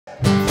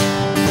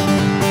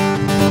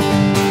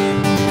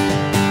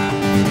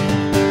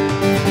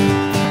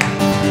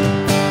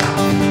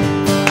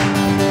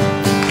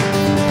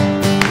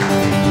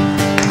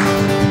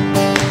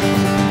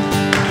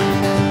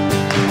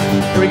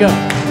go.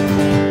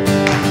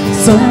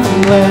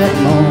 Sunlit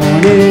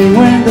morning,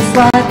 when this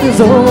life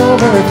is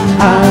over,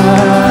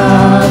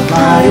 I'll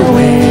fly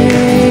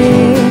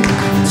away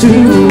to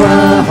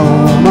a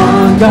home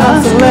on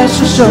God's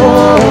celestial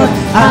shore.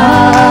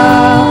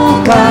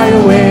 I'll fly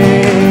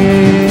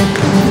away.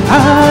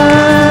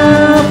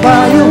 I'll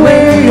fly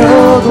away,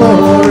 oh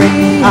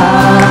glory.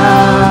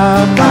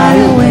 I'll fly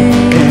away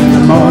in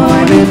the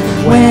morning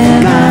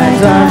when I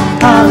die.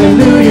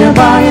 Hallelujah,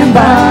 by and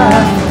by.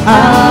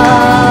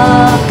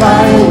 I'll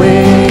fly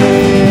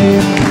away.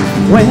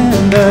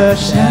 When the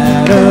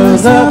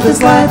shadows of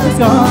this life is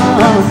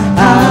gone,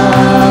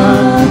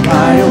 I'll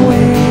fly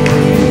away.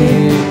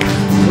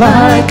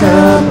 Like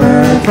a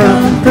bird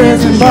from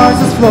prison bars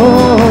is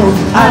flown,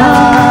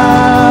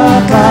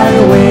 I'll fly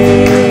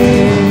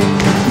away.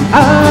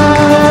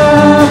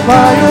 I'll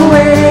fly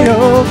away,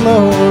 oh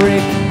glory.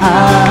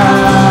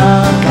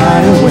 I'll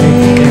fly away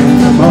in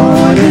the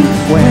morning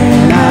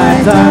when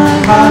I die.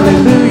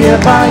 Hallelujah,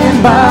 by and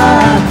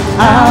by.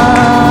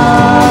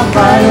 I'll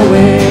fly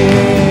away.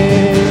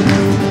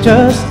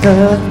 Just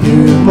a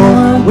few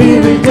more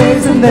weary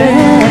days and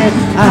then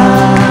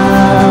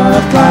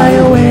I'll fly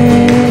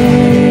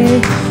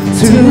away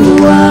to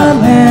a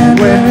land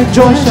where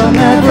joy shall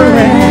never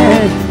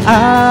end.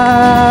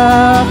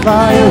 I'll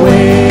fly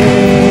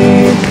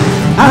away.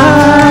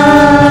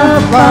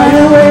 I'll fly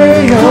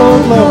away,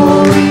 oh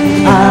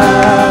glory.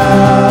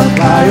 I'll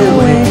fly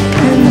away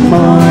in the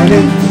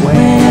morning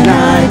when I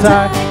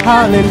die.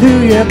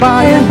 Hallelujah,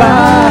 by and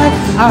by.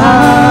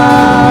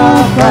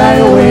 I'll fly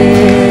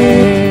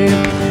away.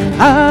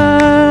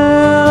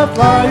 I'll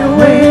fly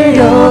away,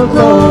 oh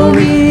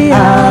glory.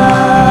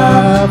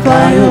 I'll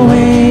fly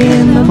away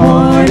in the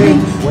morning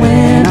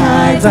when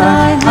I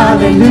die.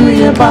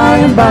 Hallelujah, by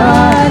and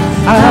by.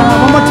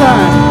 One more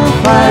time.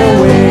 Fly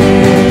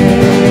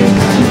away.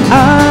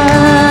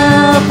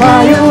 I'll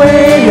fly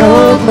away,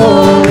 oh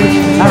glory.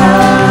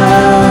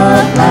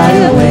 I'll fly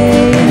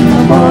away in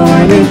the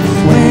morning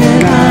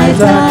when I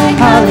die.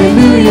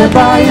 Hallelujah,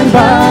 by and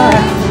by.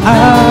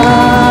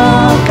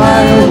 I'll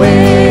fly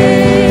away.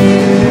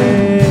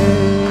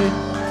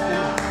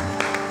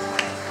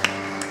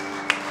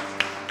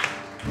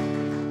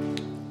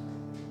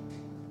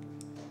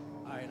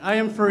 I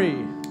am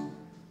free.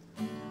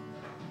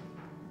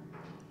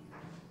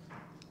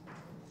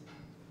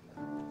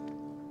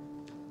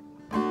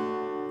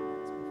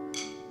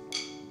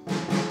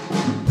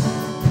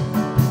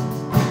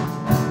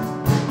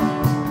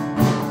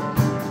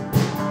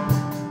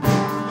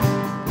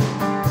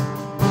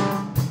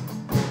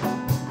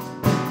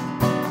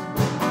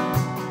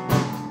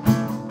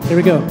 Here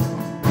we go.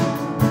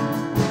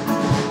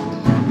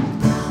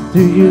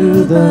 Through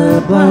you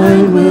the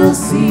blind will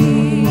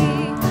see.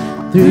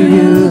 Through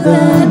you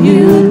the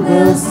mute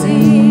will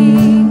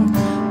sing.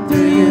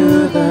 Through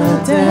you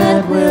the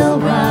dead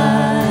will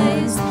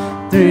rise.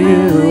 Through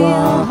you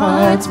all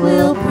hearts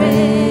will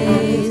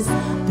praise.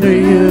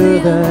 Through you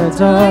the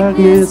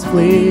darkness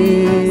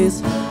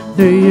flees.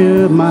 Through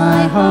you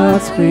my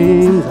heart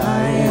screams,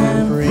 I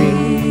am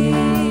free.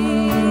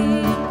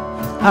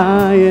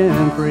 I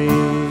am free.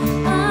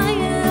 I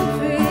am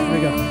free. Here we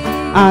go.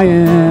 I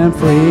am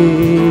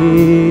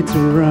free to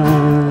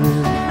run.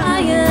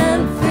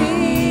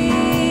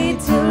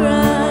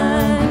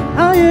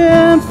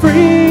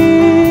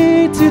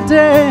 Free to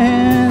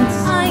dance.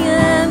 I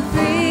am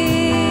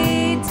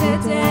free to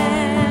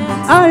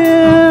dance. I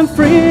am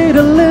free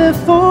to live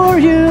for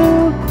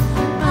you.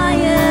 I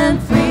am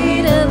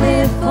free to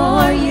live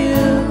for you.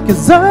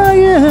 'Cause I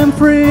am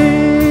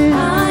free.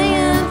 I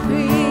am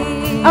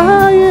free.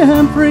 I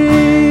am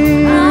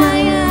free. I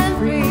am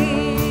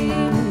free.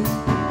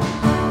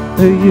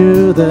 Through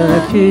you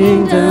the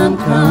kingdom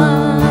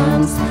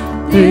comes.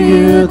 Through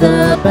you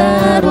the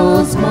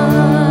battle's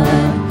won.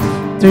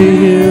 Through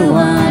you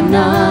I'm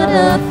not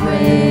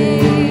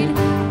afraid.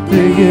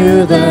 Through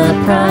you the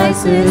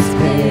price is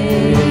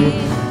paid.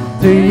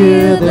 Through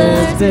you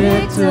there's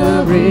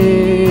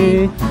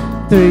victory.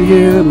 Through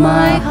you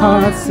my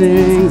heart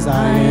sings,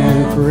 I am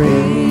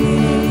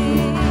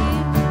free.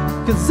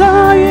 'Cause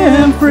I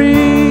am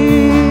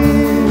free.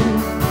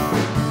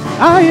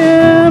 I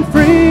am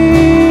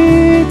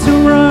free to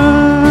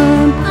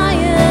run. I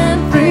am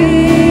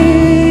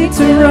free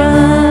to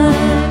run.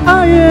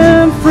 I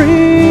am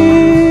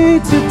free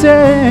to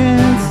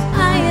dance.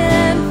 I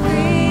am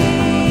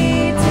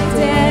free to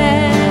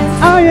dance.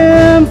 I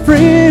am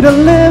free to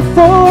live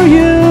for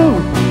you.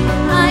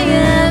 I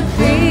am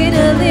free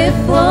to live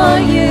for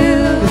you.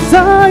 'Cause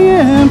I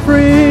am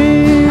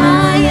free.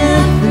 I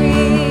am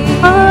free.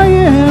 I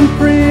am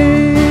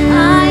free.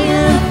 I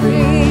am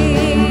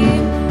free.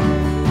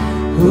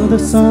 Who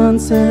the sun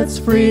sets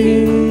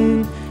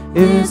free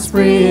is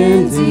free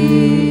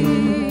indeed.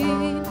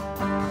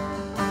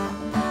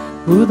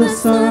 Who the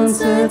sun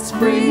sets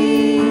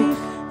free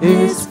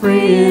is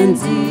free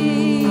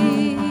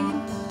indeed.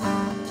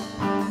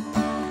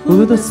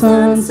 Who the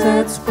sun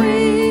sets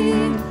free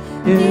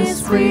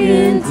is free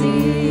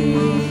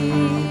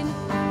indeed.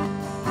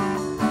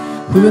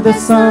 Who the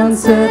sun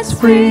sets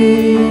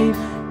free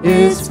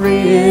is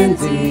free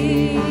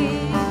indeed.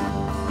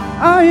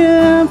 I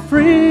am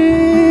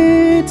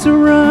free to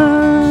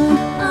run.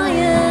 I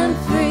am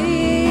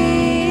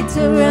free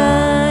to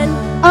run.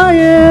 I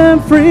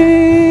am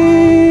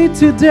free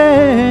to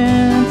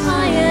dance.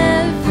 I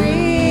am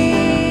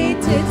free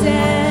to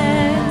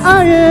dance.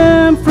 I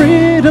am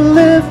free to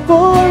live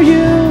for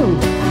you.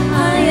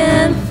 I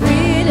am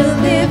free to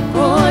live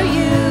for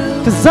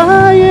you. 'Cause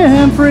I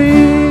am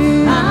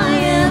free. I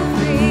am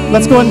free.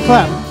 Let's go ahead and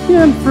clap. I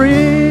am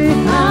free.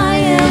 I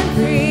am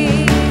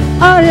free.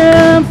 I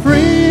am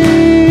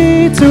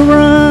free to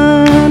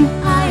run.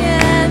 I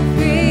am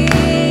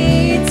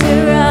free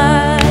to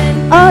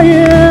run. I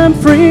am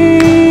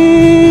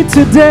free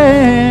to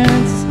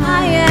dance.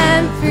 I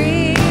am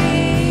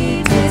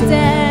free to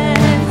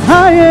dance.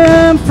 I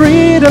am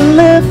free to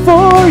live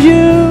for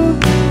you.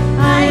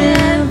 I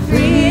am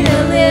free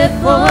to live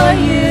for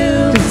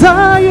you. 'Cause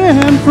I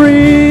am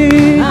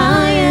free.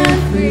 I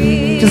am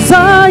free. 'Cause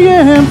I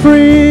am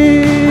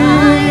free.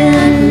 I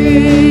am free.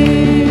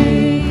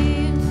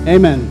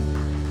 Amen.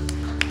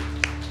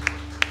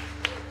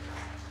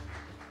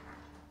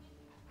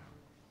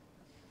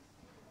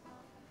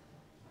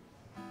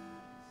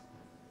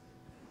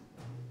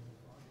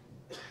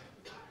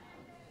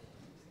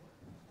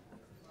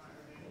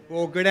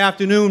 Well, good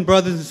afternoon,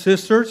 brothers and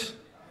sisters.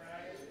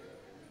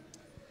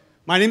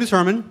 My name is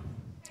Herman,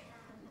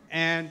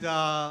 and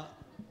to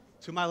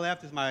my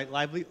left is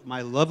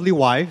my lovely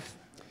wife,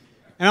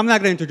 and I'm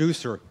not going to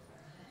introduce her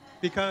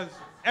because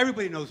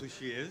everybody knows who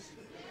she is.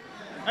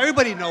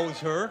 Everybody knows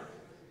her.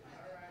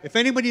 If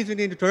anybody needs an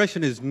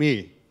introduction, it's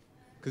me,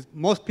 because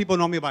most people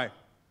know me by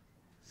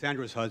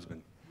Sandra's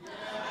husband.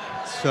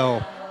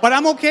 So, but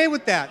I'm okay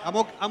with that. I'm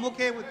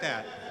okay with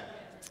that.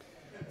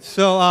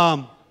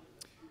 So,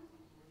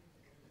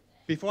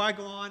 before I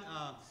go on,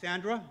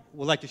 Sandra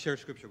would like to share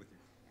scripture with you.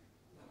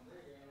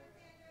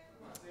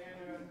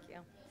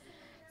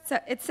 So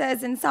it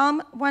says in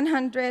Psalm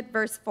 100,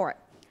 verse 4,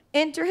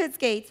 enter his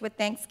gates with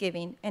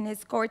thanksgiving and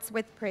his courts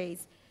with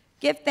praise.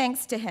 Give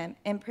thanks to him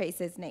and praise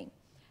his name.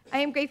 I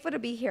am grateful to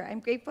be here. I'm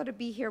grateful to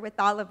be here with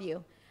all of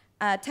you.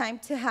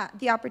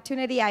 The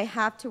opportunity I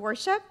have to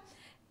worship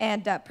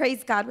and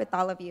praise God with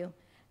all of you.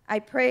 I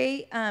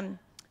pray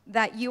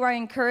that you are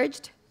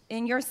encouraged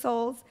in your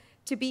souls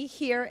to be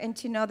here and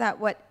to know that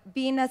what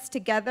being us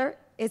together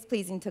is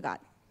pleasing to God.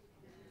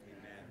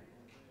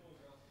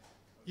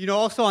 You know,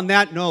 also on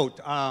that note,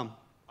 I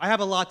have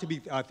a lot to be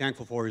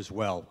thankful for as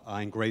well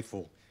and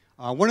grateful.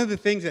 One of the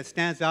things that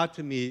stands out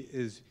to me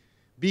is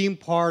being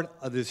part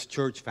of this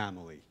church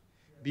family,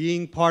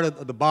 being part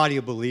of the body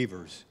of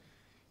believers.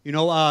 You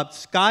know,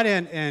 Scott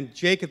and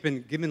Jake have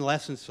been giving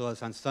lessons to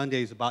us on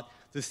Sundays about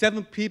the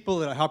 7 people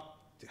that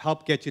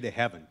help get you to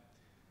heaven.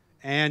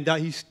 And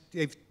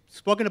they've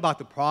spoken about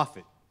the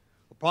prophet,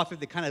 a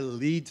prophet that kind of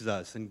leads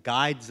us and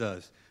guides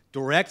us,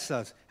 directs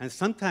us, and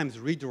sometimes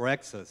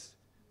redirects us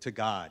to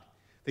God.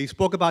 They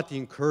spoke about the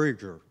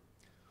encourager.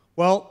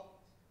 Well,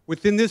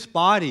 within this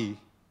body,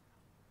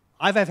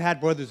 I've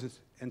had brothers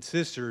and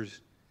sisters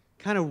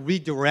kind of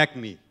redirect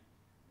me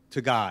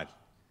to God.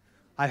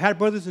 I've had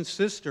brothers and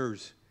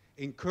sisters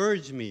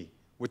encourage me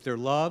with their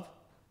love,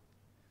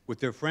 with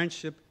their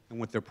friendship, and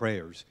with their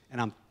prayers,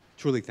 and I'm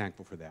truly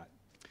thankful for that.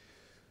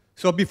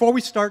 So before we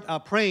start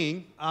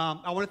praying,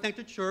 I want to thank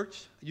the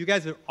church. You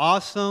guys are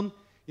awesome.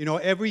 You know,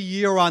 every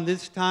year around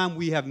this time,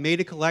 we have made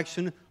a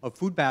collection of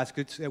food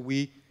baskets that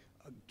we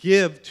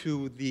give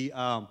to the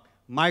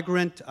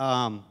migrant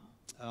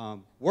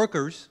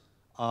workers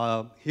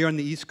here on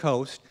the East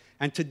Coast.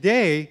 And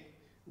today,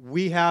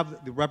 we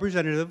have the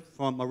representative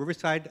from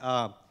Riverside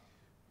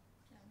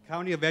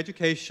County of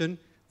Education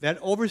that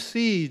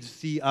oversees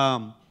the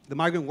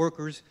migrant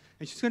workers.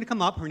 And she's going to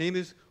come up. Her name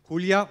is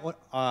Julia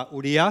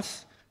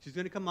Urias. She's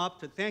going to come up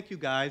to thank you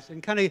guys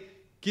and kind of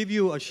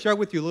share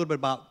with you a little bit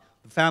about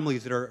the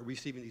families that are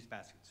receiving these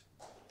baskets.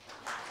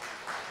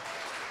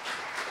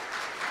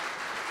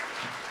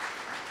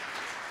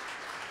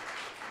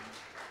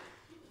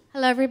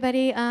 Hello,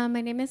 everybody.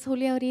 My name is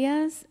Julia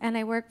Urias, and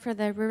I work for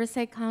the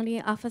Riverside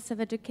County Office of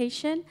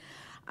Education.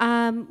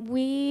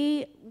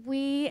 We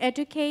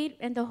educate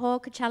in the whole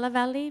Coachella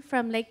Valley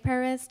from Lake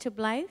Perez to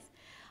Blythe.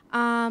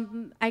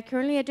 I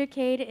currently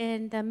educate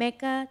in the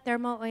Mecca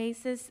Thermal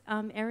Oasis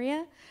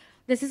area.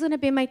 This is going to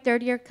be my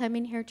 3rd year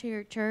coming here to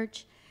your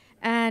church,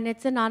 and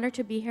it's an honor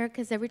to be here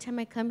because every time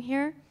I come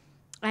here,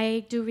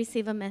 I do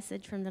receive a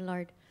message from the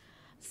Lord.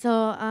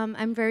 So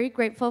I'm very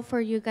grateful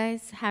for you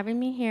guys having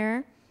me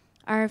here.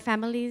 Our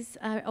families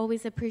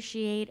always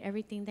appreciate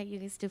everything that you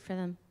guys do for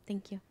them.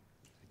 Thank you.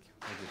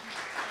 Thank you.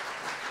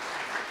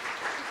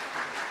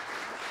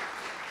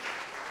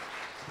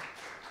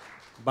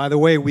 By the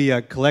way,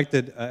 we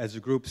collected, as a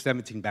group,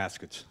 17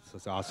 baskets. So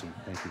it's awesome.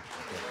 Thank you.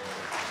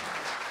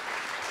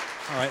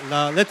 All right,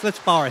 let's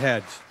bow our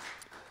heads.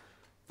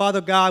 Father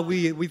God,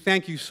 we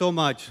thank you so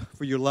much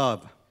for your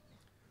love.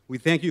 We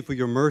thank you for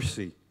your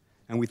mercy,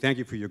 and we thank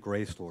you for your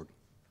grace, Lord.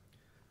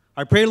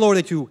 I pray, Lord,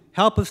 that you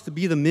help us to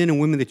be the men and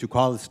women that you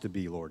call us to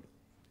be, Lord.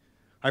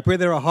 I pray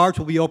that our hearts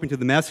will be open to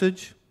the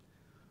message.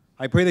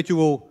 I pray that you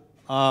will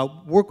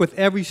work with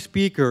every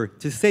speaker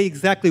to say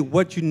exactly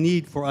what you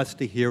need for us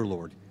to hear,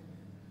 Lord.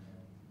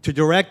 To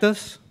direct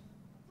us,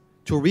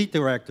 to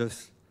redirect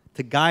us,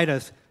 to guide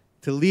us,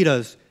 to lead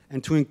us,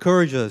 and to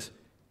encourage us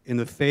in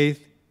the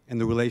faith and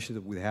the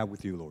relationship we have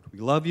with you, Lord. We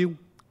love you.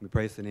 We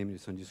praise the name of your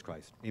Son, Jesus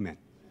Christ. Amen.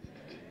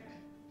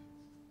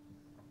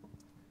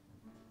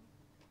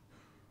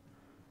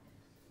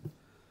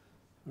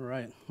 All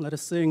right, let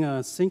us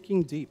sing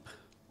Sinking Deep.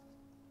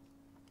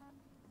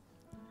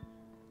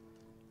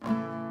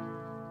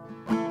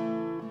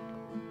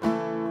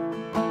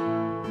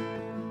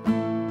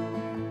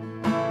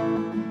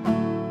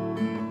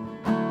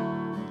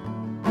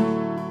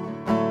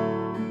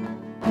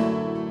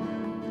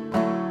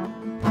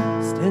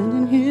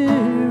 Standing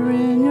here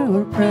in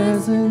your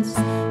presence,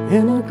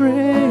 in a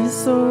grace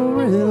so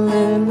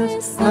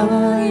relentless,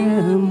 I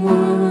am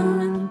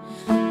won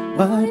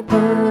by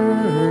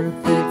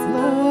perfect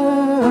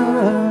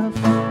love,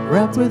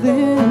 wrapped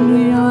within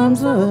the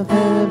arms of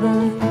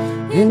heaven,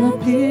 in a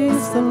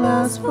peace that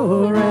lasts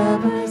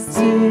forever,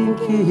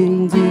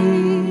 sinking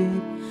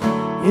deep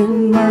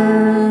in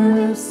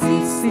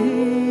mercy.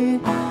 See,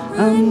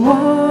 I'm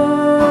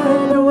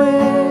wide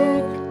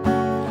awake,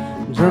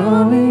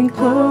 drawing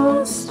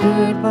close,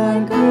 stirred by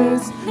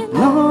grace, and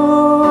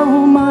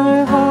all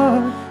my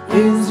heart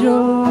is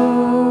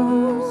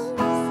yours.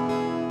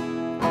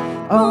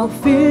 All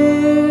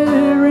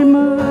fear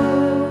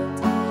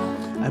removed,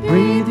 I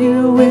breathe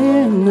you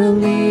in, I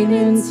lean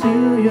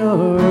into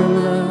your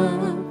love.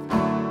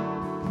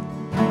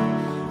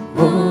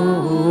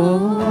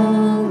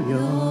 Oh,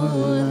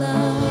 your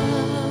love.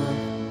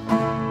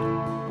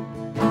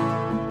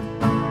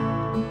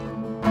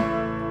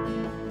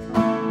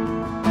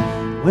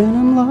 When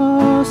I'm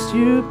lost,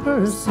 you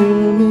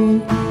pursue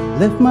me.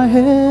 Lift my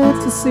head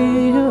to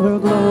see your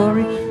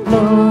glory,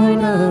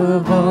 Lord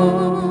of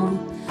all.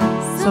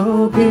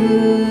 So beautiful.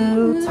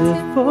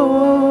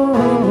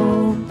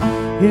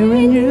 Here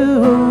in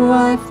you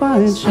I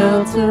find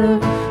shelter,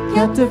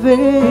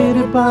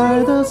 captivated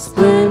by the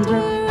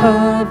splendor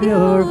of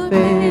your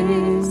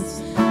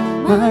face.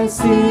 My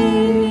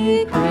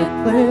secret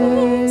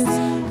place,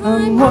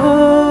 I'm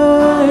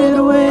wide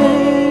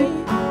awake,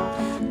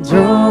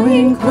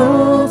 drawing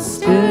close,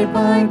 stirred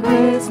by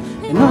grace,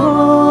 and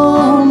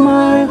all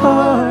my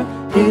heart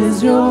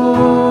is yours.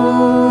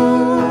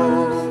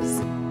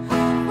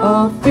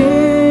 All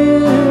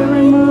fear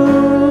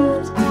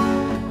removed,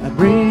 I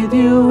breathe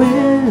you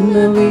in,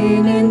 I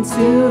lean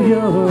into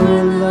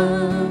your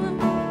love.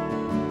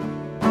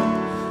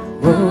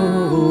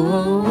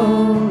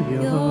 Oh,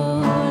 your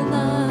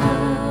love.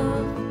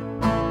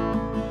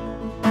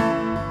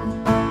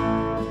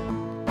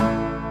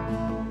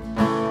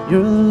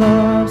 Your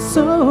love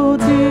so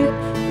deep,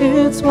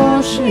 it's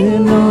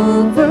washing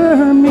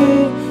over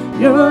me.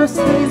 Your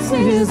face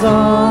is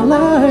all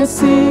I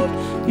seek.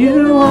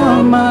 You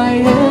are my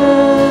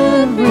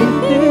everything.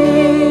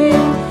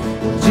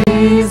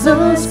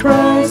 Jesus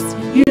Christ,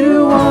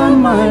 you are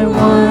my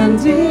one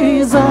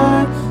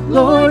desire.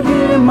 Lord,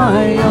 hear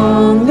my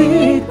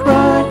only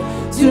cry,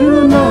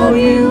 to know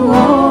you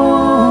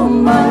all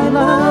my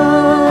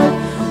life.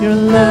 Your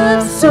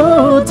love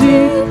so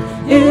deep,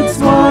 it's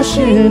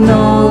washing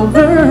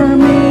over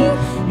me.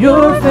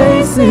 Your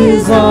face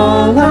is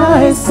all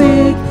I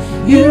seek.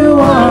 You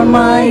are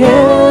my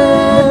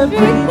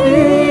everything.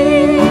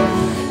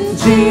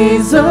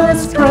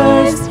 Jesus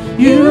Christ,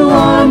 you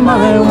are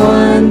my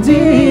one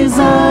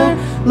desire.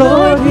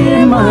 Lord,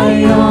 hear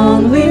my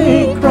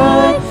only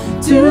cry,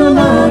 to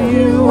love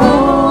you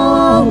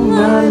all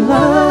my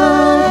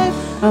life.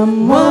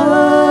 I'm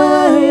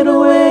wide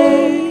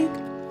awake,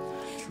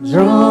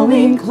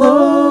 drawing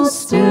close,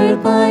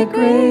 stirred by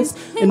grace,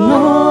 and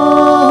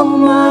all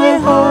my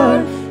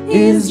heart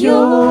is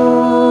yours.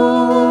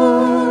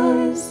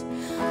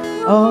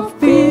 All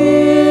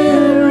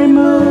fear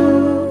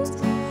removed,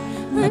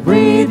 I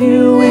breathe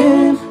you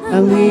in, I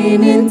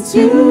lean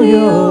into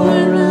your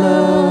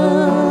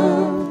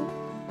love.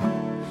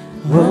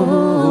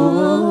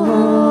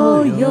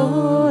 Oh,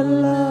 your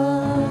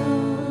love.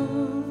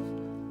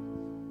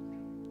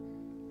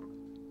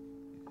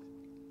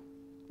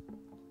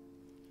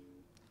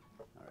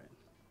 All right.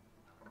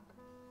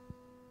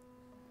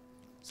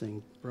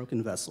 Sing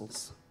Broken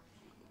Vessels.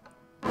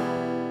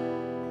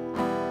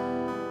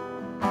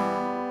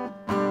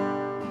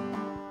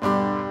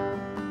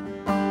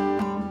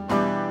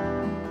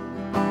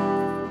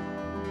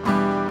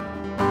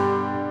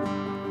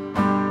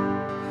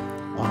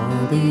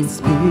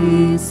 These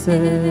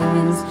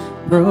pieces,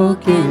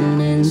 broken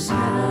and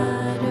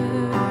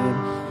shattered,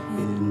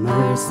 in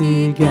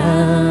mercy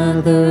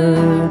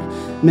gathered,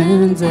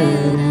 mended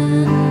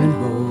and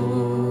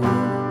whole.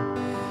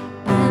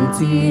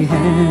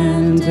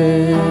 Empty-handed,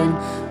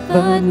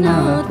 but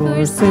not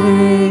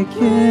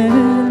forsaken.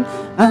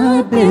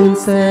 I've been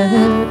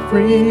set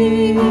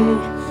free.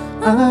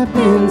 I've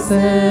been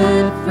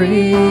set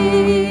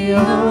free.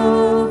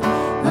 Oh,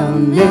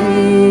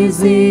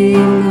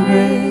 amazing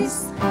grace.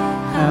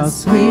 How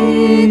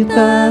sweet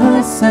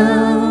the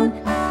sound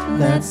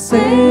that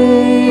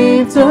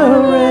saved saved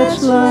a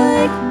wretch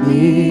like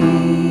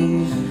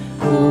me.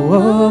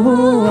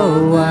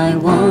 Oh, I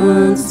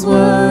once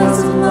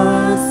was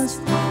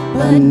lost,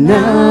 but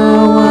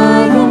now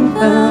I am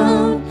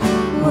found.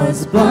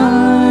 Was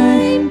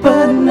blind,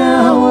 but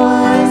now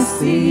I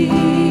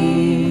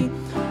see.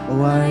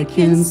 Oh, I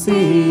can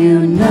see you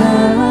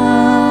now.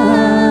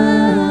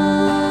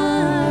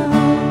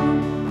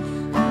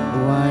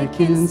 Oh, I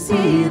can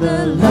see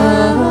the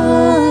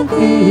love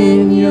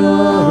in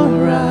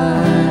your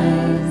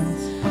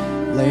eyes,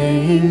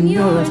 laying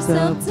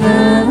yourself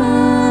down,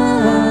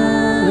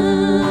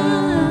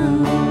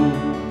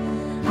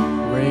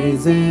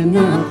 raising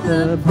up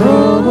the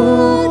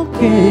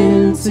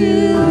broken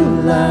to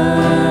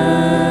life.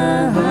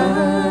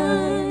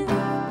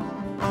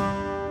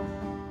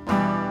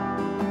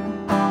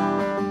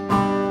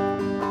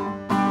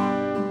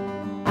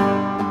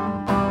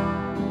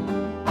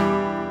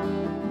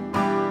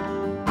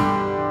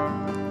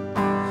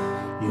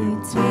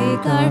 You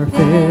take our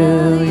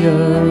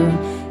failure,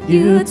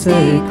 you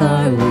take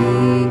our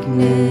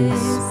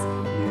weakness,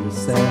 you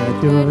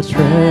set your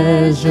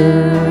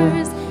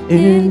treasures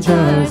in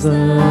jars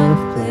of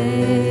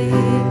clay.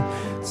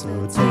 So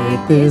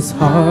take this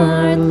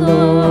heart,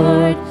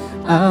 Lord,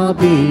 I'll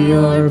be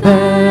your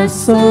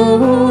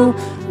vessel,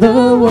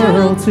 the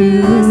world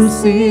to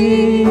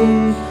see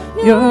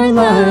your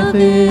life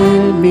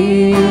in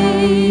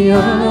me.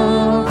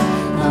 Oh,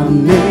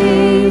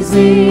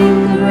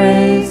 amazing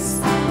grace,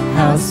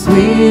 how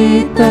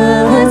sweet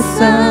the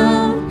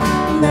sound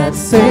that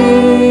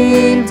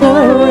saved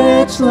a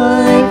wretch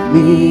like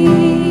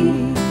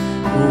me.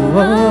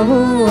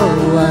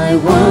 Oh, I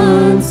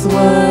once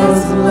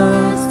was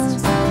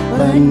lost,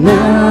 but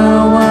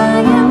now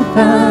I am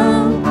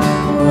found.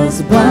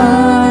 Was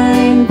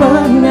blind,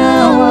 but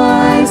now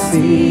I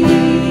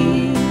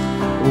see.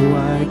 Oh,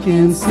 I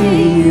can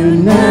see you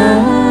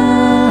now.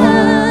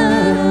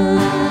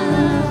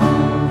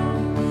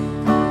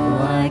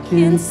 Oh, I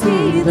can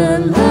see the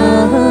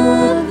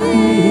love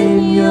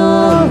in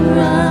your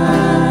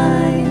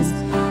eyes,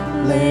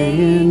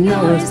 laying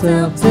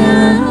yourself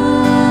down,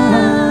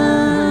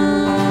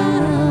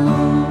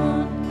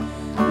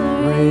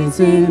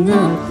 raising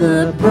up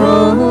the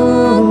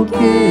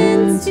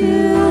broken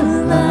to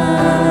life.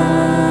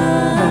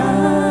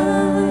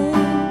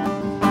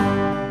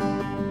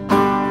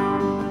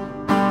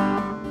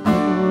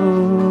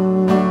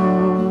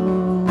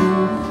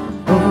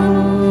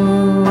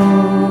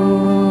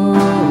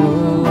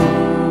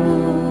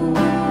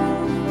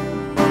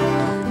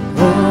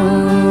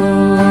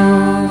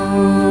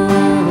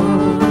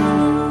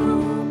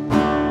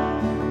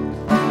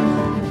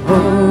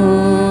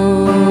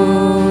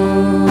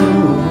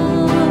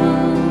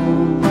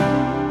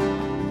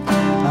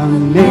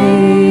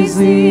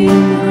 Amazing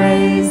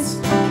grace,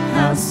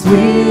 how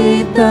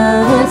sweet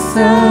the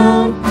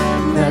sound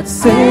that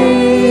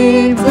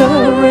saved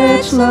a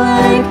wretch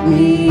like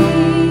me.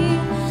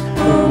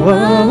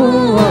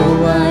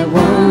 Oh, I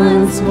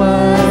once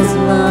was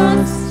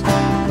lost,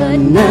 but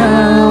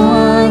now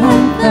I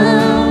am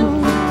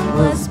found.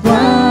 Was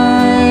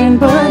blind,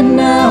 but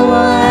now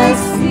I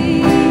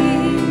see.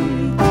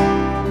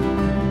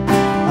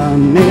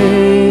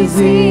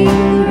 Amazing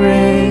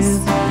grace,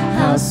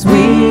 how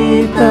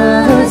sweet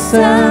the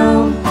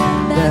sound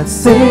that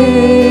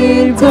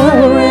saved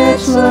a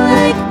wretch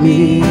like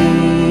me.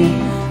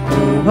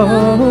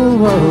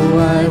 Oh,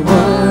 I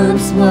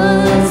once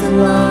was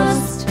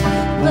lost,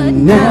 but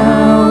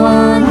now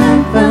I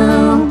am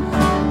found.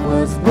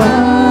 Was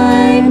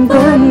blind,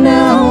 but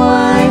now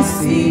I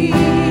see.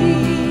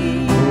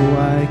 Oh,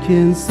 I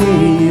can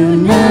see you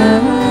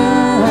now.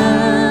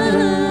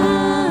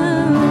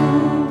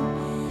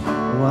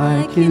 Oh,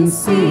 I can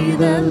see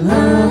the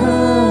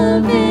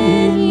love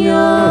in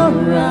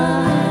your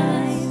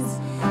eyes,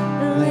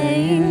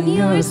 laying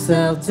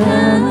yourself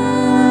down,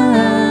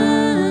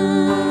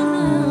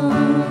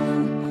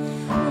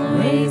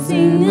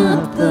 raising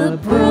up the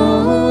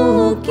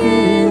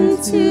broken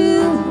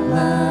to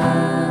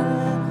life.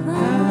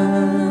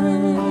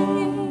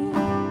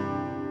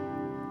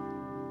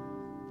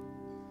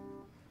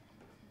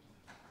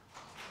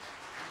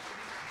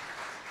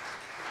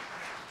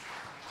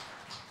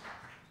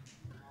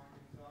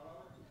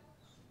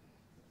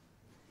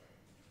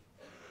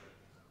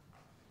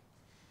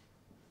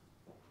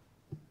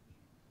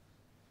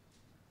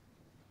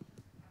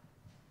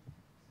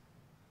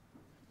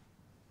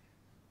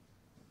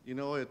 You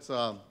know, it's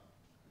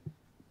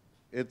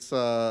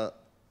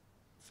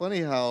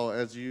funny how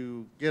as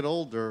you get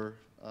older,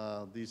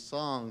 these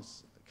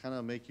songs kind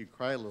of make you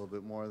cry a little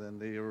bit more than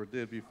they ever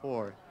did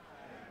before.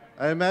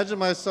 I imagine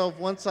myself,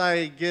 once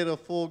I get a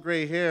full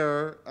gray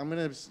hair,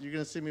 you're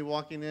gonna see me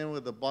walking in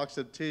with a box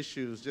of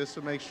tissues just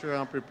to make sure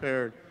I'm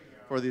prepared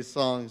for these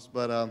songs.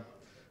 But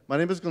my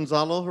name is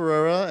Gonzalo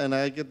Herrera, and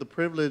I get the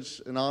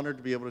privilege and honor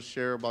to be able to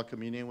share about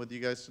communion with you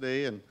guys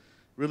today, and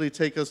really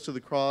take us to the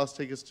cross,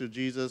 take us to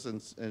Jesus,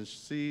 and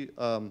see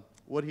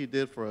what he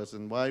did for us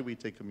and why we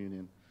take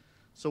communion.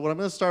 So what I'm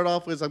going to start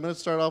off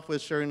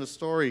with sharing a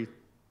story.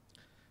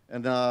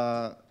 And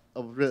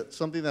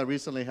something that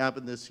recently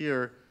happened this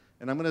year,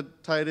 and I'm going to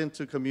tie it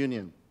into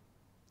communion.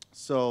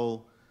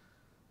 So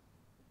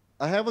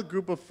I have a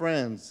group of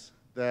friends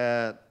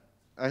that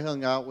I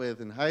hung out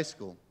with in high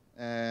school.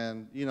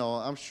 And, you know,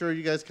 I'm sure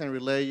you guys can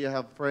relate. You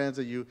have friends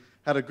that you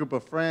had a group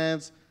of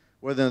friends,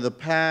 whether in the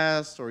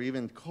past or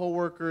even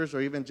coworkers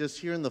or even just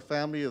here in the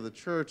family of the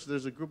church,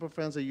 there's a group of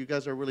friends that you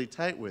guys are really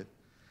tight with.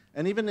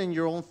 And even in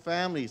your own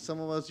family, some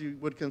of us you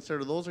would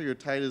consider those are your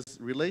tightest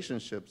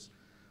relationships.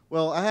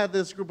 Well, I had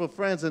this group of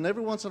friends, and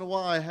every once in a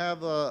while I have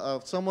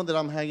someone that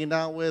I'm hanging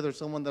out with or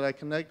someone that I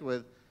connect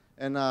with.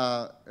 And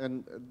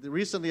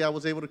recently I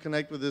was able to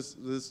connect with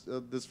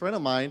this friend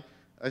of mine.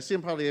 I see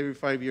him probably every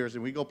 5 years,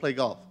 and we go play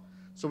golf.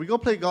 So we go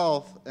play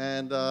golf,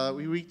 and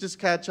we just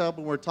catch up,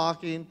 and we're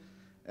talking.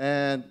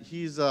 And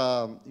he's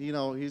a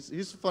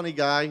funny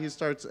guy.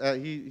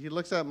 He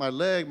looks at my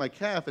leg, my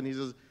calf, and he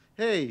says,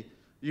 "Hey,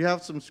 you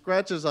have some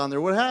scratches on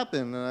there. What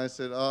happened?" And I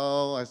said,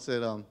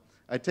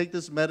 I take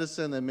this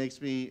medicine that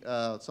makes me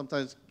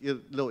sometimes get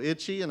a little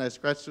itchy, and I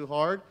scratch too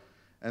hard.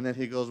 And then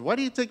he goes, "Why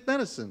do you take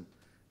medicine?"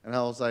 And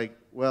I was like,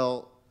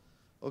 "Well,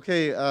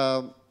 okay."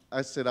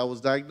 I said, "I was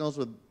diagnosed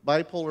with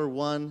bipolar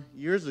 1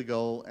 years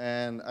ago,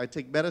 and I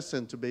take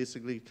medicine to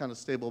basically kind of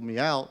stable me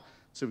out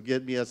to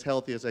get me as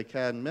healthy as I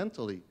can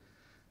mentally."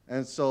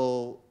 And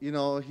so, you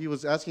know, he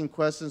was asking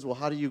questions, "Well,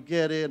 how do you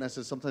get it?" And I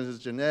said, "Sometimes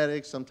it's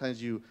genetics, sometimes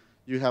you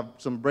have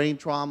some brain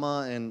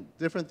trauma and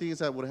different things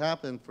that would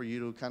happen for you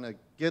to kind of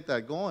get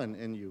that going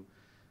in you."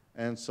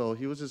 And so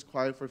he was just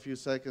quiet for a few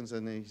seconds,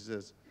 and then he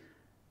says,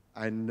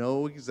 "I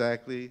know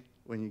exactly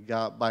when you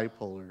got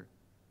bipolar."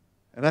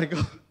 And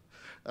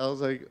I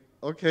was like,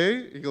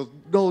 "Okay." He goes,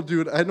 "No,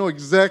 dude, I know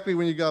exactly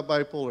when you got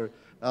bipolar."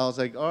 I was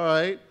like, "All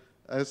right."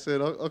 I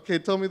said, "Okay,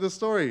 tell me the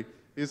story."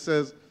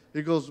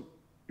 He goes,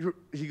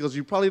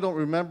 "You probably don't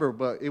remember,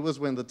 but it was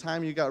when the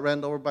time you got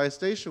ran over by a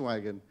station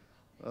wagon."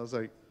 I was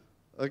like,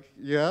 "Okay,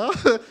 yeah,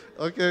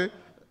 okay.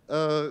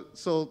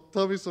 So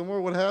tell me some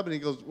more. What happened?" He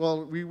goes,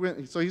 "Well, we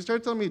went." So he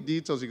started telling me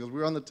details. He goes, "We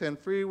were on the 10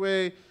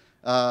 freeway.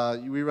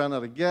 We ran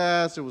out of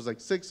gas. There was like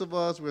 6 of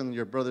us. We were in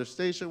your brother's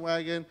station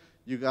wagon.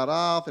 You got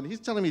off." And he's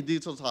telling me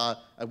details how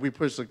we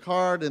pushed the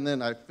cart, and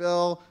then I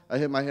fell. I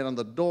hit my head on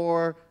the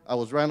door. I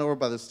was ran over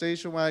by the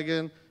station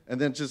wagon,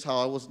 and then just how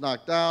I was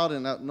knocked out,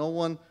 and I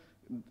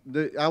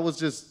was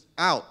just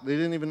out. They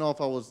didn't even know if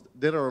I was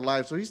dead or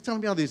alive. So he's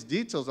telling me all these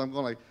details. I'm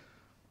going like,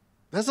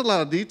 that's a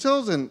lot of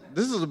details, and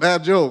this is a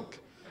bad joke.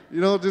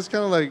 You know, just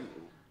kind of like,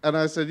 and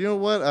I said, "You know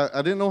what?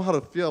 I didn't know how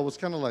to feel." I was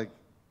kind of like,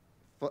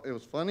 it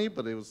was funny,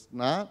 but it was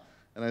not.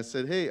 And I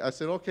said,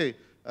 "Okay."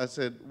 I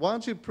said, "Why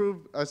don't you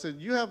prove," I said,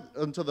 "You have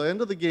until the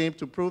end of the game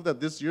to prove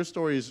that your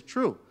story is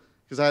true."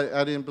 Because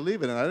I didn't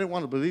believe it, and I didn't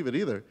want to believe it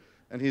either.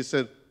 And he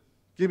said,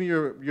 "Give me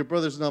your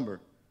brother's number."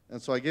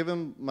 And so I gave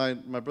him my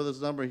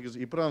brother's number.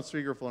 He put it on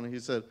speakerphone, and he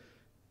said,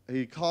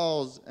 he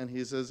calls, and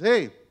he says,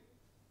 "Hey."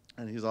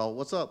 And he's all,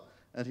 "What's up?"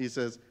 And he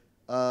says,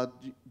 "Do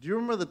you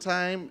remember the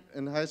time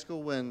in high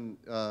school when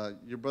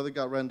your brother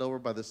got ran over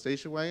by the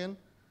station wagon?"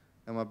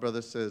 And my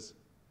brother says,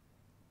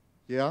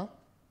 "Yeah."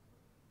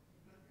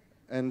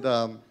 And,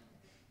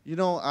 you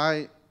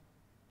know,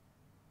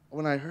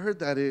 when I heard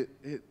that,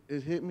 it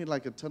hit me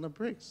like a ton of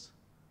bricks.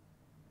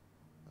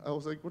 I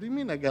was like, "What do you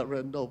mean I got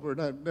ran over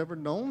and I've never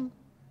known?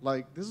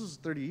 Like, this was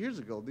 30 years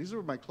ago. These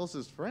were my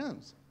closest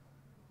friends.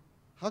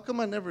 How come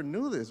I never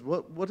knew this?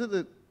 What did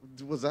it,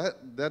 was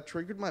that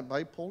triggered my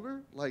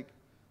bipolar? Like,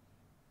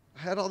 I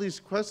had all these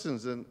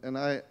questions, and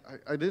I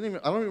don't even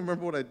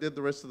remember what I did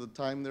the rest of the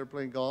time there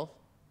playing golf,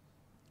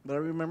 but I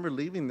remember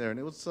leaving there, and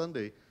it was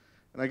Sunday.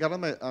 And I got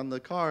on the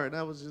car, and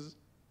I was just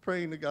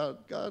praying to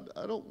God, "God,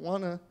 I don't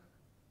want to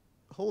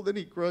hold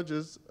any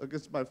grudges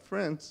against my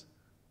friends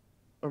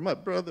or my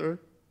brother.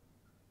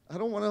 I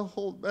don't want to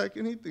hold back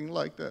anything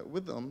like that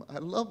with them. I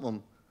love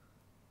them.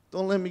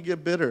 Don't let me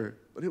get bitter."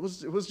 But it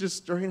was just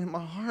stirring in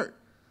my heart.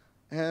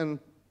 And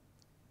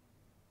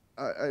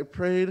I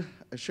prayed.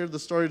 I shared the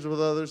stories with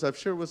others. I've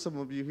shared with some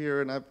of you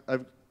here, and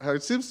I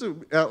seems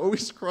to I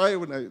always cry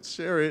when I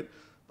share it,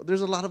 but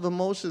there's a lot of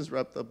emotions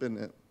wrapped up in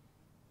it.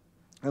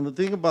 And the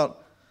thing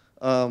about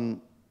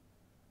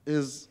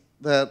is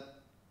that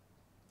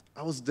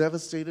I was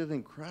devastated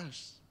and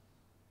crushed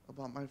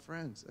about my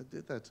friends that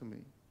did that to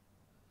me.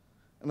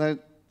 And I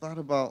thought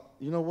about,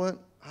 you know what?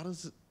 How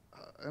does it,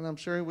 and I'm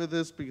sharing with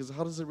this because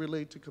how does it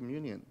relate to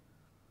communion?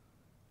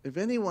 If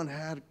anyone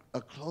had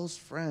a close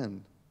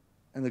friend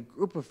and a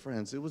group of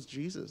friends, it was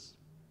Jesus.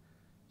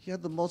 He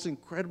had the most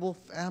incredible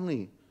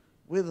family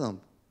with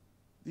him.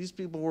 These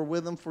people were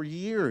with him for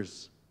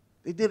years.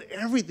 They did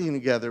everything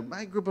together.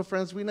 My group of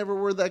friends, we never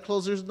were that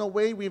close. There's no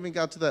way we even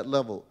got to that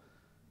level.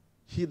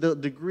 The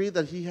degree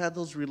that he had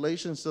those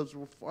relationships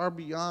were far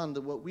beyond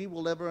what we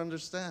will ever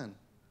understand.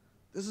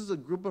 This is a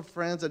group of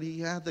friends that he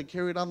had that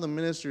carried on the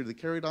ministry, that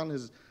carried on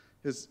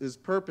his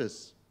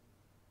purpose.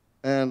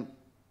 And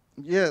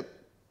yet,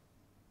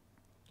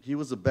 he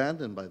was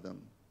abandoned by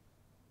them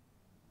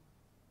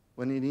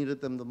when he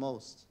needed them the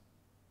most.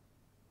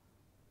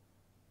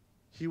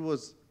 He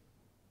was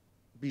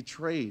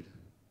betrayed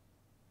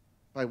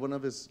by one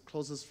of his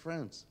closest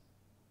friends.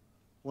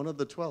 one of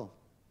the 12.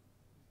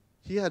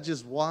 He had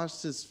just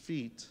washed his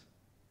feet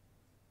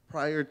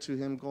prior to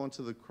him going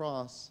to the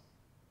cross,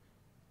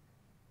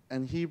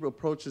 and he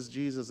approaches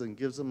Jesus and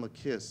gives him a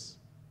kiss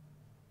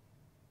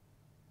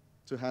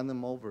to hand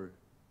him over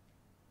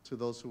to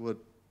those who would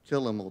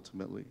kill him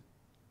ultimately.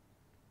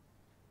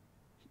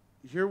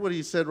 Hear what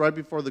he said right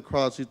before the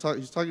cross. He's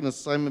talking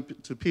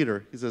to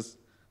Peter. He says,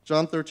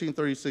 John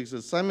 13:36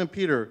 says, Simon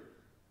Peter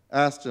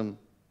asked him,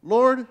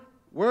 Lord,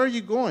 where are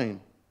you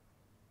going?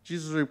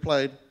 Jesus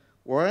replied,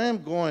 where I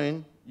am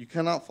going, you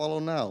cannot follow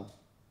now,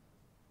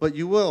 but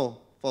you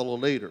will follow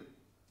later.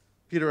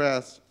 Peter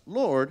asked,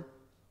 Lord,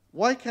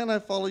 why can't I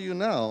follow you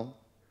now?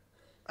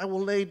 I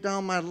will lay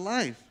down my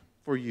life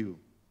for you.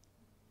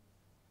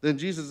 Then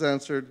Jesus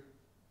answered,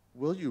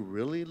 will you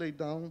really lay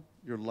down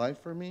your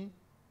life for me?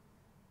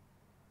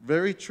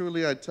 Very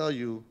truly I tell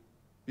you,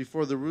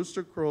 before the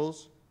rooster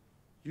crows,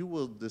 you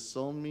will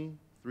disown me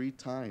 3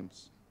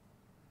 times.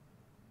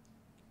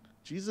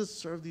 Jesus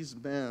served these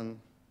men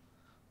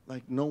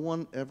like no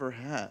one ever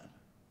had.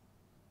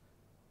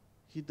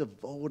 He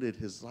devoted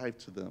his life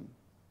to them.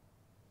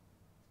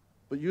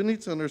 But you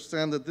need to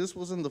understand that this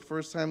wasn't the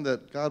first time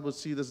that God would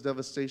see this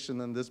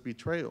devastation and this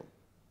betrayal.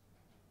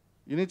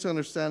 You need to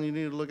understand, you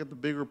need to look at the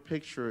bigger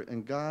picture,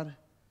 and God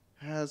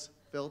has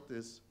felt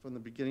this from the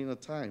beginning of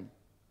time.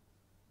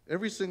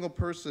 Every single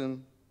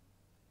person,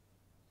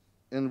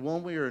 in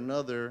one way or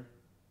another,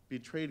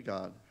 betrayed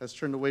God, has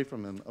turned away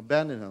from him,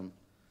 abandoned him.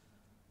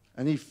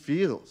 And he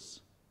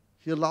feels.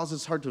 He allows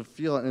his heart to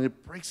feel, and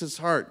it breaks his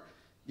heart.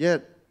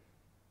 Yet,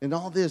 in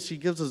all this, he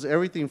gives us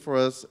everything for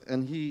us,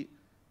 and he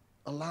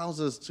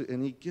allows us to,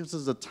 and he gives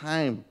us a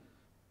time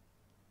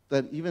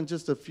that even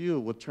just a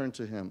few would turn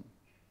to him.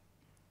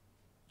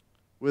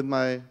 With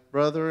my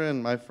brother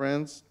and my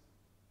friends,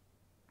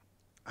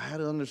 I had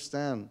to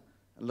understand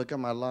and look at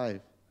my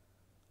life.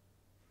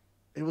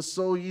 It was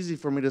so easy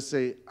for me to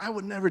say, I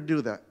would never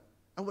do that.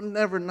 I would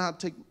never not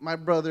take my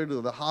brother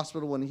to the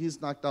hospital when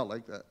he's knocked out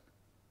like that.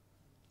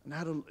 And I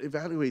had to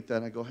evaluate that,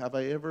 and I go, have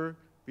I ever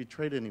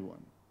betrayed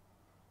anyone?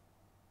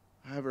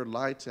 Have I ever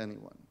lied to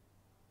anyone?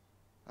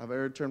 Have I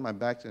ever turned my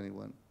back to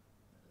anyone?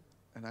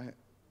 And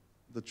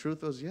the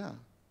truth was, yeah,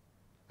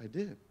 I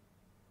did.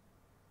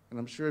 And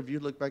I'm sure if you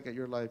look back at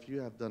your life, you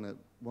have done it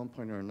one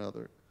point or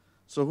another.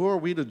 So who are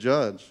we to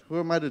judge? Who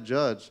am I to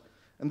judge?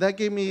 And that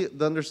gave me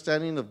the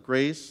understanding of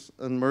grace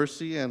and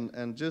mercy,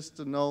 and just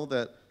to know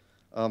that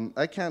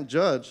I can't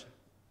judge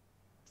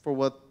for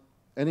what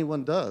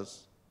anyone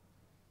does.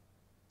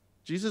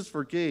 Jesus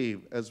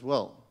forgave as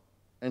well,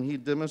 and he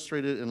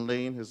demonstrated in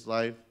laying his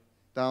life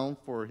down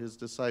for his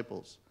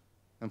disciples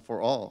and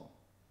for all.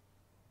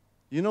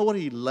 You know what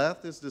he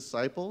left his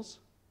disciples?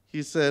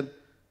 He said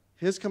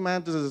his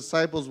command to the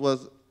disciples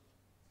was,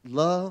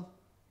 love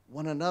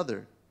one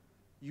another.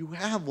 You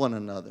have one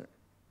another.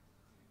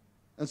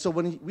 And so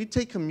when we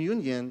take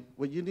communion,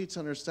 what you need to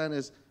understand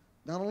is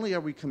not only are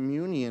we we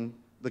commune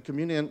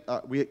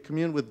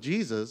with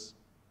Jesus,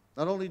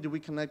 not only do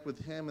we connect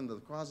with him and the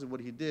cross and what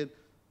he did,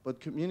 but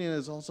communion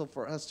is also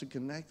for us to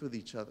connect with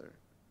each other,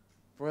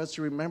 for us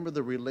to remember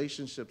the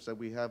relationships that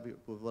we have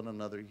with one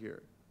another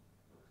here.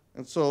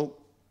 And so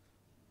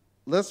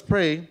let's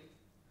pray.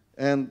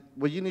 And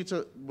what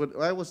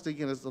I was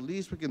thinking is the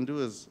least we can do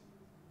is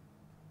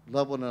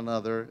love one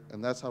another,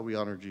 and that's how we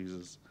honor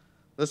Jesus.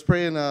 Let's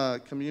pray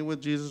and commune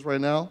with Jesus right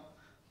now.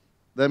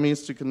 That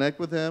means to connect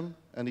with him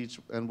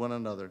and one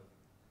another.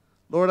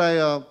 Lord,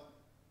 I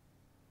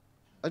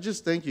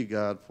just thank you,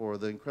 God, for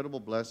the incredible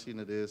blessing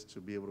it is to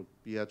be able to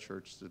be at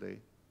church today.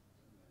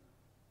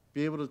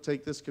 Be able to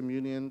take this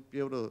communion, be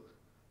able to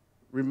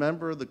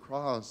remember the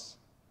cross.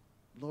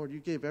 Lord, you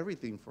gave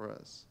everything for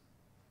us.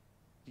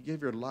 You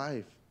gave your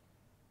life.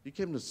 You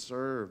came to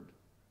serve.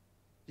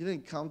 You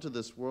didn't come to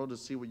this world to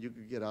see what you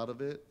could get out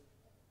of it,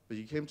 but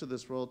you came to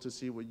this world to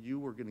see what you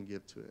were going to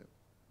give to it.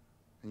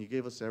 And you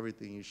gave us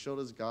everything. You showed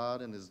us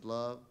God and his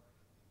love.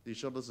 You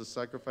showed us the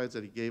sacrifice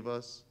that he gave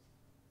us.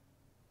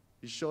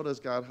 You showed us,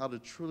 God, how to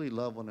truly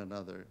love one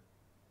another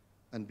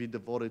and be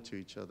devoted to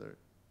each other.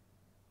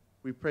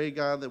 We pray,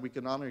 God, that we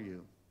can honor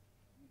you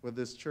with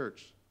this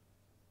church,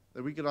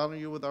 that we can honor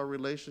you with our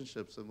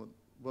relationships and with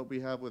what we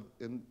have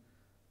in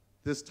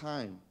this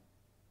time,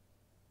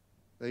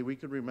 that we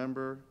could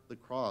remember the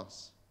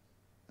cross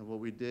and what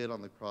we did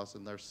on the cross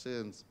and our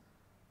sins,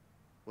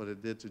 what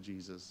it did to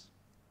Jesus.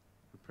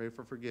 We pray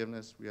for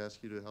forgiveness. We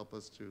ask you to help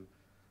us to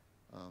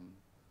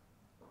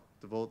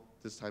devote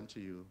this time to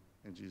you.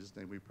 In Jesus'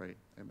 name we pray.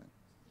 Amen.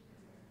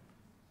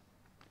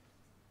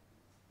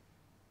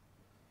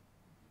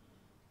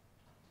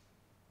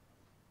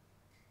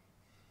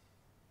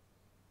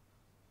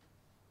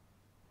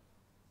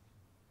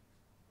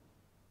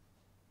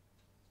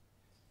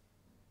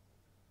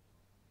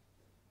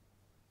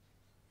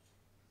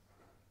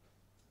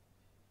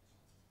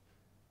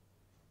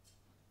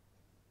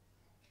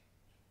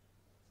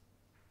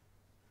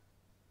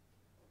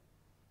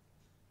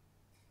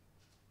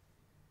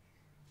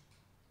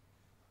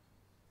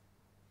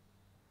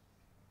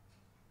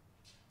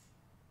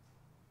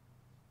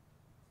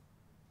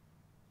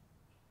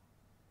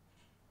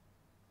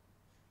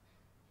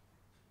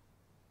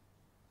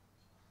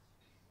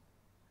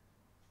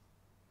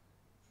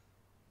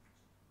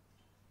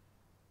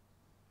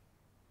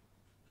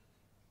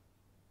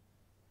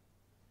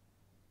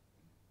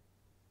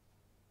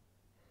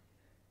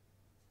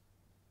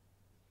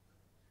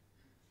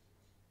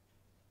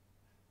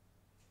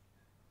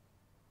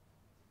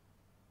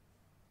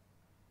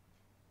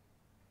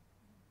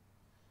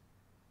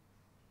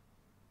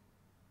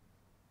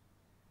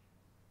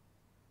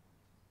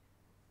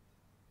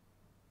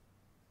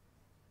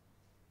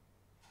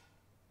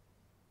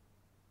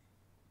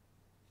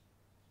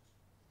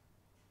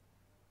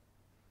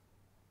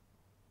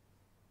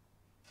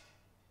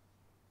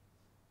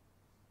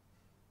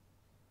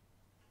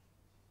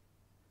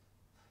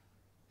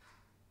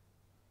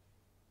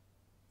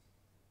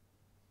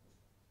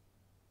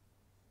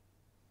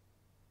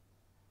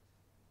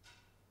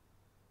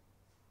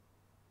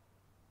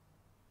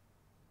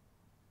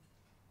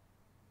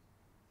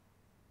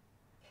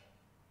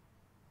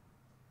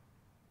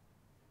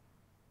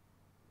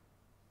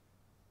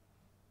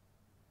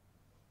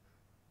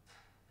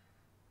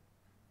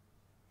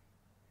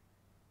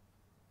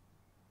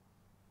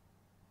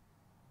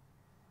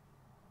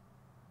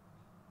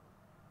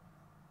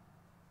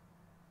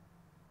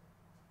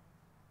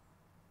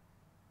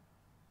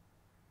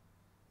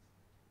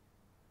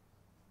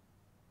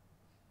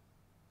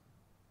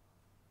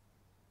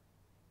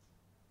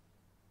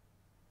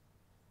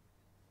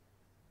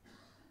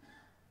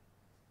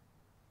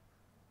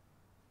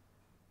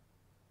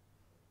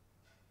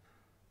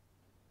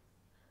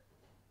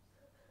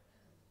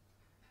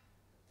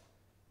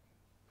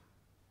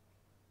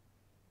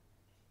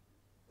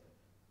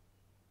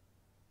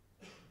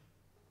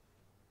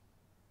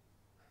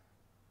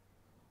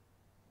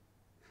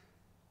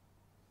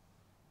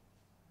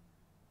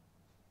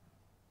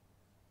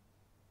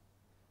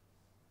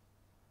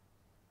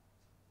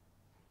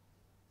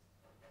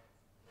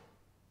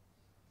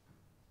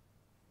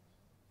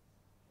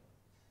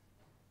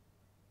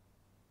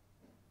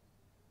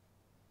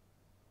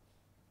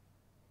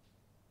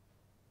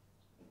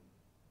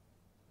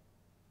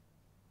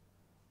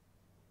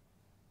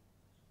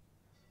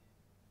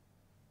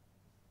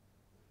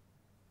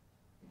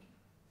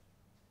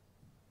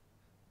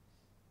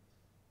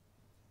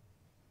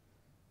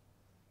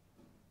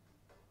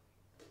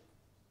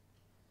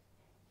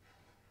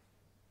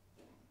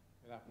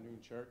 Good afternoon,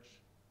 church.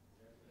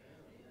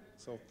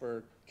 So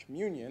for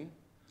communion,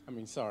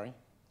 the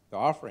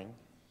offering,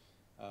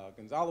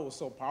 Gonzalo was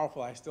so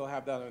powerful. I still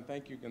have that, and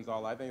thank you,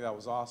 Gonzalo. I think that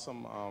was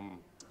awesome.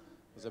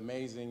 It was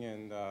amazing,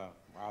 and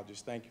I'll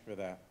just thank you for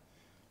that.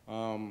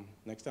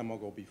 Next time I'll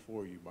go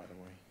before you, by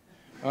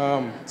the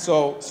way.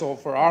 So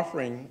for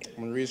offering, I'm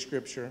going to read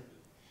scripture.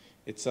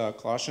 It's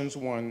Colossians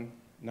 1,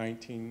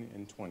 19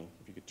 and 20.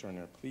 If you could turn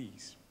there,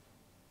 please.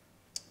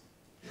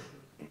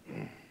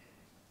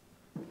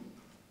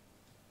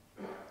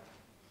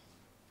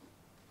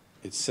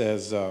 It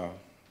says,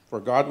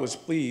 for God was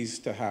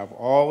pleased to have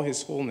all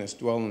his fullness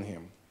dwell in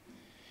him,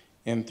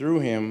 and through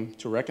him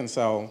to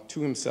reconcile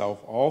to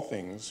himself all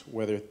things,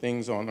 whether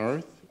things on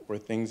earth or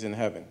things in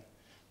heaven,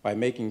 by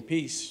making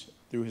peace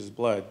through his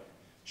blood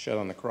shed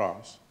on the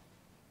cross.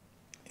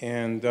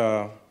 And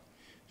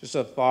just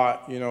a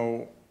thought,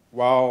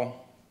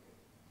 while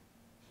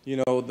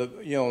the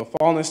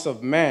fallenness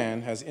of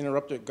man has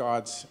interrupted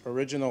God's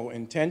original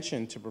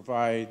intention to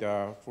provide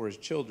for his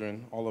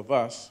children, all of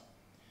us,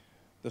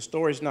 the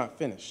story's not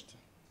finished.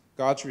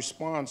 God's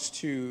response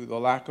to the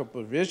lack of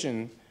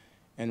provision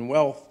and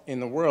wealth in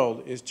the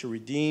world is to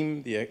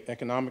redeem the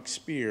economic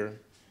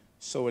sphere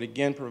so it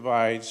again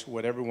provides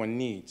what everyone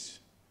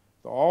needs.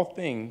 All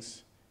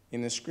things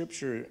in the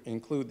scripture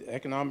include the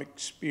economic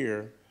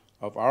sphere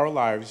of our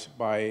lives,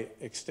 by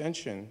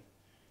extension,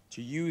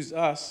 to use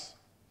us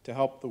to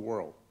help the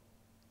world.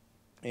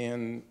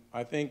 And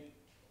I think,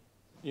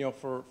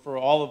 for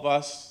all of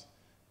us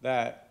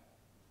that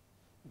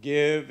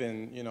give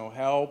and,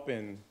 help,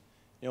 and,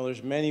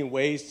 there's many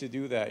ways to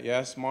do that.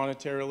 Yes,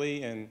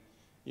 monetarily and,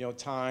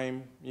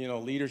 time,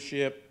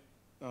 leadership.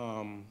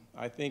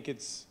 I think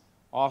it's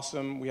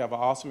awesome. We have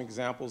awesome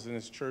examples in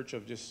this church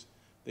of just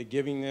the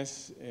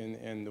givingness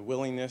and the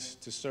willingness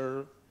to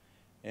serve.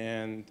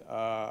 And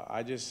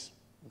I just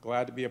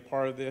glad to be a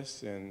part of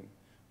this. And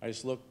I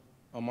just look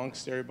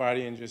amongst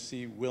everybody and just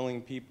see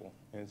willing people.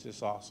 And it's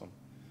just awesome.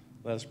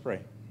 Let us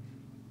pray.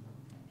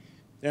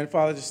 Then,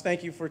 Father, just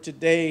thank you for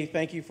today.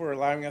 Thank you for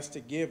allowing us to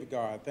give,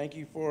 God. Thank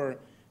you for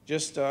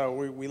just,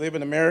 we live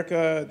in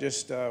America.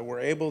 Just we're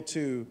able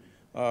to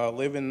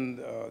live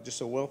in just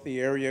a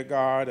wealthy area,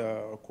 God,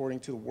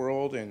 according to the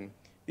world, and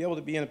be able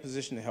to be in a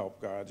position to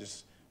help, God.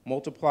 Just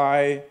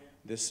multiply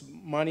this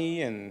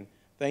money, and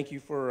thank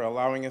you for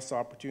allowing us the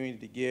opportunity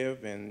to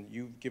give, and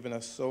you've given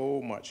us so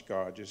much,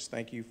 God. Just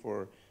thank you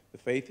for the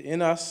faith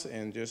in us,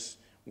 and just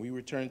we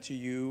return to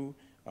you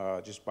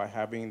just by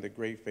having the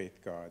great faith,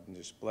 God. And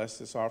just bless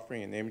this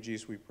offering. In the name of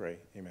Jesus we pray.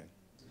 Amen.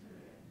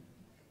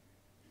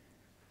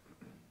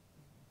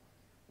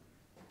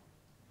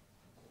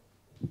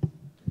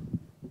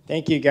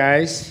 Thank you,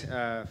 guys,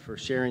 for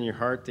sharing your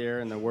heart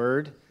there in the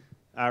Word.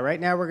 Right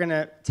now we're going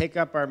to take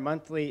up our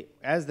monthly,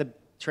 as the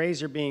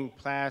trays are being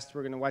passed,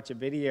 we're going to watch a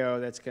video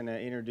that's going to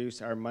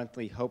introduce our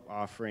monthly hope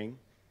offering.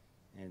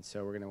 And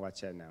so we're going to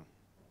watch that now.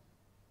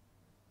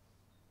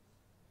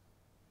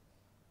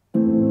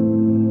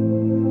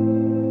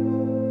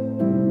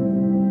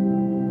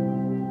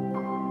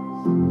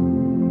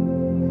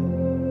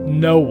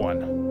 No one,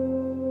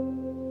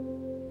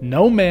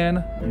 no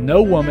man,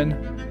 no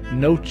woman,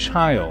 no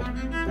child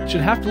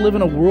should have to live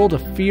in a world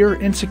of fear,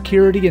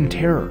 insecurity, and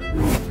terror.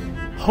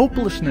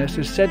 Hopelessness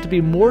is said to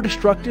be more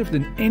destructive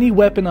than any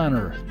weapon on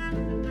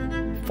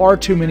earth. Far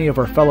too many of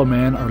our fellow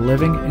men are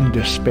living in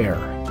despair.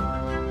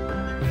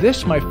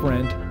 This, my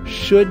friend,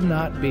 should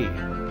not be.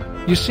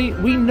 You see,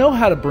 we know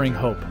how to bring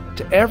hope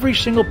to every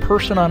single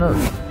person on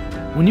earth.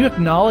 When you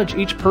acknowledge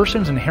each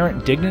person's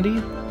inherent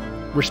dignity,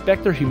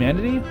 respect their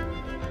humanity,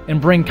 and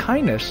bring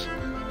kindness,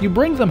 you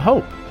bring them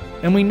hope.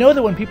 And we know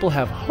that when people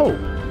have hope,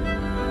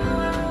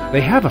 they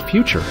have a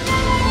future.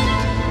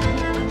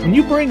 When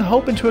you bring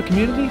hope into a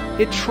community,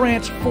 it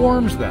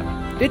transforms them.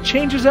 It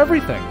changes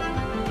everything.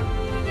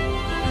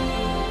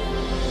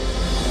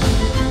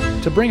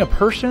 To bring a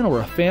person or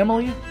a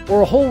family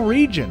or a whole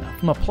region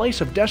from a place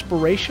of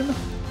desperation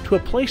to a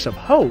place of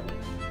hope,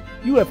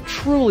 you have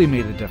truly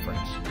made a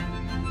difference.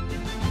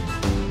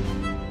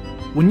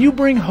 When you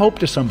bring hope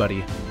to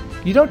somebody,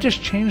 you don't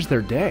just change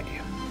their day.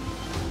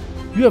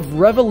 You have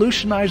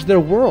revolutionized their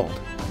world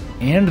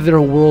and their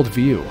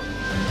worldview.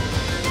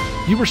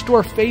 You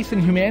restore faith in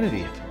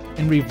humanity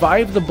and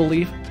revive the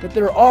belief that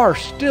there are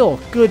still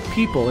good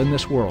people in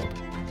this world.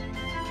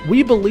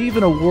 We believe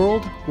in a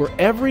world where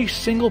every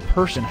single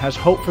person has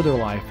hope for their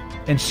life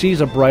and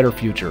sees a brighter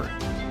future.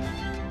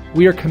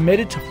 We are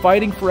committed to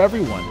fighting for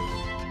everyone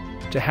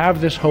to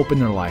have this hope in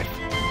their life.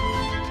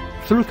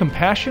 Through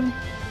compassion,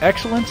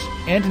 excellence,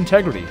 and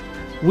integrity,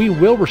 we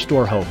will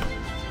restore hope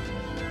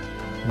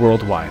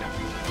worldwide.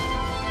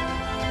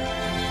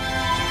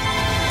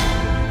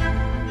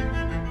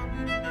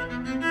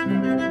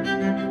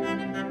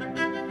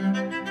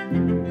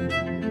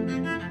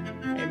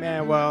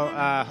 Amen.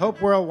 Well,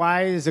 Hope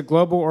Worldwide is a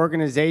global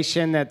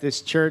organization that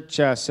this church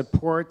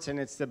supports, and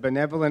it's the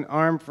benevolent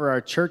arm for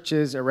our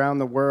churches around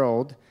the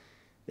world.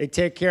 They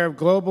take care of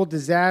global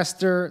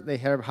disaster. They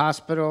have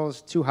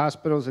hospitals, 2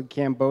 hospitals in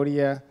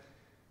Cambodia,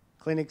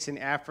 clinics in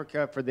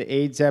Africa for the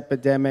AIDS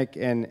epidemic,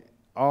 and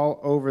all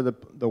over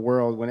the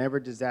world. Whenever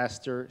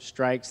disaster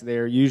strikes,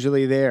 they're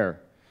usually there.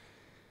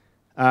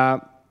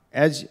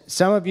 As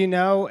some of you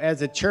know,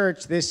 as a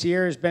church, this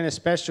year has been a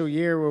special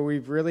year where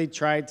we've really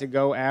tried to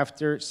go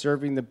after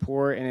serving the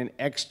poor in an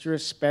extra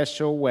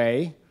special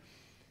way.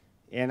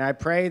 And I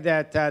pray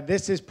that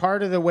this is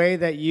part of the way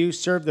that you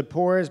serve the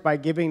poor is by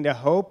giving to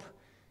hope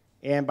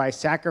and by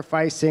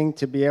sacrificing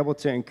to be able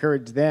to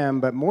encourage them.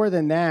 But more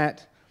than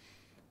that,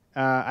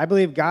 I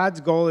believe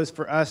God's goal is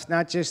for us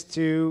not just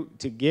to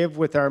give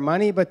with our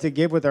money, but to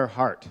give with our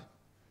heart.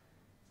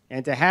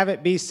 And to have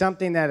it be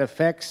something that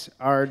affects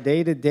our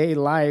day-to-day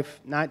life,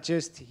 not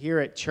just here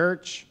at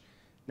church,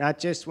 not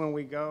just when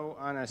we go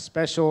on a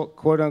special,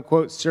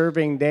 quote-unquote,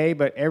 serving day,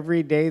 but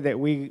every day that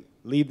we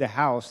leave the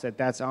house,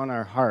 that's on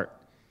our heart.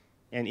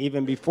 And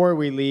even before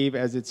we leave,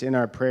 as it's in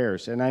our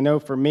prayers. And I know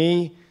for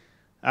me,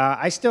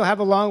 I still have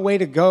a long way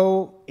to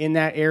go in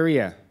that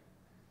area.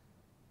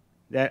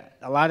 That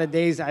a lot of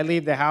days I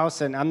leave the house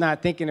and I'm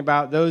not thinking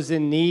about those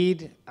in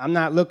need. I'm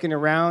not looking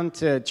around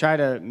to try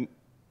to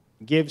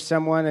give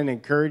someone an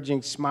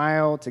encouraging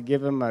smile, to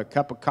give them a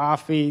cup of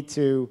coffee,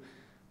 to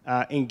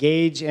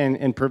engage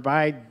and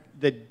provide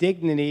the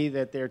dignity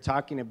that they're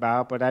talking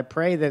about. But I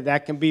pray that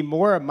that can be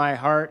more of my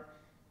heart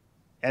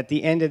at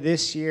the end of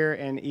this year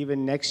and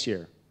even next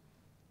year.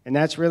 And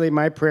that's really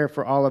my prayer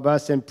for all of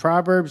us. In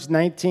Proverbs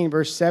 19,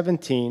 verse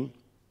 17,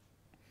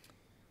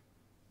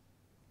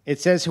 it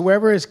says,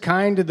 "Whoever is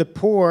kind to the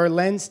poor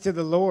lends to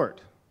the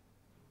Lord,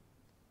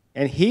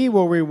 and he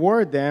will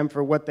reward them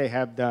for what they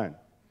have done."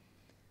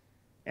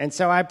 And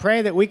so I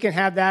pray that we can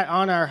have that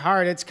on our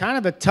heart. It's kind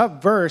of a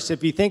tough verse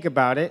if you think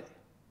about it.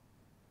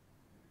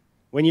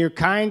 When you're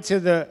kind to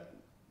the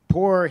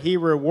poor, he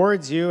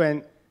rewards you.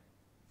 And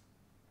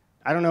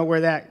I don't know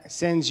where that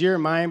sends your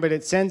mind, but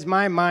it sends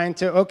my mind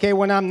to, okay,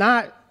 when I'm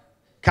not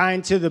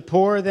kind to the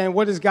poor, then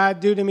what does God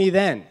do to me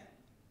then?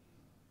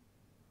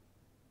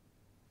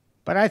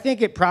 But I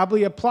think it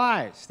probably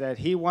applies, that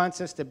he wants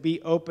us to be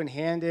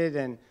open-handed.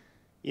 And,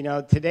 you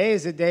know, today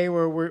is a day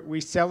where we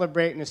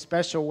celebrate in a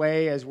special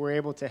way as we're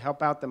able to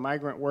help out the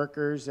migrant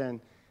workers and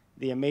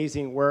the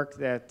amazing work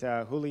that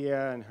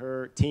Julia and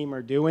her team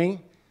are doing.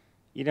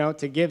 You know,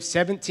 to give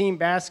 17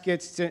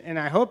 baskets to, and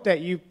I hope that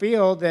you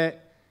feel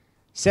that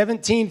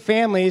 17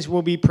 families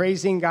will be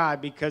praising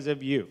God because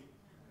of you.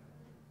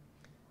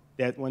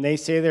 That when they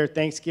say their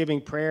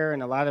Thanksgiving prayer,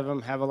 and a lot of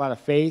them have a lot of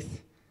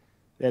faith,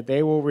 that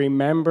they will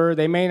remember.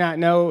 They may not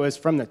know it was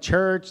from the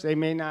church. They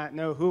may not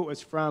know who it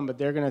was from, but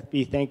they're going to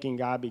be thanking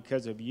God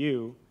because of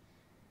you.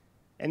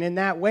 And in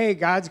that way,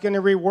 God's going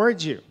to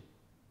reward you.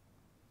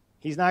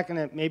 He's not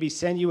going to maybe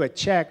send you a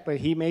check, but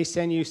he may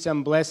send you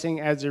some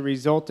blessing as a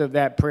result of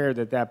that prayer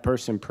that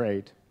person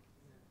prayed.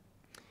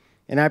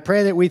 And I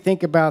pray that we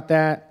think about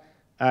that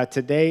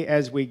today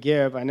as we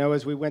give. I know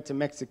as we went to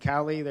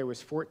Mexicali, there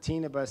was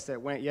 14 of us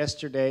that went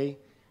yesterday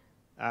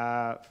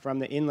from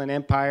the Inland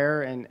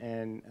Empire,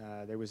 and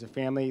there was a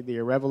family, the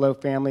Arevalo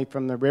family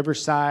from the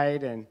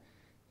Riverside, and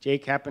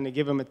Jake happened to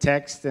give them a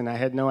text, and I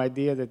had no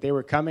idea that they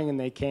were coming, and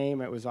they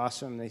came. It was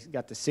awesome. They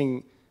got to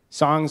sing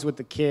songs with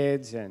the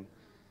kids, and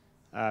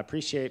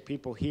appreciate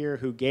people here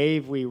who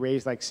gave. We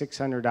raised like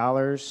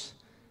 $600,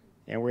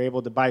 and we're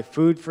able to buy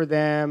food for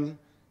them.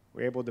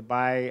 We're able to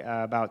buy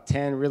about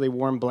 10 really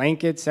warm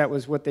blankets. That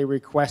was what they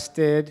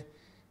requested,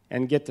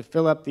 and get to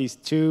fill up these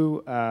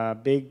 2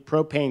 big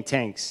propane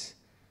tanks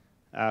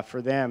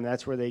for them.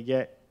 That's where they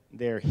get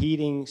their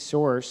heating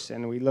source.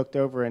 And we looked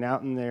over and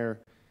out in the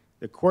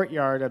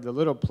courtyard of the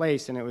little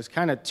place, and it was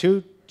kind of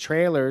 2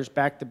 trailers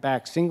back to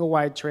back, single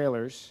wide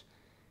trailers,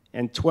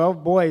 and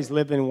 12 boys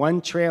live in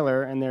one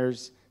trailer, and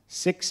there's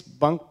 6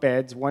 bunk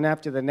beds, one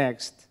after the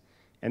next,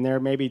 and they're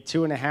maybe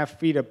 2.5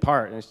 feet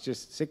apart, and it's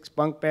just 6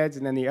 bunk beds,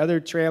 and then the other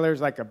trailer's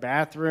like a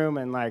bathroom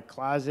and like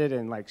closet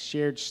and like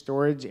shared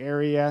storage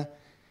area.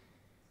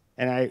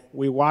 And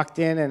we walked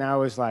in, and I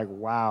was like,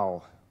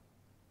 wow,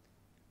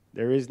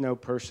 there is no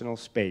personal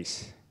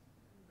space.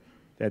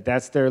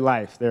 That's their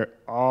life. They're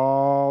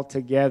all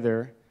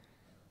together.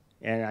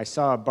 And I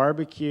saw a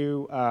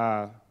barbecue,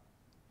 a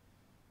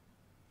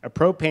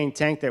propane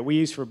tank that we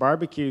use for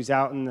barbecues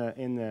out in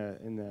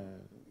the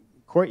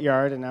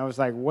courtyard, and I was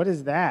like, what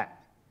is that?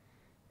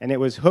 And it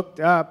was hooked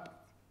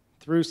up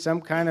through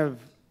some kind of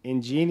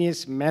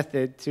ingenious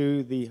method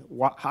to the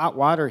hot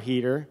water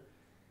heater.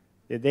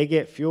 Did they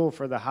get fuel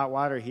for the hot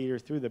water heater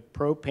through the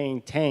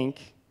propane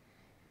tank?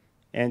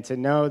 And to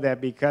know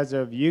that because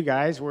of you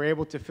guys, we're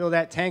able to fill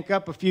that tank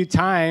up a few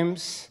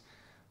times,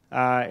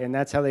 and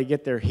that's how they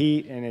get their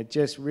heat. And it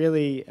just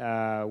really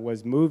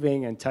was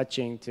moving and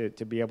touching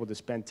to be able to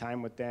spend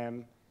time with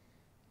them.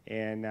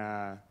 And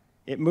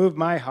it moved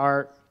my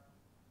heart.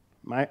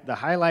 The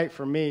highlight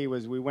for me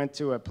was we went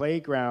to a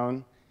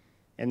playground,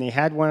 and they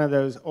had one of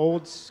those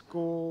old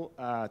school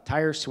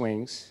tire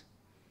swings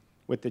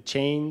with the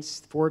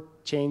chains, 4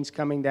 chains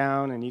coming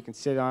down, and you can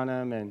sit on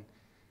them.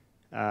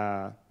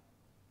 And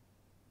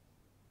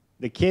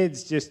the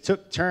kids just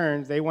took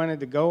turns. They wanted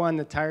to go on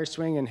the tire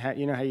swing, and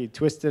you know how you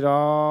twist it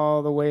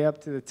all the way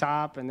up to the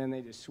top, and then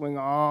they just swing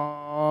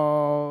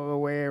all the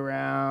way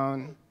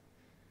around.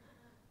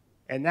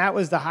 And that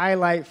was the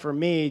highlight for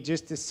me,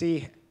 just to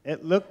see.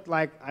 It looked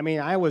like, I mean,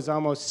 I was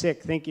almost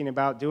sick thinking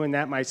about doing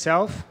that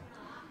myself.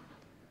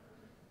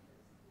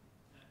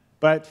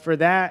 But for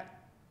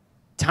that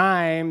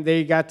time,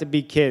 they got to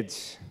be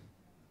kids.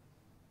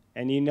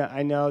 And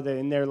I know that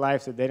in their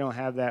life that they don't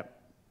have that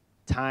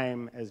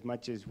time as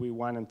much as we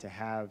want them to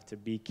have, to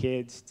be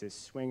kids, to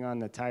swing on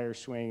the tire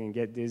swing and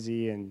get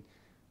dizzy and,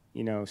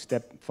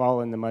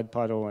 fall in the mud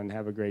puddle and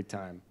have a great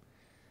time.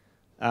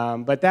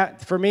 But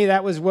that, for me,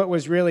 that was what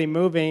was really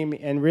moving.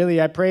 And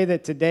really, I pray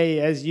that today,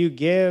 as you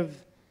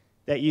give,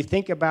 that you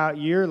think about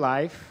your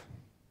life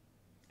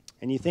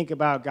and you think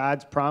about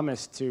God's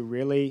promise to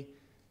really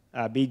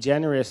be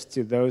generous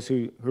to those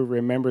who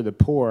remember the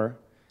poor,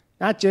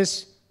 not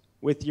just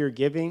with your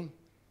giving,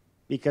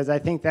 because I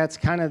think that's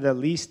kind of the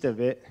least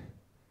of it,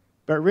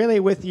 but really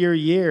with your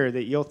year,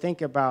 that you'll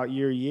think about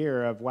your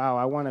year of, wow,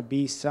 I want to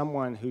be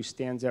someone who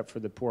stands up for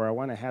the poor. I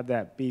want to have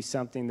that be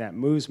something that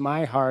moves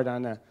my heart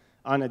on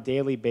a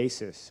daily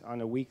basis,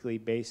 on a weekly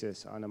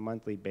basis, on a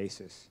monthly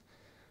basis.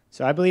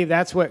 So I believe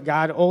that's what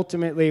God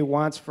ultimately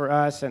wants for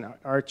us, and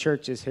our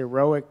church is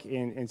heroic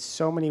in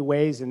so many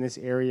ways in this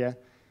area.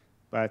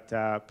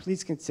 But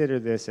please consider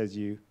this as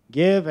you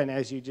give and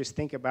as you just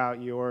think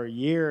about your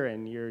year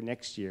and your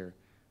next year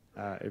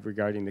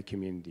regarding the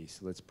community.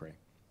 So let's pray.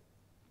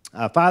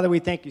 Father, we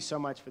thank you so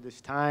much for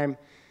this time.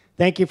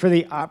 Thank you for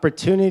the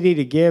opportunity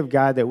to give,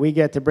 God, that we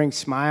get to bring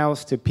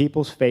smiles to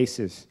people's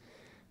faces.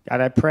 God,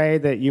 I pray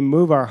that you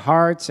move our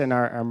hearts and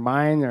our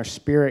mind, our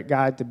spirit,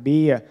 God, to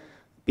be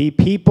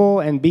people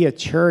and be a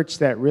church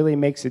that really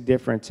makes a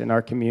difference in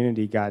our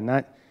community, God.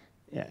 Not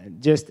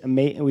just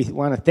amazing. We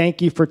want to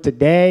thank you for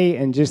today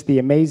and just the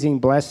amazing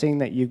blessing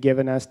that you've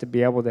given us to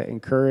be able to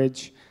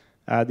encourage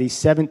these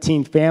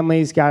 17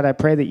 families. God, I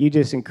pray that you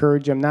just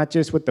encourage them, not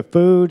just with the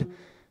food,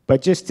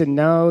 but just to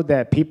know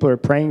that people are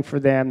praying for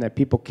them, that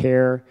people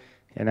care,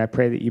 and I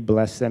pray that you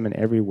bless them in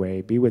every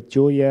way. Be with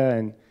Julia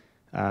and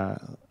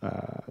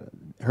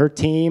her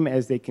team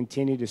as they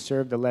continue to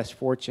serve the less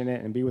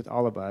fortunate, and be with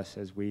all of us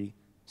as we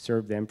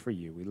serve them for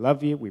you. We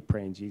love you. We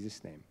pray in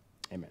Jesus' name.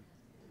 Amen.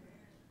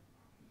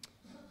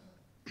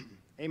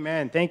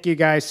 Amen. Thank you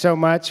guys so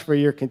much for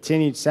your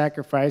continued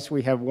sacrifice.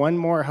 We have one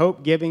more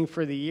Hope Giving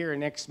for the year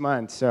next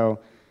month, so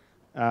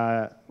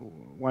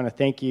want to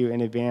thank you in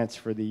advance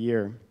for the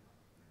year.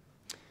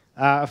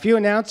 A few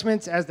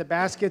announcements as the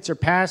baskets are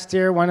passed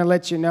here. Want to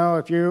let you know,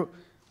 if you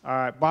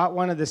bought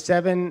one of the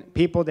 7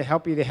 People to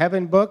Help You to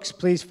Heaven books,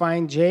 please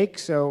find Jake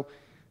so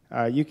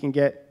you can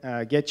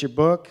get your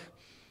book.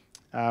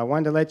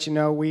 Wanted to let you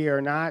know we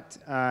are not,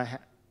 I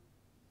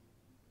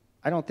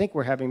don't think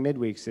we're having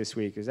midweeks this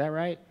week. Is that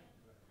right?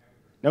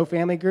 No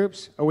family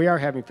groups? Oh, we are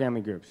having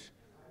family groups.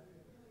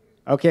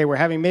 Okay, we're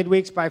having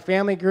midweeks by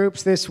family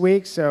groups this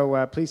week,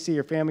 so please see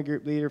your family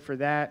group leader for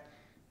that.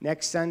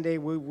 Next Sunday,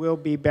 we will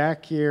be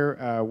back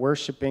here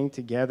worshiping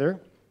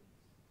together.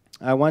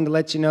 I wanted to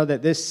let you know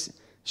that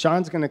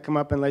Sean's going to come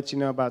up and let you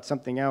know about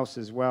something else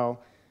as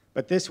well.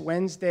 But this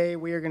Wednesday,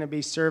 we are going to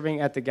be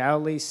serving at the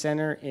Galilee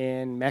Center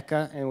in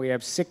Mecca, and we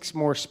have 6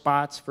 more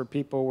spots for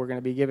people. We're going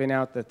to be giving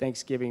out the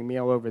Thanksgiving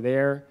meal over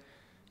there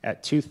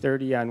at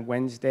 2:30 on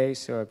Wednesday.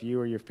 So if you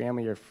or your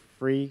family are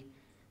free,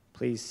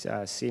 please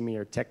see me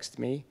or text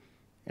me.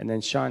 And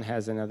then Sean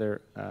has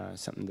another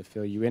something to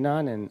fill you in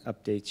on and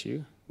update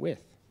you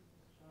with.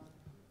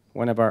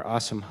 One of our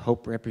awesome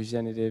Hope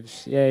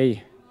representatives.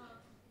 Yay.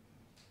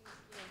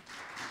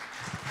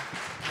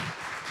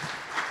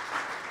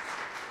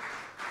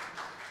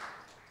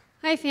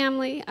 Hi,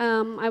 family.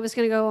 I was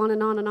going to go on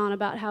and on and on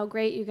about how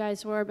great you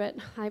guys were, but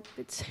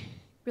it's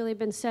really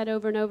been said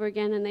over and over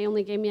again, and they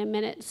only gave me a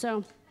minute.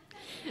 So,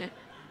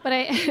 but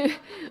I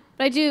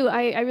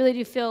really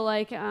do feel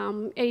like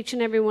each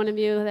and every one of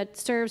you that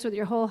serves with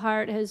your whole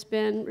heart has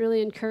been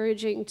really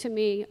encouraging to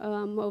me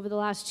over the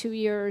last 2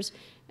 years,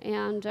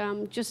 and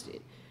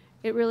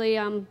it really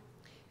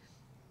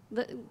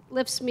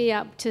lifts me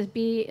up to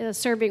be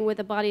serving with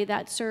a body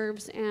that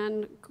serves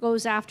and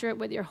goes after it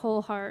with your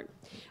whole heart.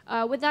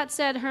 With that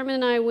said, Herman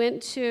and I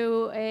went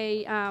to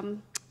a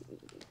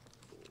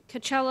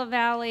Coachella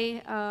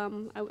Valley,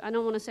 I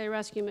don't want to say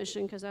rescue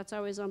mission because that's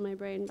always on my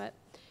brain, but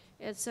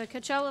it's a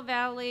Coachella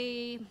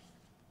Valley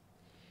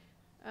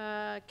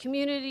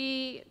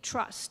Community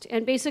Trust.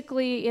 And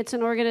basically, it's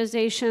an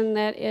organization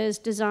that is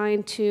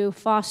designed to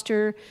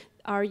foster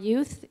our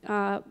youth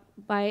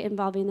by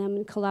involving them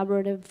in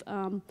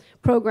collaborative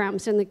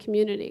programs in the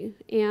community.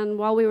 And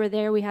while we were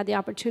there, we had the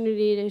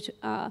opportunity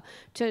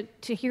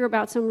to hear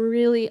about some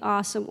really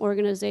awesome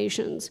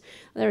organizations.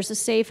 There's a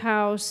Safe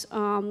House,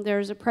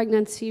 there's a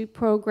pregnancy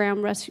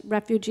program,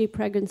 refugee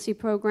pregnancy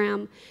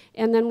program,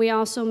 and then we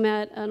also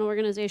met an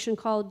organization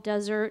called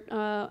Desert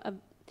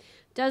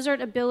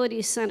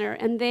Ability Center,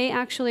 and they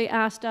actually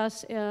asked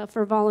us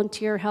for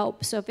volunteer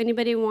help. So if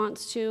anybody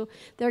wants to,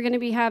 they're going to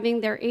be having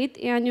their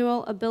 8th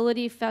annual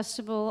Ability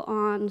Festival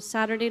on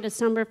Saturday,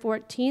 December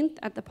 14th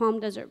at the Palm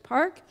Desert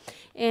Park,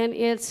 and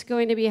it's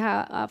going to be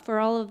for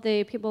all of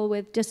the people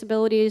with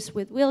disabilities,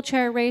 with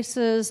wheelchair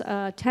races,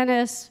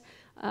 tennis,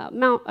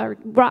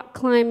 rock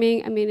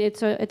climbing. I mean,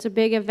 it's a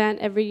big event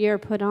every year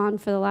put on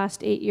for the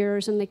last 8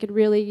 years, and they could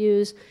really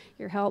use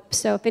your help.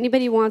 So if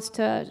anybody wants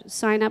to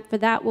sign up for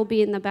that, we'll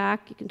be in the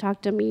back. You can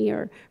talk to me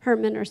or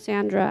Herman or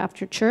Sandra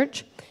after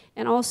church.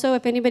 And also,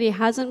 if anybody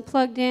hasn't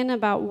plugged in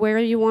about where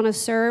you want to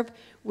serve,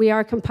 we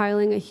are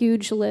compiling a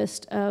huge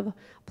list of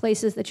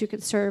places that you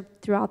could serve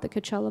throughout the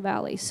Coachella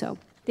Valley. So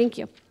thank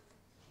you.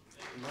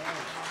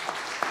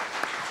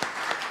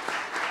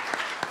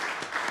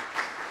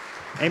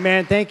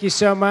 Amen. Thank you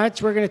so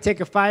much. We're going to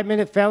take a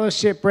 5-minute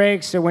fellowship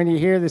break. So when you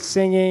hear the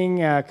singing,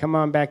 come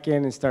on back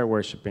in and start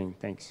worshiping.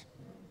 Thanks.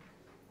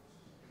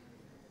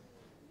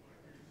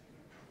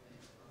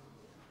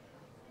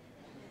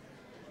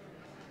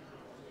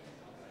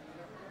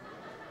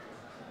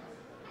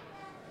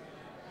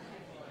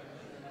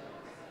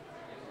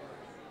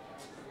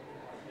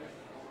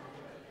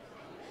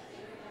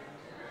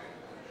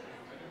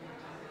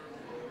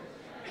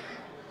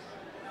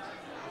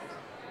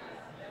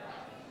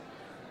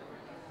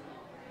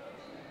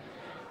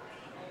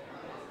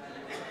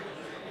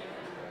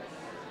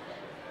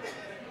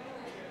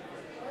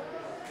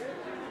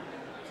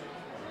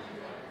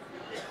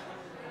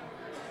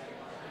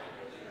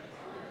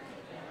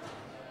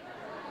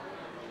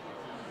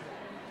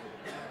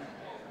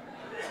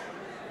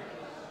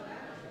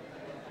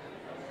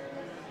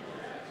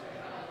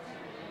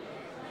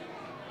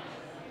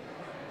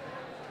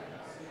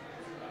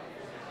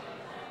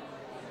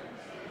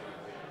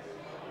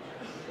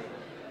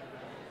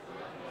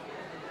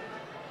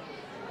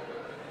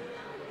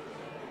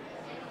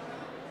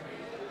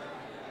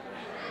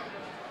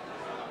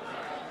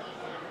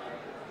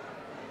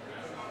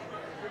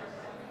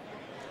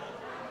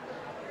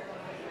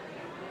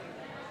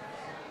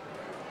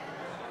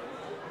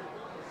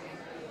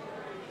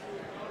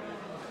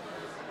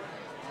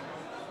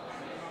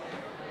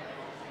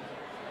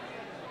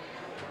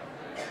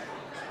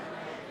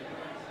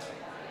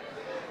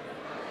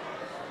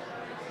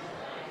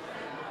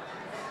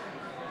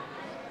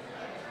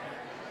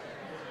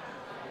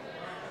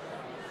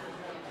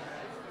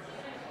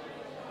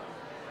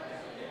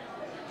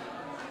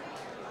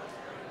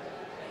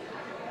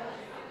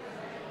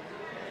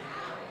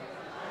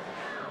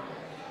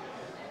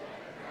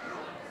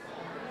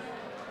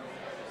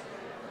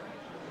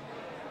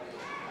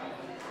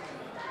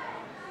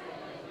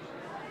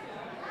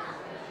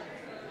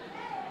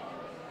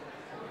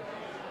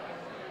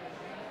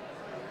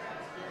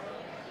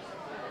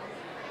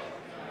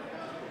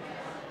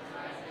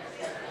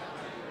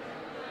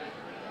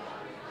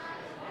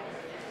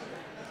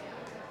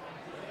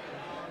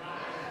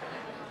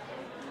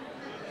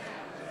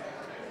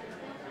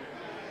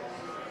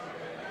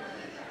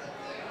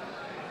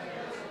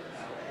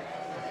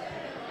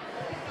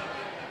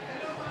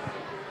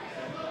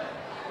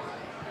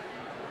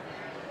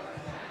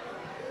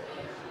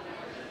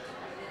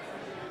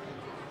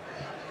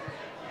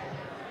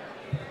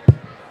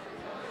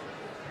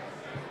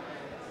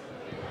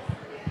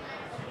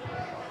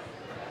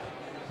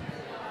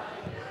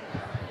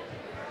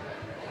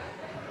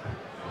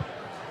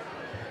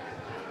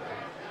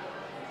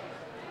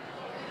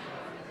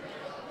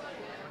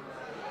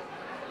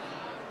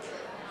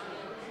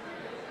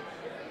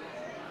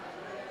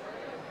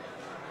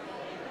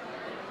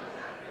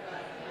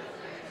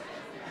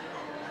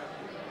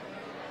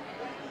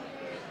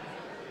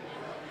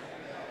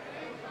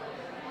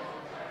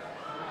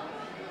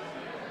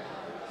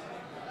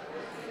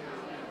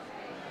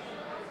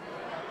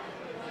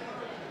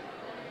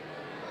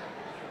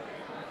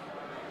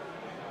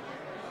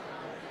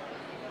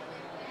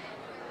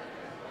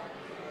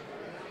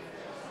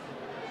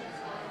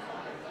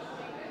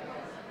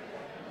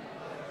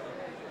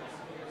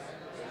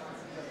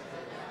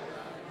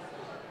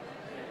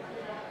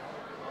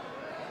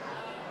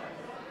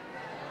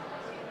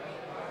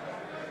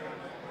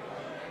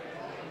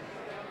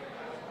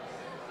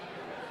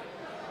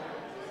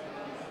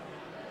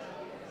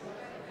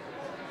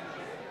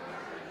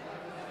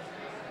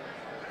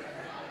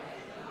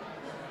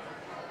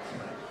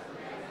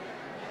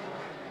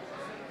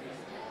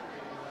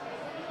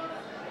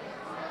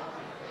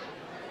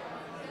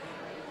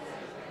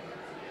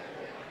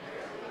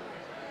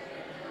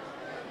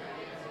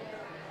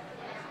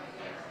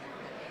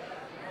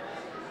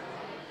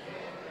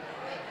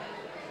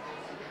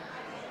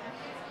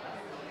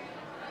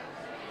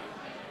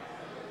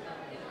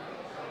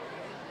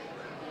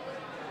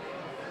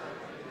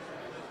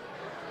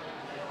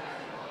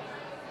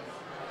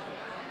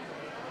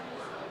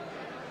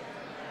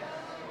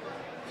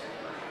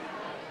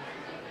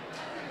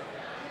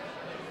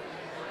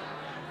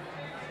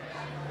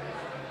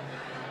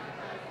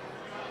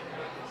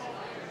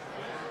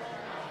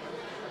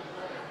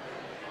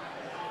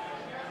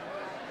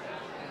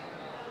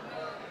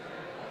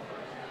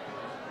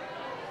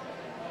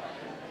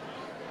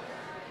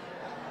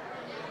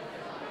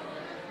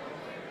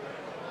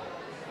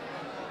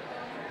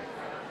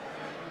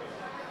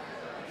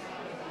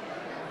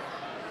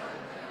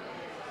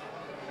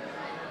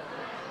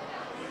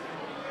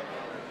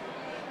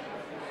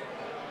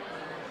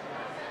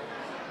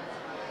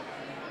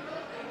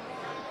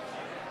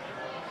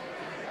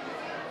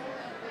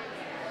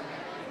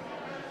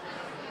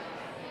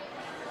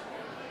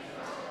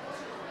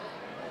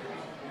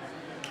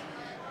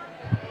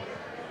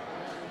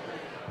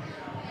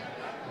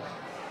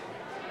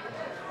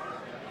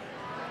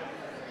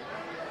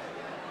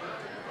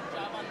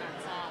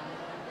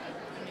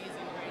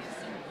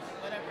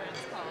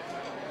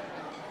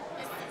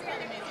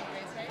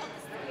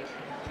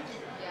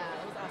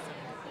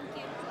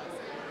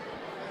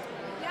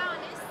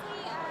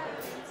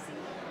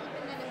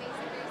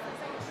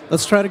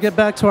 Let's try to get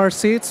back to our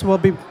seats. We'll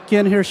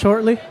begin here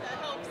shortly.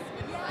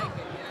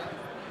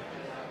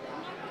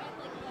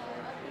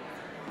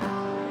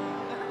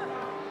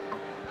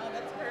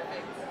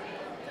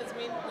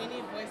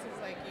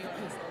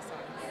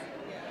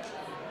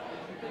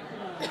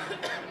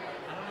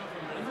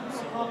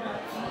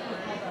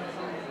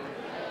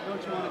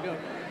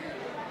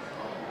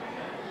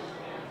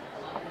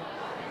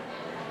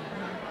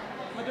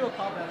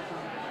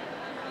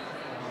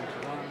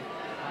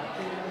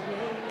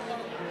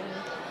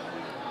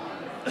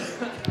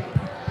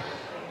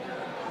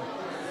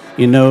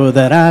 You know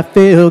that I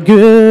feel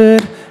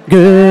good,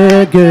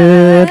 good,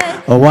 good.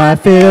 Oh, I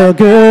feel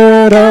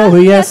good, oh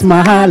yes,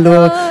 my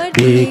Lord.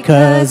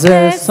 Because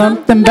there's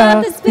something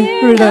about the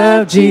Spirit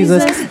of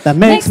Jesus that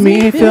makes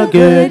me feel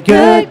good,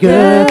 good,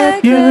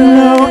 good. You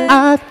know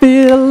I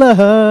feel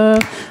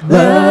love,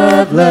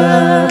 love,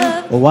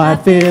 love. Oh, I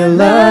feel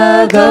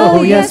love,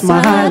 oh yes,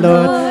 my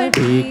Lord.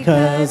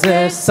 Because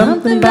there's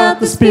something about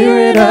the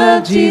Spirit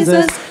of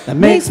Jesus that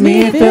makes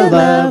me feel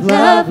love,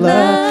 love,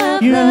 love.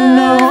 You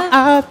know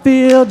I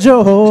feel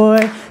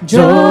joy,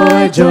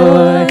 joy,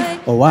 joy.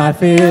 Oh, I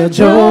feel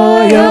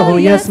joy, oh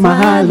yes,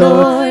 my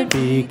Lord.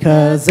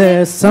 Because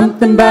there's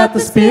something about the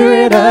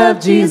Spirit of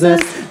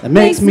Jesus that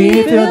makes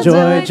me feel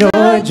joy,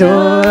 joy,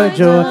 joy,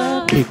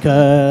 joy.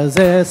 Because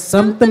there's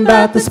something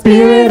about the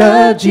Spirit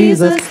of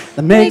Jesus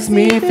that makes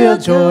me feel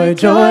joy,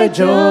 joy,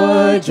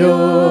 joy,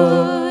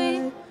 joy.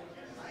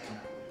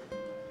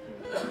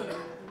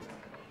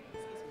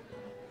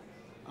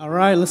 All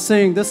right, let's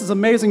sing This Is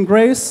Amazing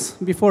Grace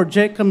before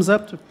Jake comes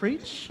up to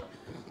preach.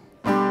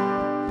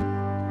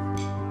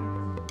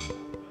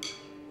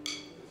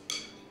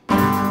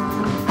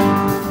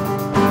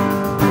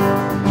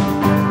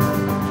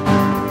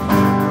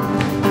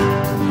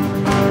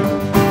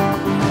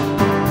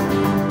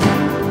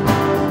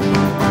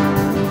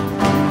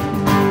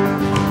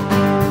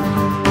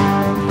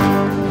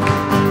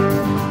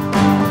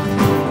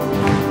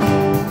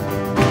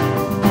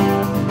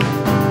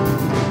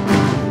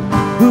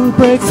 Who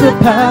breaks the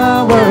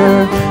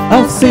power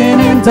of sin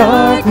and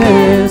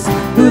darkness,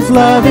 whose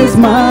love is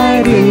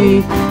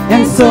mighty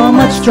and so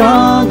much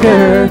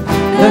stronger,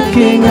 the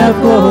King of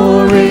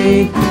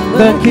glory,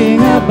 the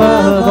King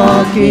above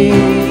all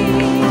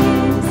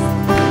kings,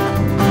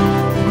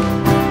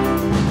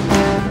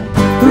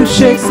 who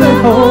shakes the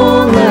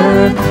whole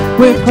earth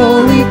with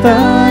holy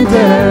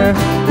thunder,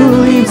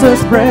 who leaves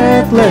us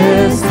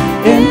breathless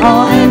in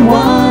awe and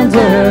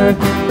wonder,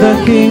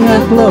 the King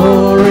of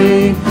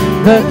glory,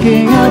 the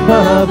King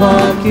above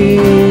all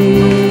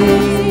kings.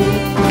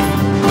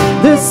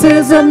 This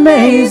is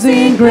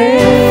amazing grace.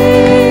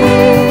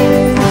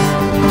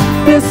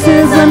 This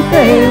is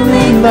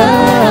unfailing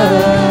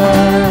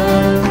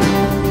love,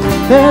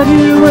 that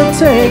you would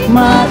take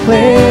my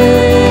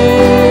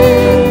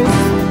place,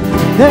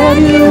 that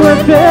you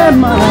would bear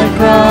my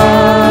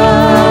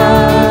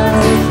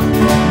cross,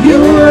 you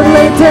would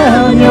lay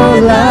down your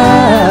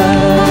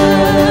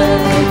life,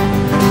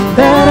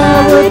 that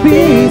I would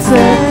be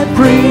set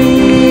free.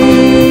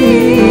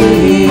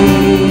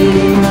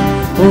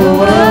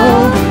 Oh,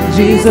 oh,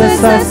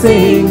 Jesus, I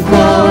sing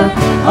for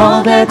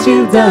all that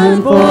you've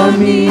done for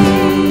me.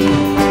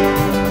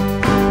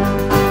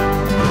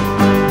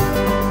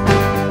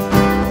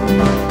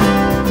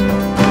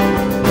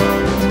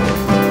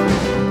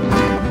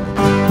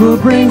 Who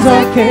brings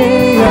our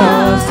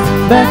chaos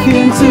back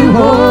into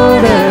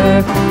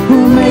order,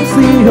 who makes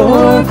the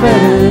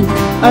orphan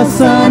a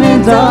son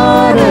and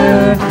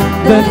daughter,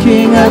 the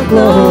King of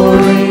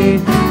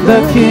glory,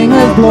 the King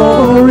of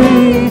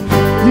glory,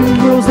 who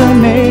rules the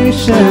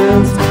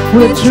nations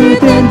with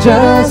truth and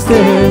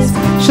justice,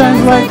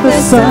 shines like the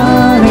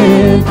sun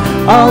in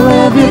all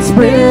of its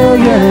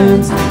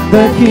brilliance,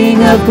 the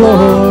King of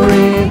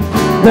glory,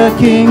 the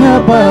King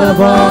above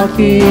all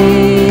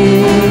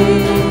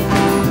kings.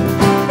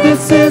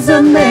 This is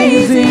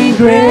amazing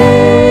grace.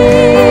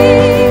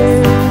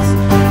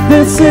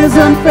 This is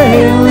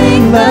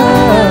unfailing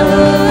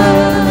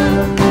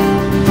love,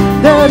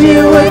 that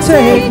you would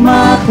take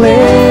my place,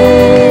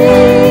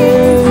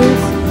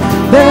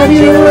 that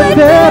you would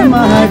bear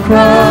my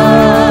cross,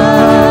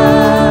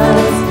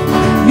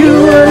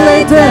 you would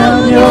lay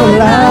down your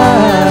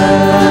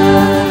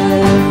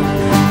life,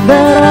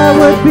 that I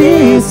would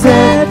be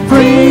set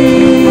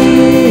free.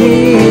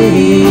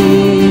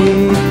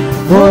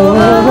 Oh,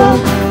 oh,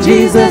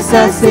 Jesus,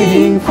 I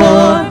sing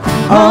for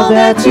all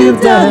that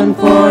you've done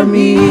for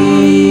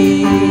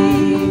me.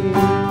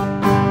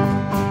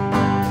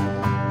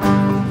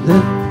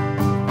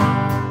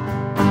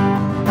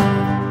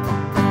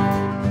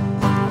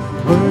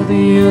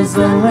 Worthy is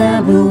the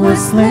Lamb who was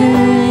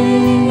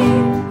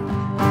slain,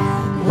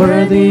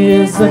 worthy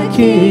is the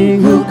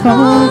King who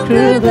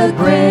conquered the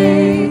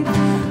grave,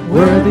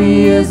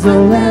 worthy is the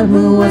Lamb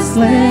who was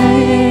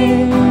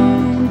slain,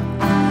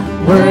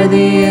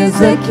 worthy is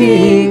the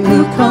King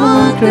who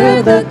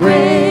conquered the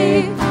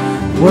grave,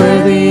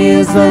 worthy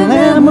is the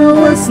Lamb who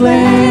was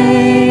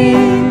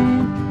slain,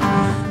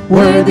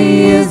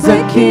 worthy is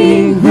the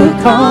King who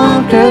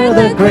conquered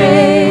the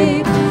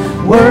grave,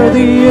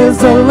 worthy is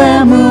the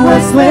Lamb who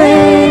was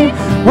slain.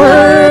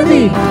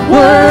 Worthy,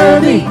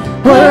 worthy,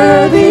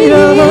 worthy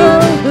of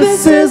all.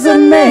 This is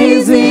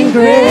amazing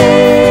grace.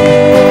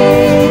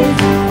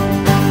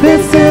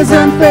 This is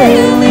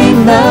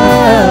unfailing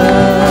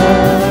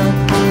love,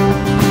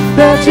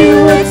 that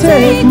you would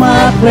take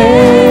my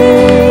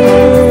place,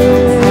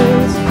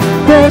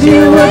 that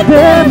you would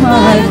bear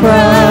my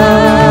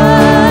cross,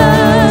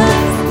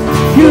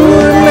 you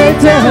would lay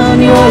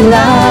down your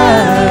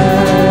life,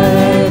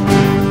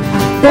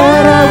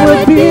 that I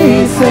would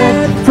be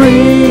set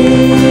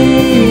free.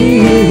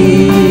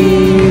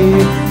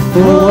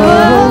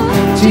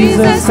 Oh,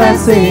 Jesus, I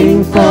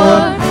sing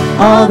for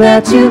all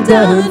that you've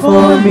done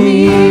for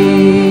me.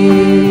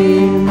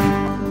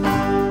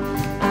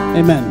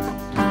 Amen.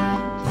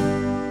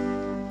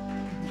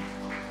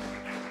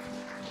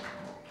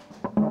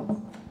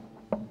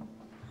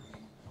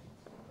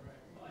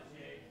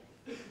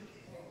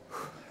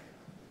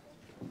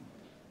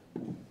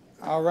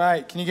 All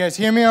right. Can you guys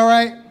hear me all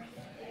right?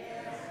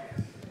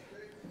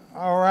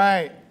 All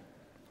right.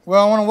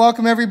 Well, I want to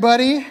welcome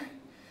everybody.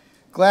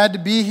 Glad to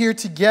be here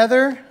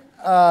together.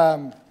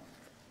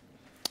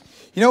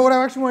 You know what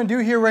I actually want to do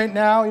here right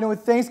now?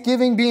 With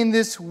Thanksgiving being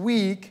this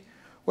week,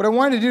 what I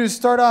wanted to do to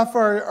start off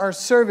our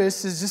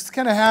service is just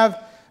kind of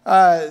have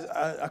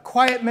a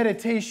quiet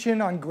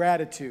meditation on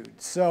gratitude.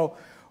 So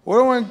what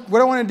I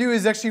want to do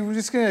is actually we're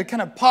just going to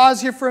kind of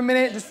pause here for a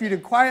minute, just for you to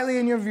quietly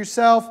in of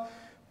yourself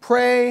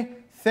pray,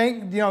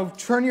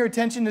 turn your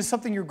attention to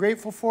something you're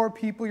grateful for,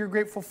 people you're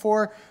grateful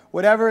for,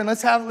 whatever, and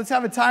let's have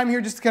a time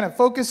here just to kind of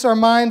focus our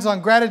minds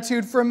on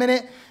gratitude for a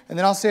minute, and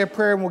then I'll say a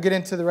prayer and we'll get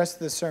into the rest of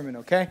the sermon,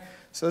 okay?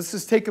 So let's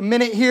just take a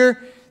minute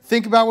here,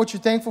 think about what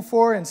you're thankful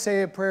for, and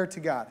say a prayer to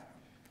God.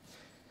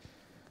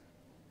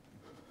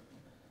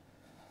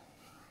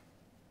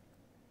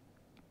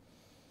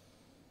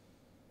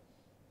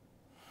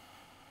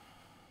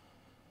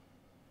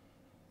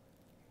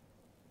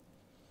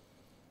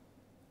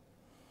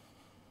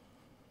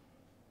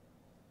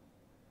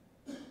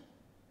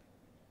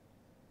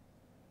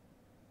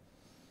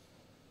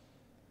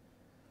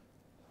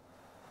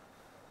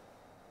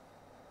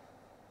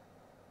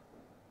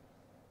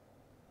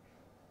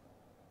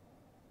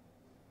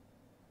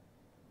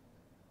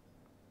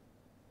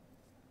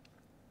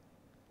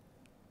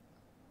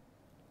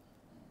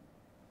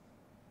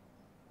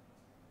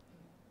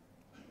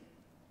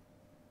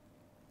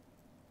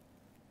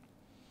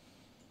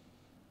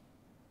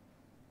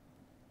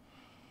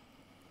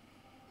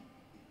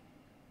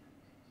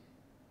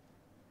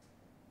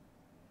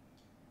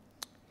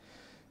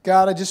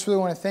 God, I just really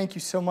want to thank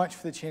you so much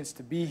for the chance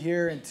to be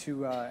here and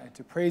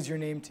to praise your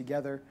name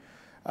together.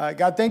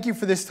 God, thank you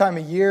for this time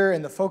of year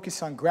and the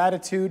focus on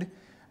gratitude.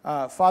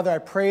 Father, I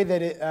pray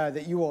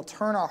that you will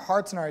turn our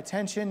hearts and our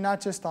attention,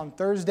 not just on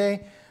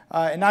Thursday,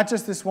 and not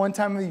just this one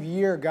time of the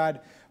year, God,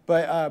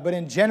 but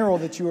in general,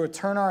 that you will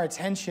turn our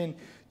attention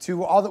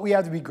to all that we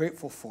have to be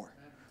grateful for.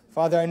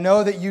 Father, I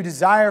know that you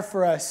desire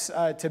for us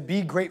to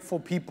be grateful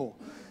people,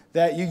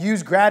 that you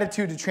use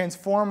gratitude to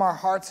transform our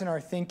hearts and our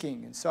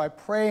thinking. And so I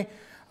pray,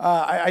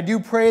 I do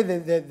pray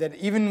that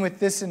even with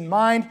this in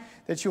mind,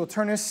 that you will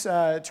turn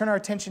our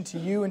attention to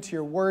you and to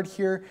your word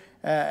here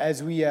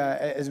as we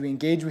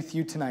engage with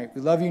you tonight.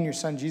 We love you in your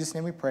Son, Jesus'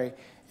 name we pray.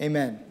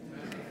 Amen.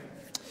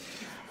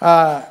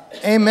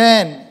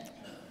 Amen.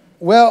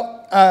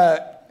 Well,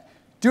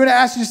 do want to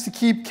ask you just to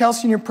keep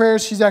Kelsey in your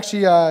prayers. She's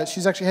actually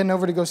heading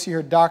over to go see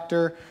her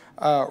doctor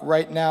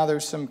right now.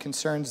 There's some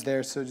concerns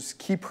there, so just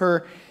keep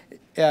her.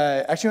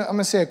 Actually, I'm going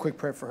to say a quick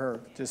prayer for her.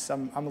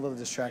 I'm a little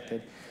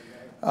distracted.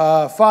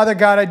 Father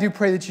God, I do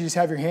pray that you just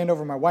have your hand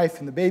over my wife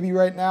and the baby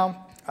right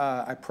now.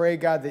 I pray,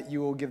 God, that you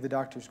will give the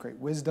doctors great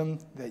wisdom,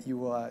 that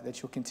you'll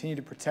continue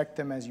to protect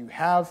them as you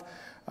have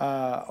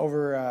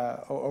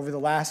over the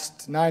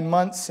last 9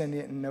 months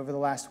and over the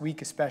last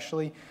week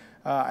especially.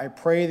 I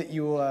pray that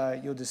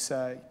you'll just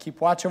keep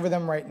watch over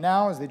them right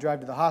now as they drive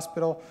to the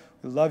hospital.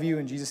 We love you.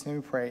 In Jesus' name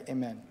we pray.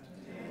 Amen.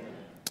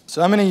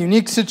 So I'm in a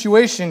unique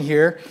situation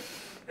here.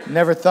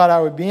 Never thought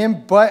I would be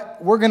in, but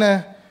we're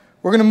gonna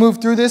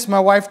move through this. My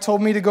wife told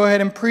me to go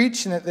ahead and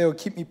preach and that they will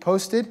keep me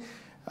posted.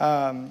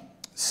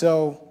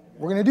 So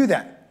we're going to do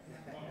that.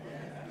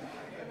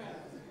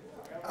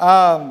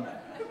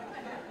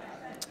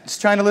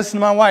 Just trying to listen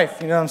to my wife,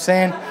 you know what I'm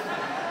saying?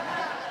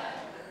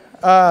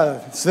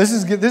 So this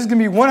is going to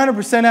be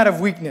 100% out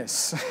of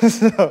weakness.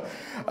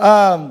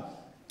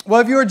 Well,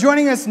 if you are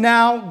joining us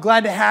now,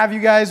 glad to have you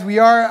guys. We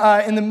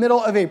are in the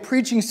middle of a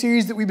preaching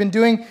series that we've been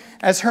doing,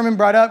 as Herman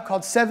brought up,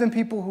 called 7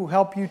 People Who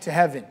Help You to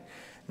Heaven.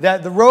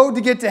 That the road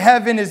to get to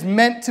heaven is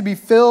meant to be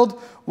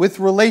filled with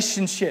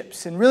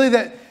relationships. And really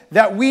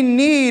that we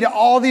need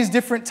all these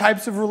different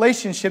types of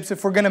relationships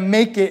if we're going to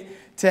make it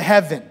to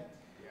heaven.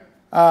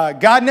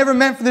 God never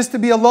meant for this to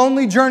be a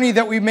lonely journey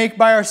that we make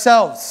by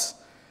ourselves.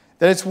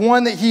 That it's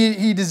one that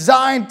He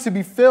designed to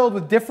be filled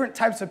with different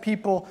types of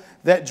people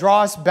that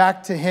draw us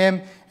back to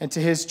Him and to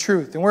His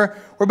truth. And we're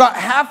about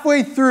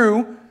halfway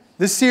through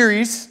the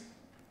series.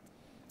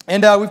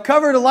 And we've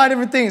covered a lot of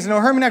different things.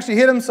 Herman actually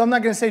hit them, so I'm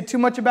not going to say too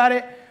much about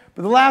it.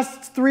 But the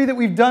last three that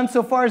we've done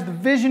so far is the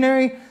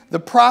visionary, the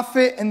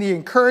prophet, and the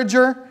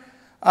encourager.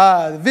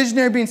 The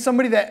visionary being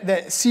somebody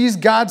that sees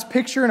God's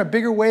picture in a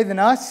bigger way than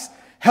us,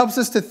 helps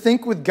us to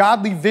think with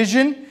godly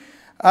vision.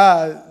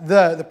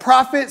 The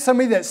prophet,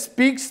 somebody that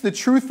speaks the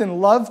truth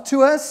and love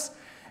to us.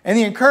 And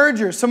the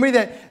encourager, somebody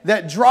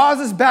that draws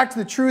us back to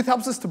the truth,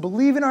 helps us to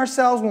believe in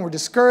ourselves when we're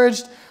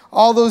discouraged,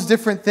 all those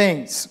different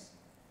things.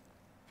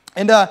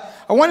 And I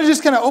want to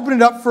just kind of open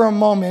it up for a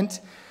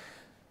moment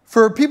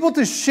for people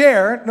to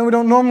share. No, we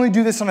don't normally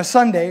do this on a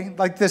Sunday,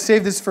 like to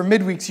save this for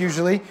midweeks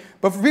usually,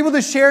 but for people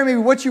to share maybe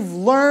what you've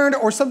learned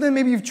or something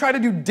maybe you've tried to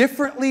do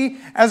differently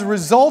as a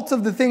result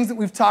of the things that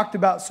we've talked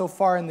about so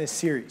far in this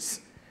series.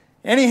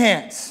 Any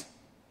hands?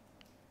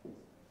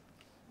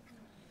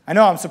 I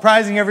know I'm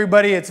surprising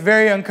everybody. It's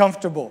very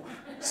uncomfortable.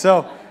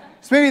 So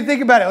just maybe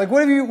think about it. Like,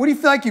 what do you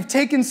feel like you've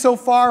taken so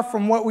far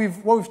from what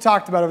we've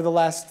talked about over the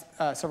last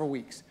several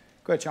weeks?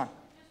 Go ahead, Sean.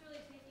 Just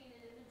really taking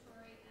an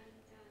inventory and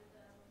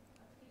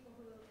people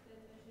who have been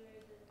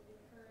visionaries and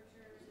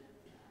encouragers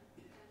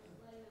and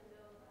letting them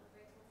know I'm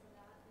grateful for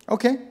that.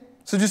 Okay.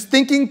 So just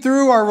thinking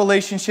through our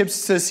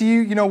relationships to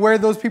see, where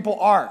those people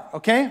are.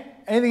 Okay?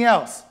 Anything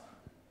else?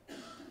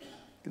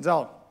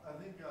 Gonzalo. I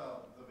think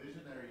the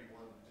visionary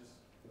one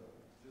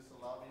just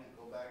allowed me to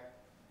go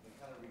back and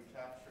kind of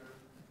recapture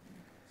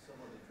some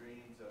of the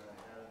dreams that I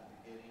had at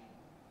the beginning,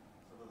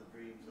 some of the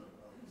dreams of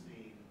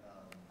seeing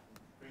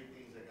great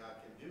things that God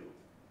can do,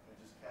 and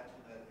just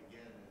catching that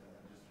again,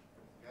 and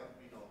just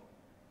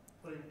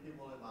putting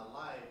people in my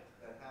life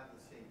that have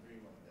the same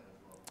dream like that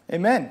as well.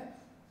 Amen.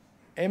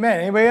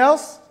 Amen. Anybody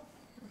else?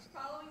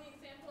 Following the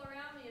example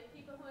around me of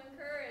people who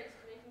encourage,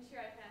 making sure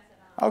I pass it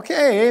on.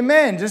 Okay,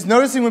 amen. Just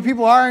noticing when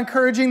people are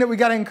encouraging that we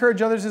got to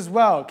encourage others as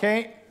well,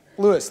 okay?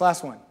 Lewis,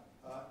 last one.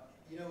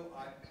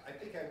 I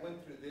think I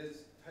went through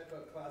this type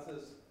of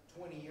classes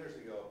 20 years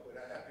ago, but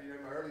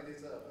in my early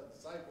days of a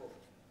disciple,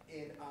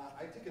 and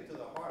I took it to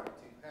the heart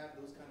to have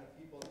those kind of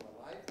people in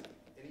my life,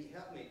 and he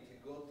helped me to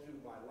go through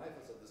my life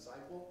as a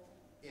disciple,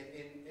 and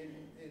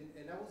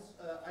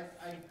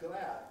I'm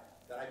glad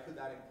that I put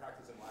that in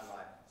practice in my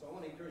life. So I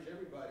want to encourage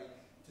everybody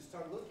to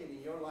start looking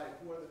in your life,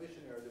 who are the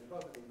visionary, the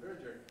prophet, the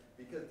encourager,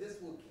 because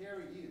this will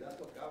carry you. That's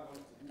what God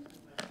wants to do.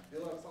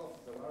 Build ourselves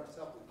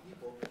with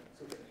people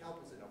so it can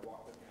help us in our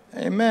walk with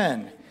Him.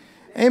 Amen.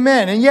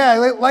 Amen. And yeah,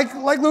 like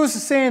Lewis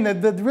is saying,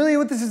 that really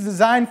what this is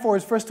designed for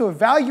is for us to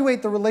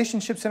evaluate the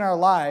relationships in our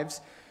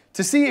lives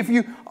to see if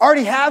you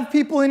already have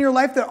people in your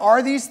life that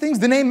are these things,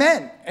 then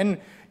amen. And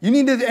we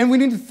need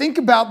to think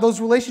about those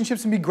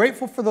relationships and be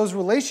grateful for those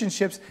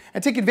relationships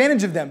and take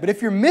advantage of them. But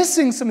if you're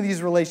missing some of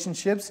these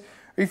relationships,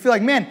 or you feel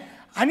like, man,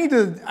 I need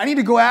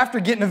to go after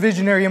getting a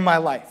visionary in my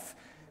life,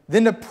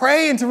 then to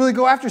pray and to really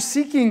go after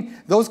seeking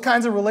those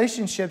kinds of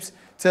relationships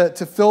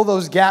to fill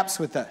those gaps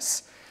with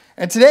us.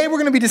 And today we're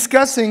going to be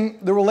discussing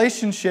the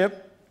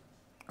relationship.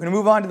 We're going to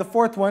move on to the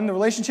fourth one, the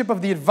relationship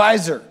of the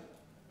advisor.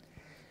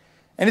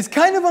 And it's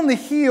kind of on the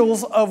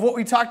heels of what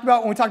we talked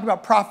about when we talked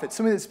about prophets,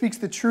 somebody that speaks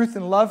the truth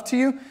and love to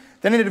you.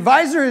 Then an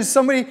advisor is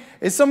somebody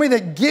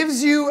that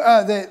gives you,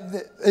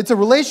 it's a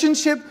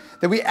relationship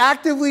that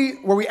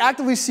where we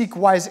actively seek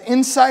wise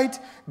insight,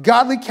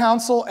 godly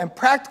counsel, and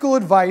practical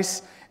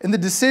advice in the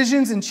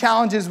decisions and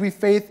challenges we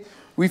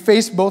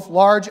face both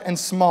large and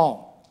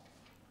small.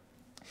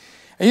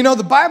 And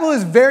the Bible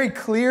is very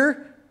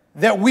clear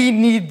that we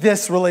need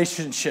this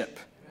relationship.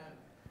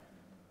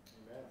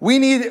 We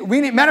need,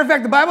 matter of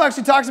fact, the Bible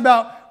actually talks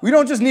about we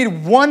don't just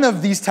need one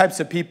of these types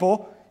of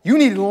people. You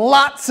need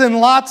lots and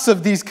lots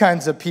of these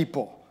kinds of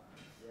people.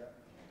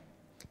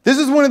 This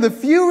is one of the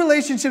few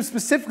relationships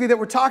specifically that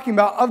we're talking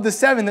about of the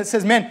 7 that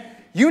says, man,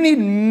 you need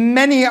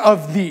many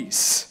of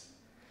these.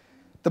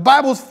 The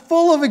Bible is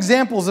full of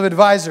examples of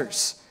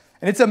advisors.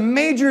 And it's a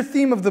major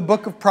theme of the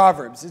book of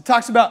Proverbs. It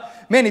talks about,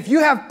 man, if you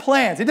have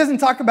plans. It doesn't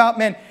talk about,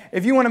 man,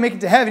 if you want to make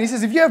it to heaven. He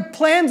says, if you have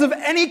plans of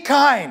any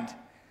kind,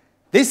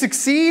 they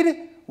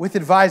succeed with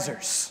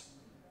advisors.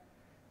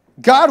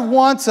 God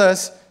wants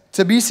us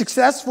to be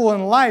successful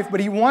in life,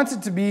 but He wants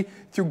it to be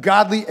through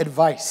godly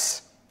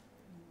advice.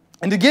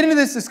 And to get into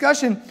this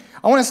discussion,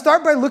 I want to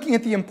start by looking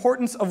at the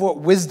importance of what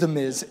wisdom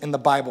is in the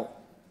Bible.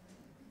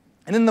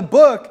 And in the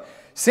book,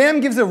 Sam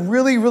gives a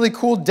really, really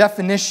cool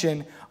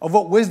definition of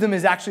what wisdom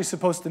is actually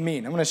supposed to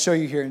mean. I'm going to show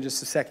you here in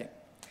just a second.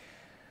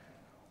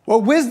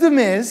 What wisdom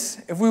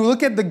is, if we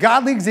look at the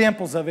godly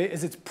examples of it,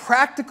 is its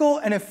practical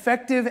and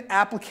effective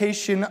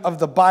application of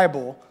the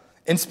Bible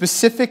in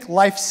specific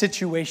life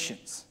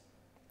situations.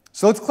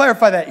 So let's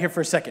clarify that here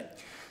for a second.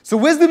 So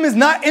wisdom is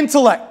not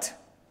intellect.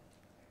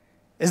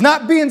 It's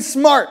not being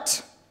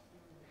smart.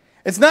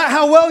 It's not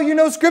how well you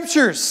know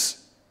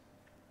scriptures.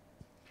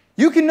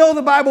 You can know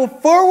the Bible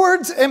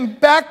forwards and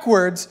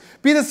backwards,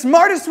 be the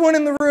smartest one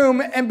in the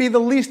room, and be the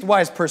least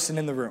wise person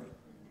in the room.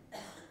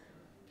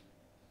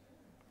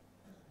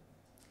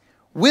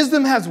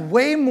 Wisdom has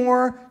way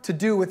more to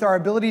do with our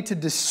ability to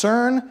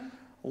discern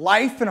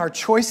life and our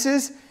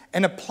choices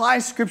and apply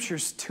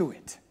scriptures to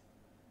it.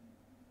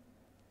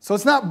 So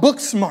it's not book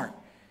smart.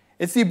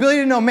 It's the ability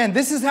to know, man,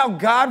 this is how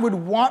God would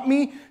want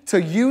me to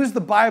use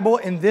the Bible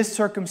in this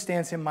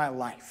circumstance in my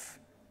life.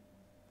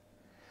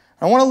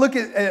 I want to look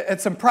at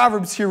some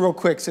Proverbs here real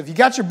quick. So if you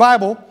got your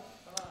Bible,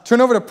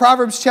 turn over to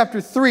Proverbs chapter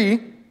 3.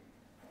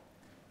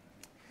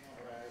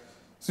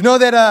 So you know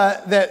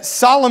that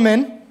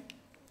Solomon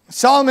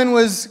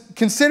was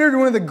considered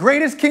one of the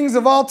greatest kings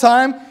of all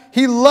time.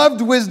 He loved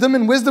wisdom,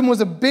 and wisdom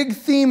was a big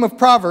theme of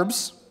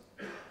Proverbs.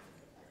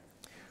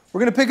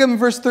 We're going to pick up in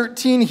verse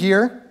 13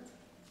 here.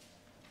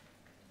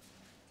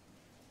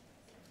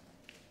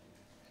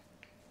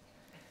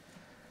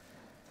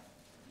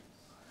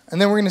 And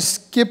then we're going to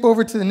skip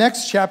over to the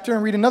next chapter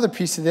and read another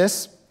piece of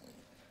this.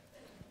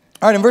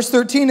 All right, in verse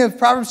 13 of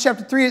Proverbs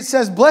chapter 3, it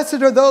says,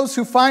 "Blessed are those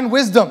who find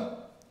wisdom,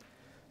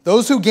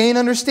 those who gain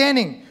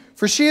understanding,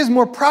 for she is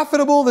more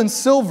profitable than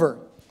silver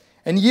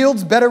and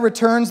yields better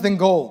returns than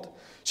gold.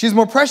 She is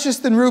more precious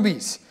than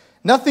rubies.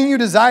 Nothing you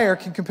desire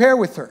can compare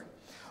with her.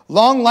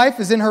 Long life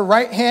is in her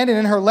right hand, and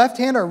in her left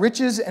hand are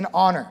riches and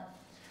honor.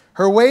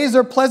 Her ways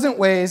are pleasant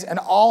ways, and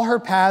all her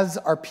paths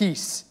are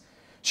peace.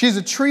 She is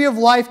a tree of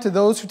life to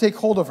those who take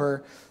hold of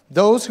her.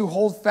 Those who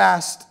hold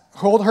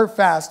her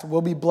fast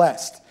will be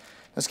blessed."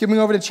 Now skipping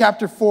over to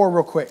chapter 4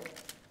 real quick.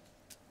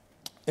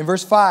 In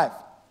verse 5.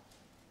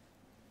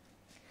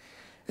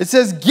 It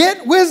says,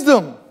 "Get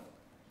wisdom,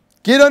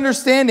 get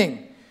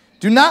understanding.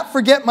 Do not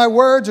forget my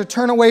words or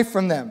turn away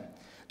from them.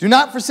 Do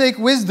not forsake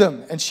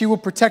wisdom, and she will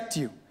protect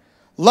you.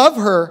 Love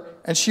her,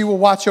 and she will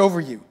watch over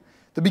you.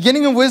 The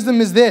beginning of wisdom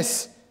is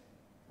this: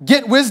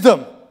 get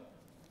wisdom.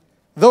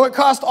 Though it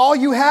cost all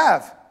you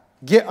have,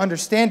 get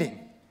understanding.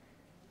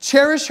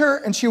 Cherish her,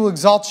 and she will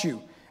exalt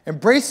you.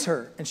 Embrace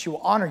her, and she will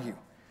honor you.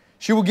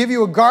 She will give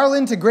you a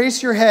garland to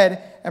grace your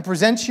head and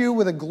present you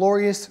with a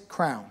glorious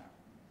crown."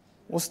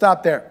 We'll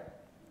stop there.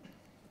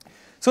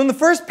 So in the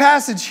first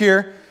passage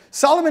here,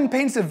 Solomon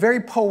paints a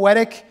very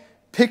poetic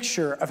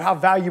picture of how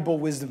valuable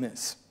wisdom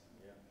is.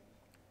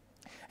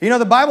 You know,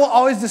 the Bible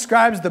always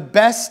describes the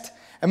best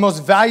and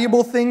most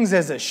valuable things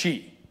as a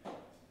she.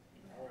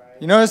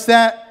 You notice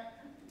that?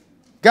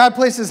 God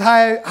places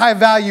high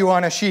value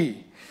on a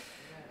she.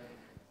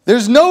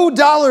 There's no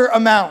dollar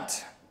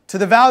amount to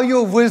the value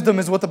of wisdom,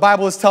 is what the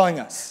Bible is telling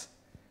us.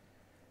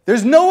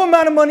 There's no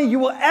amount of money you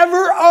will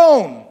ever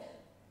own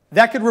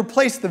that could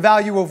replace the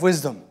value of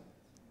wisdom.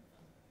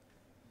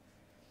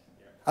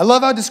 I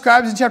love how it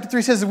describes in chapter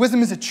 3, it says that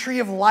wisdom is a tree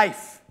of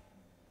life.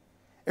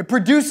 It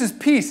produces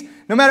peace.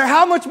 No matter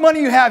how much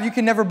money you have, you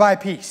can never buy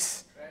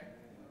peace.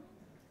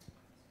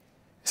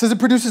 It says it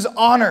produces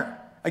honor.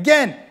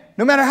 Again,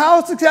 no matter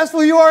how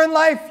successful you are in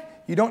life,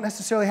 you don't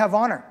necessarily have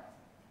honor.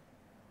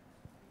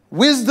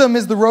 Wisdom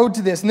is the road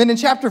to this. And then in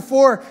chapter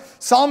 4,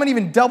 Solomon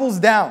even doubles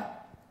down.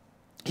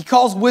 He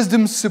calls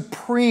wisdom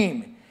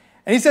supreme.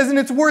 And he says, and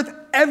it's worth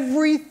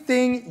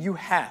everything you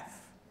have.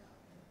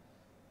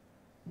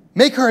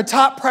 Make her a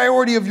top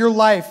priority of your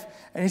life.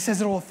 And he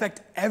says it will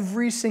affect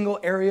every single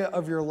area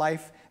of your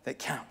life that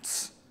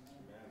counts.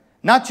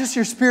 Not just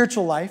your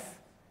spiritual life,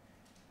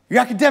 your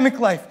academic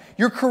life,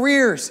 your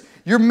careers,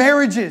 your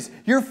marriages,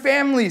 your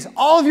families,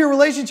 all of your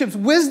relationships.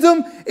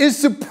 Wisdom is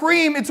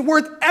supreme. It's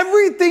worth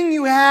everything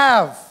you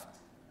have.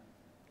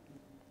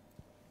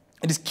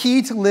 It is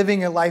key to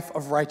living a life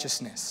of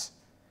righteousness.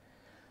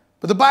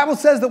 But the Bible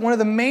says that one of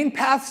the main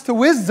paths to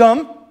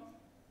wisdom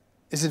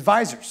is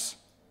advisors.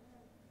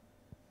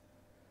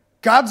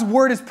 God's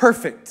word is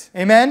perfect.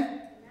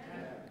 Amen?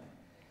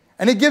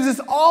 And it gives us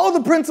all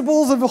the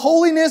principles of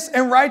holiness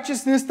and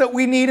righteousness that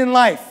we need in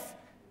life.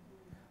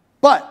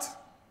 But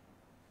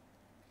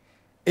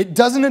it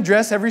doesn't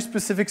address every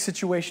specific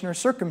situation or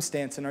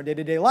circumstance in our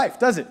day-to-day life,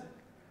 does it?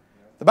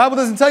 The Bible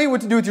doesn't tell you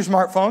what to do with your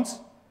smartphones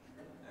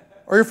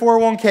or your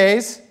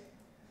 401ks.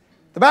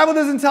 The Bible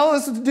doesn't tell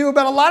us what to do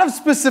about a lot of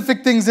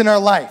specific things in our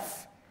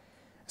life.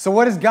 So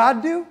what does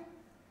God do?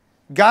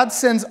 God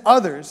sends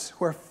others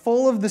who are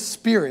full of the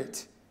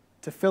Spirit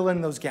to fill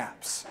in those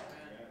gaps.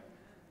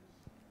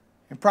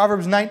 In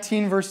Proverbs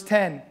 19, verse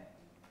 10,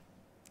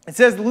 it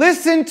says,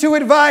 "Listen to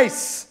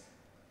advice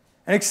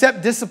and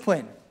accept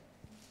discipline,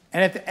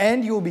 and at the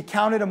end you will be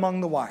counted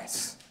among the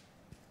wise."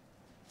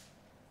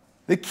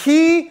 The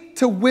key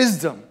to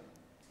wisdom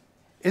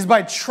is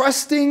by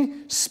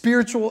trusting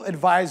spiritual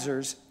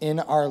advisors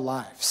in our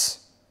lives.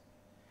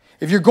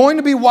 If you're going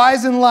to be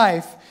wise in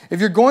life, if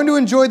you're going to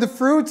enjoy the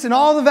fruits and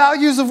all the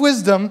values of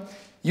wisdom,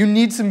 you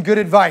need some good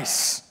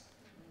advice.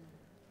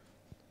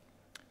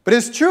 But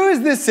as true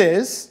as this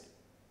is,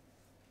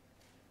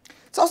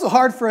 it's also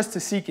hard for us to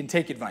seek and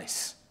take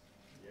advice.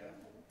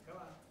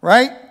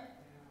 Right?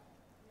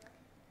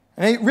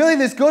 And really,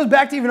 this goes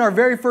back to even our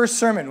very first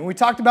sermon when we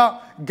talked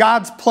about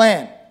God's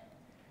plan.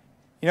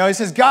 You know, it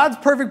says God's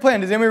perfect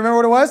plan. Does anybody remember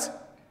what it was?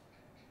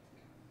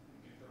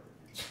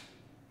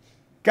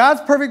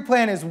 God's perfect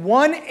plan is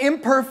one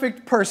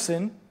imperfect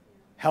person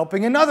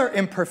helping another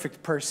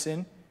imperfect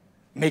person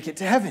make it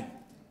to heaven.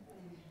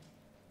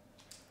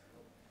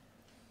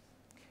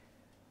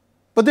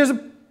 But there's a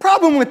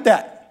problem with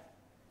that.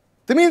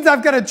 That means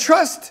I've got to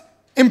trust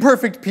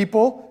imperfect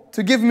people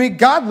to give me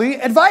godly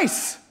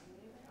advice.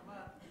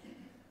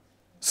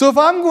 So if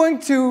I'm going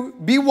to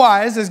be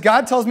wise, as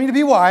God tells me to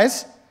be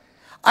wise,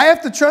 I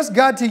have to trust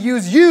God to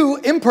use you,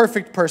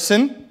 imperfect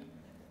person,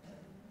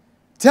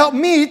 to help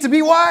me to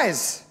be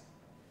wise.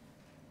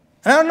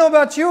 And I don't know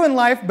about you in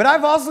life, but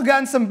I've also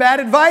gotten some bad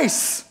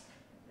advice.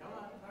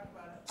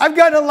 I've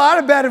gotten a lot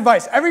of bad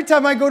advice. Every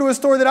time I go to a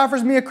store that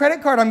offers me a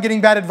credit card, I'm getting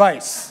bad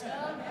advice.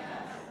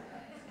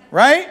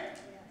 Right?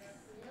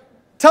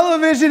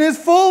 Television is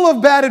full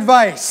of bad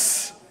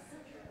advice.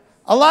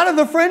 A lot of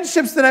the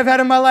friendships that I've had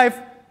in my life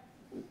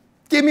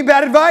gave me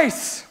bad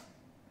advice.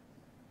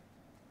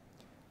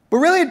 But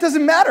really, it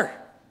doesn't matter.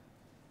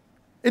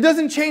 It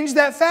doesn't change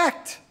that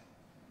fact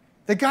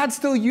that God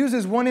still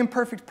uses one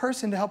imperfect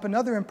person to help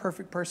another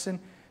imperfect person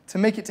to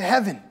make it to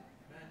heaven.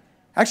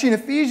 Actually, in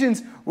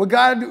Ephesians,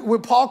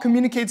 what Paul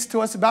communicates to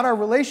us about our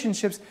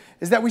relationships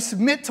is that we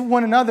submit to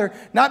one another,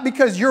 not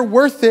because you're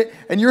worth it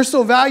and you're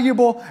so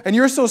valuable and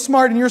you're so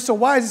smart and you're so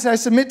wise. He says, I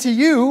submit to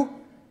you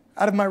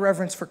out of my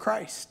reverence for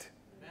Christ.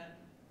 Amen.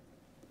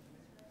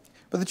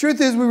 But the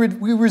truth is,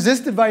 we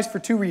resist advice for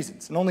two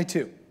reasons, and only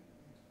two.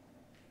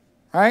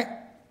 All right?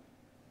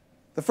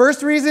 The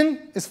first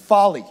reason is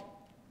folly.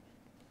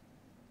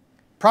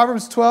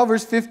 Proverbs 12,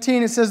 verse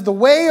 15, it says, the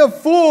way of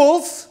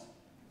fools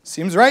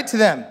seems right to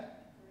them,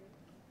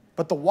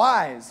 but the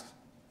wise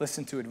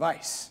listen to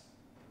advice.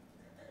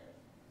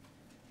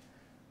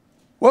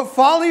 What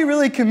folly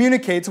really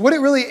communicates, what it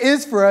really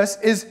is for us,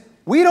 is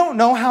we don't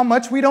know how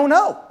much we don't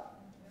know.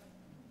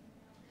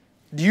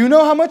 Do you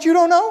know how much you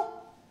don't know?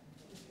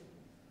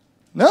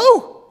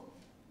 No.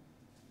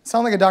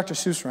 Sound like a Dr.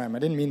 Seuss rhyme. I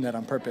didn't mean that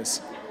on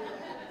purpose.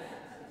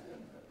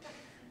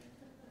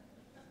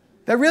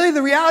 That really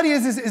the reality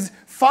is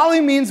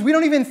folly means we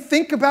don't even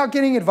think about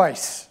getting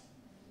advice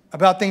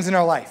about things in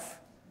our life.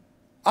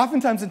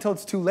 Oftentimes until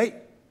it's too late.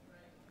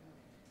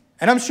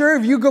 And I'm sure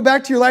if you go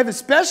back to your life,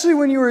 especially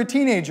when you were a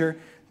teenager,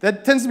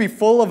 that tends to be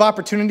full of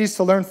opportunities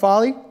to learn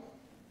folly.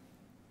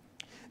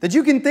 That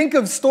you can think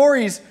of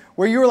stories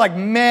where you were like,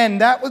 man,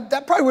 that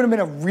probably would have been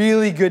a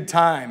really good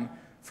time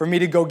for me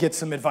to go get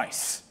some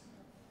advice.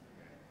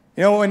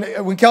 You know,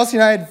 when Kelsey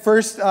and I had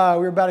first, we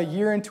were about a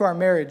year into our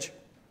marriage,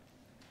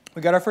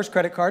 we got our first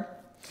credit card.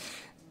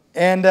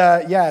 And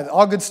yeah,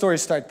 all good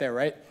stories start there,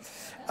 right?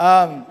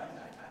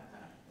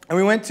 And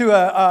we went to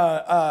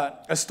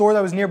a store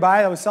that was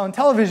nearby that was selling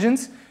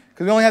televisions,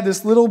 because we only had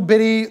this little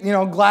bitty,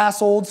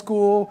 glass old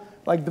school,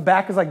 like the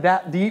back is like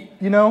that deep,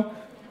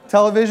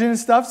 television and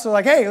stuff. So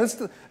like, hey,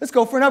 let's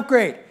go for an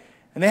upgrade.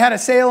 And they had a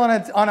sale on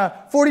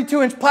a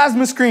 42-inch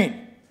plasma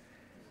screen.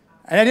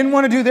 And I didn't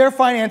want to do their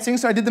financing,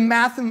 so I did the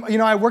math,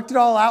 and I worked it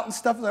all out and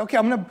stuff. Like, okay,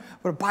 I'm gonna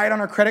buy it on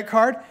our credit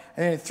card,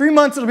 and in 3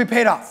 months it'll be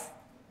paid off.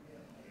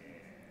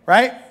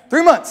 Right?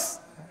 3 months.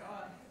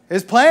 It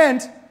was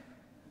planned.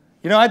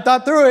 I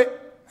thought through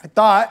it.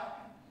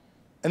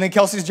 And then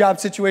Kelsey's job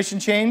situation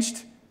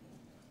changed.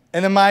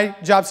 And then my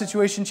job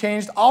situation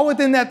changed, all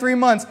within that 3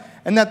 months.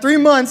 And that 3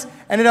 months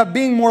ended up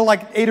being more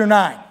like 8 or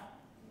 9.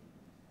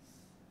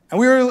 And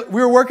we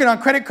were working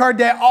on credit card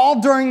debt all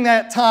during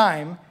that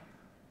time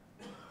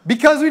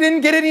because we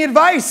didn't get any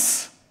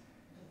advice.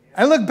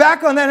 I look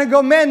back on that and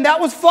go, man, that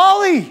was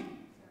folly.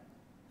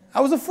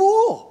 I was a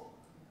fool.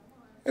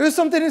 It was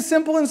something as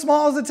simple and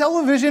small as a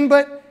television,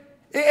 but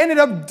it ended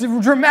up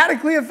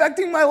dramatically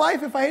affecting my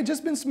life if I had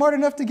just been smart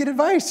enough to get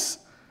advice.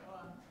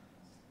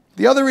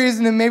 The other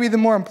reason, and maybe the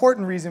more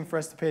important reason for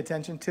us to pay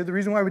attention to, the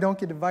reason why we don't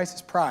get advice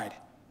is pride.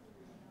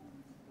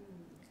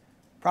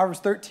 Proverbs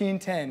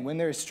 13:10, when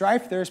there is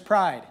strife, there is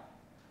pride,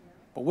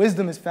 but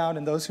wisdom is found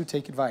in those who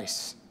take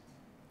advice.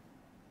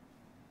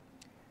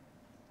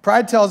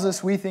 Pride tells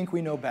us we think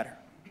we know better.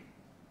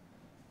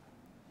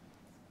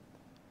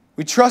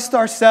 We trust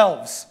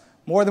ourselves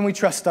more than we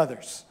trust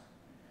others.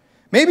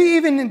 Maybe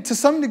even to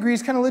some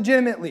degrees kind of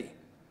legitimately,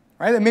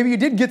 right? That maybe you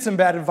did get some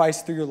bad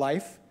advice through your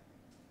life.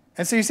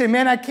 And so you say,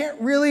 man, I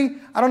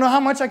don't know how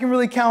much I can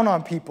really count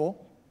on people.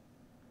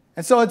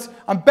 And so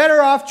I'm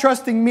better off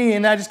trusting me,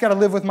 and I just got to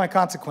live with my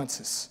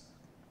consequences.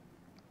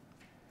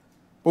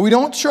 But we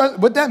don't trust,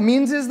 what that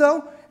means is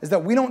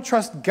that we don't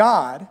trust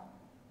God. It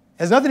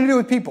has nothing to do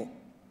with people.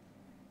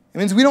 It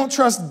means we don't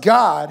trust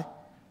God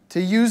to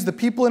use the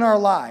people in our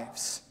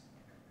lives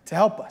to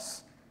help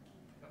us.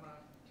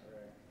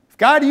 If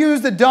God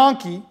used a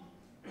donkey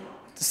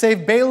to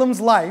save Balaam's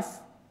life,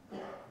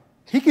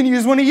 he can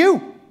use one of you.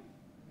 Amen.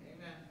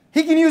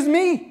 He can use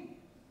me.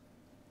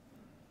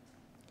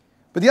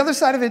 But the other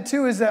side of it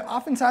too is that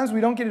oftentimes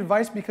we don't get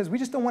advice because we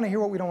just don't want to hear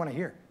what we don't want to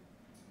hear.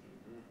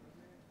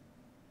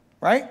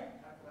 Right?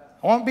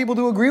 I want people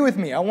to agree with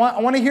me. I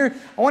want to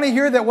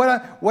hear that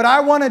what I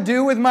want to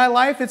do with my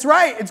life, it's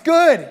right, it's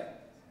good.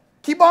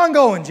 Keep on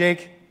going,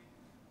 Jake.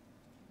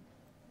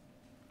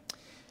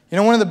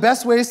 One of the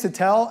best ways to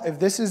tell if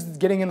this is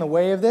getting in the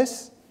way of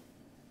this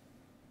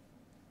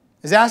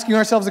is asking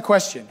ourselves a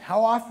question.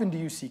 How often do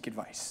you seek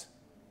advice?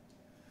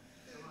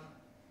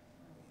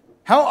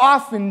 How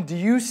often do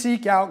you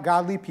seek out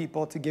godly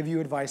people to give you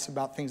advice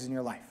about things in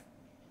your life?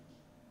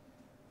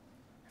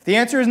 If the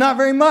answer is not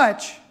very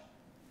much,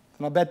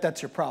 then I'll bet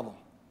that's your problem.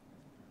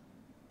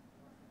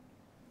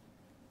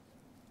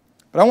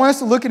 But I want us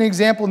to look at an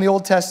example in the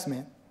Old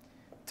Testament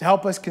to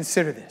help us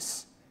consider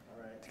this.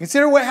 To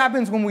consider what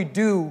happens when we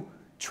do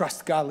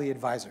trust godly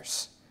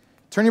advisors.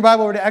 Turn your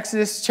Bible over to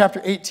Exodus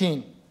chapter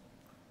 18.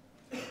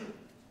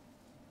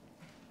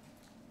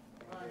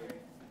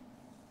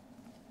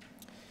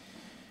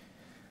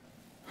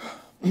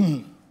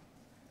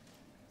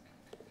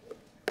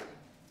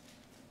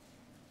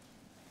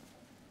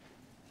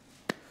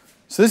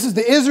 So this is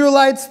the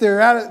Israelites.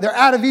 They're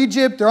out of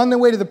Egypt. They're on their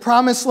way to the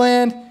promised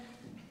land.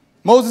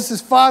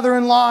 Moses'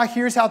 father-in-law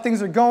hears how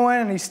things are going,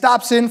 and he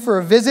stops in for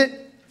a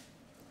visit.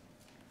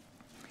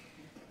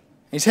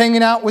 He's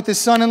hanging out with his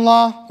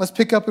son-in-law. Let's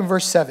pick up in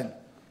verse 7.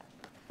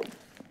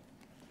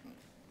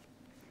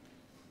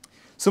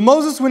 So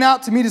Moses went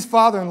out to meet his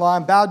father-in-law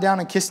and bowed down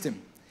and kissed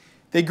him.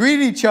 They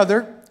greeted each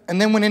other and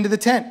then went into the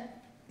tent.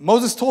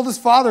 Moses told his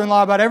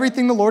father-in-law about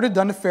everything the Lord had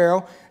done to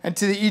Pharaoh and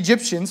to the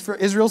Egyptians for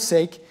Israel's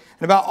sake,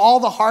 and about all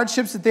the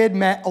hardships that they had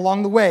met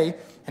along the way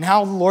and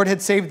how the Lord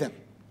had saved them.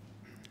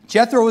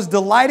 Jethro was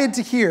delighted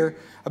to hear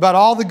about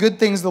all the good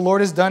things the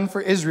Lord has done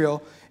for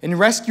Israel in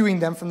rescuing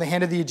them from the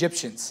hand of the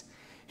Egyptians.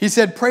 He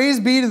said, "Praise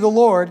be to the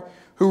Lord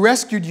who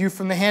rescued you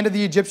from the hand of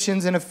the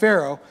Egyptians and of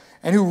Pharaoh,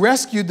 and who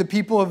rescued the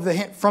people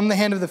from the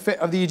hand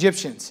of the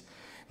Egyptians.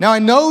 Now I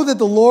know that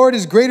the Lord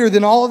is greater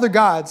than all other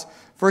gods,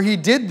 for he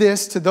did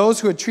this to those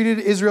who had treated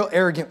Israel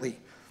arrogantly."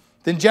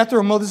 Then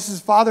Jethro, Moses'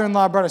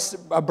 father-in-law, brought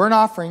a burnt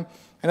offering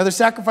and other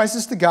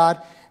sacrifices to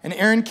God, and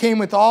Aaron came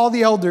with all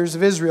the elders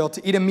of Israel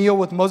to eat a meal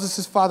with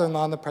Moses'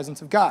 father-in-law in the presence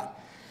of God.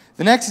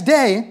 The next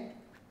day,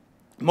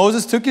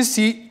 Moses took his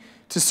seat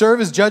to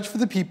serve as judge for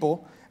the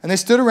people, and they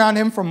stood around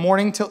him from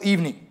morning till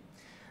evening.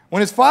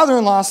 When his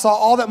father-in-law saw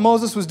all that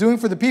Moses was doing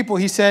for the people,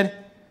 he said,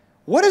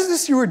 "What is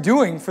this you are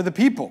doing for the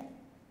people?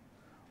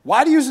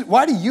 Why do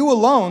you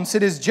alone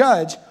sit as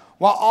judge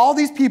while all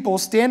these people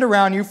stand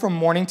around you from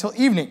morning till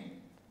evening?"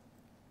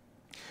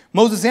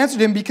 Moses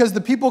answered him, "Because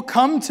the people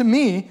come to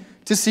me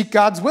to seek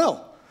God's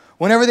will.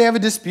 Whenever they have a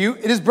dispute,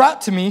 it is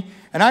brought to me,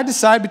 and I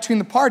decide between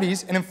the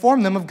parties and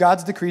inform them of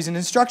God's decrees and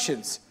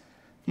instructions."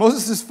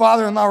 Moses'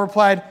 father-in-law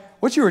replied,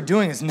 "What you are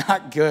doing is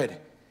not good.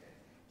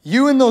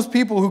 You and those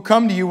people who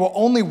come to you will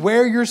only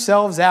wear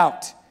yourselves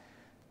out.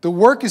 The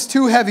work is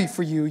too heavy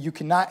for you. You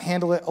cannot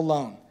handle it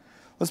alone."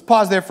 Let's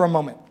pause there for a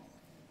moment.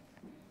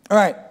 All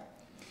right.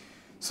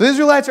 So the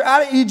Israelites are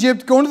out of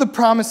Egypt, going to the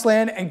promised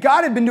land, and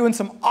God had been doing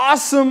some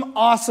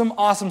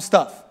awesome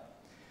stuff.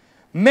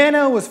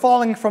 Manna was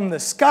falling from the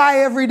sky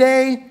every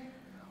day.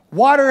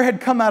 Water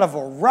had come out of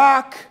a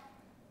rock.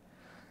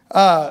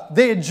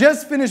 They had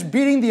just finished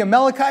beating the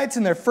Amalekites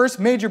in their first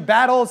major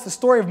battle. It's the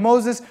story of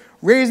Moses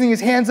raising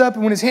his hands up,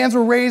 and when his hands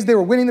were raised, they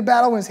were winning the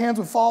battle. When his hands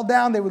would fall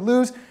down, they would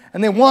lose,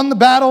 and they won the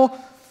battle.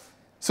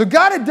 So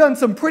God had done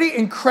some pretty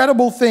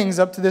incredible things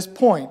up to this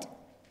point.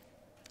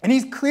 And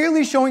he's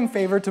clearly showing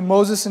favor to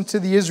Moses and to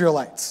the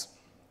Israelites.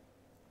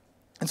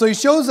 And so he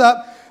shows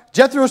up,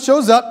 Jethro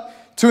shows up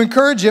to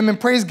encourage him and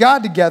praise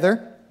God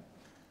together.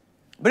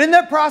 But in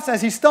that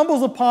process, he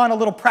stumbles upon a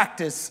little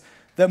practice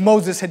that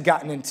Moses had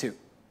gotten into.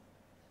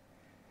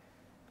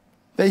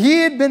 That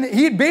he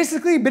had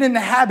basically been in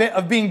the habit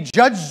of being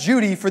Judge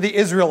Judy for the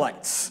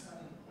Israelites.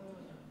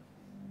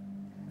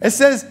 It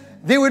says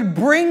they would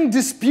bring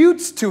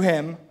disputes to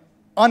him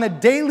on a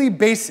daily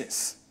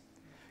basis.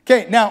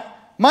 Okay, now,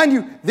 mind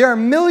you, there are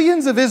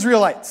millions of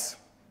Israelites.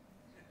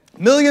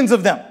 Millions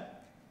of them.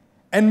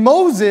 And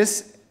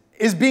Moses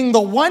is being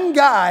the one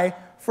guy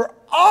for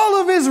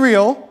all of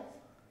Israel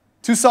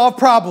to solve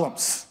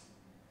problems.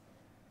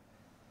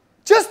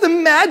 Just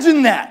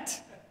imagine that.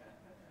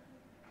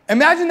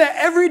 Imagine that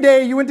every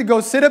day you went to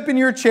go sit up in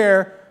your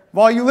chair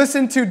while you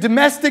listened to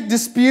domestic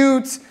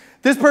disputes.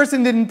 This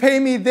person didn't pay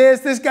me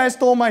this guy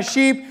stole my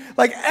sheep.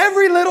 Like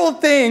every little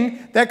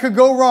thing that could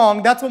go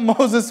wrong, that's what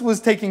Moses was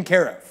taking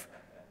care of.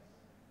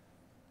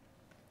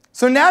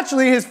 So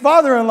naturally, his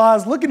father-in-law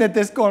is looking at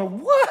this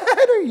going,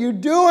 "What are you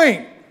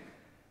doing?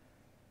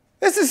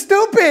 This is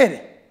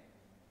stupid."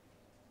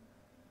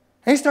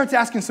 And he starts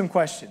asking some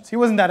questions. He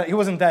wasn't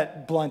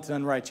that blunt and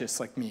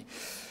unrighteous like me.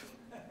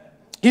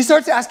 He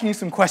starts asking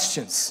some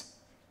questions.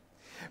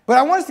 But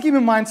I want us to keep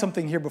in mind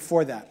something here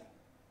before that.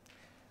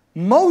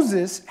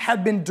 Moses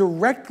had been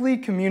directly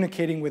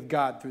communicating with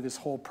God through this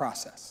whole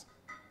process.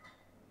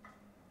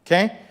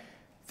 Okay?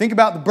 Think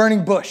about the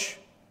burning bush,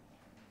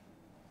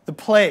 the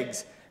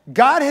plagues.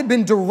 God had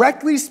been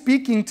directly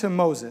speaking to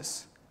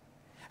Moses,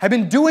 had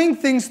been doing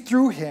things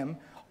through him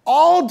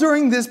all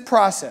during this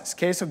process.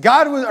 Okay? So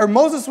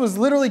Moses was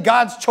literally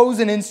God's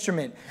chosen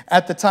instrument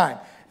at the time.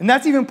 And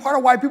that's even part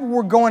of why people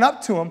were going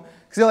up to him.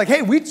 Because they're like,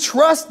 "Hey, we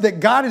trust that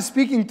God is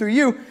speaking through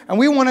you, and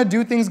we want to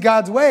do things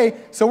God's way,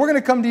 so we're going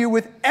to come to you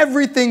with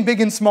everything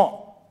big and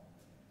small."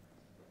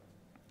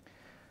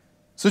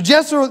 So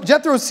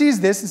Jethro sees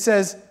this and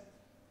says,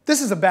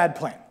 "This is a bad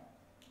plan.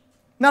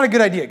 Not a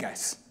good idea,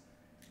 guys.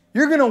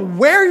 You're going to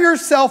wear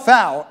yourself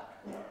out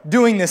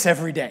doing this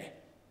every day."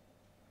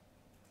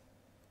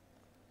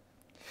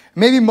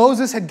 Maybe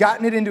Moses had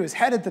gotten it into his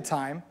head at the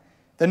time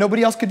that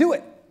nobody else could do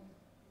it.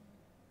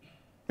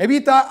 Maybe he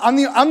thought, I'm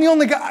the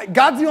only guy.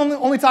 God's the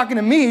only talking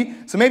to me,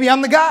 so maybe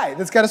I'm the guy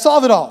that's got to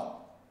solve it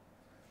all.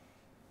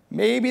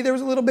 Maybe there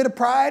was a little bit of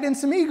pride and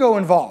some ego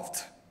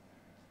involved.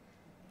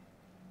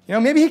 You know,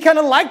 maybe he kind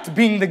of liked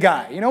being the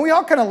guy. You know, we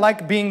all kind of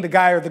like being the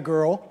guy or the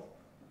girl.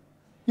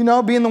 You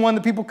know, being the one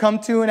that people come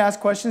to and ask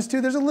questions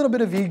to. There's a little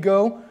bit of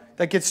ego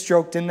that gets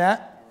stroked in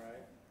that.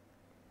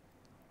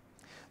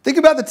 Think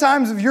about the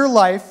times of your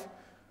life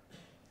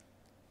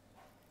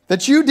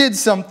that you did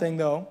something,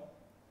 though,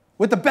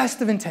 with the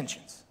best of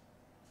intentions.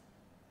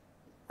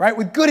 Right?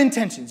 With good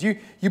intentions.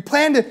 You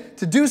planned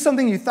to do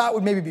something you thought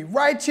would maybe be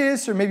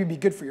righteous or maybe be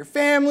good for your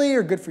family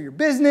or good for your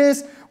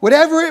business,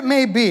 whatever it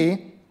may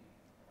be.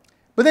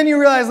 But then you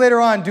realize later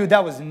on, dude,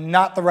 that was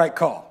not the right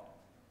call.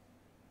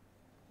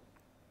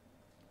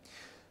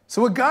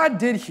 So what God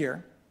did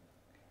here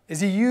is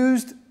he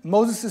used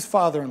Moses'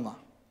 father-in-law,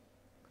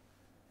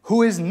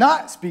 who is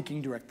not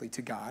speaking directly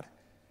to God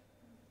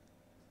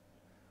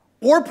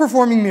or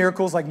performing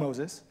miracles like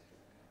Moses,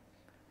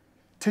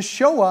 to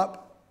show up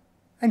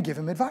and give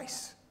him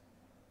advice.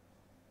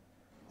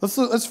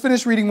 Let's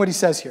finish reading what he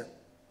says here.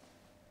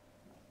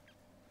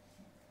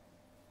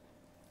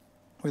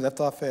 We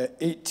left off at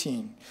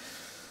 18. It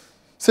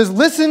says,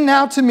 listen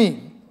now to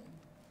me,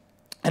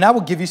 and I will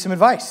give you some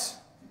advice,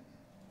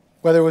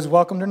 whether it was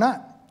welcomed or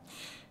not.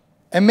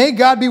 And may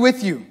God be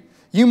with you.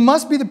 You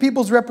must be the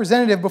people's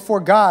representative before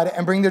God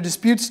and bring their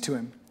disputes to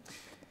him.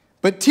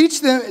 But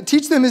teach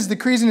them his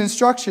decrees and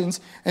instructions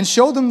and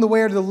show them the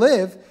way to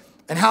live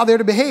and how they're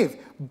to behave.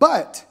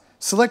 But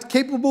select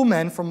capable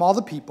men from all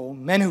the people,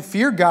 men who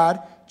fear God,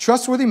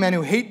 trustworthy men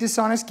who hate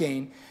dishonest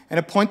gain, and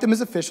appoint them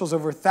as officials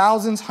over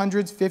thousands,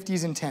 hundreds,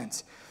 fifties, and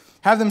tens.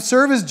 Have them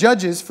serve as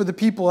judges for the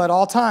people at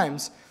all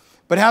times,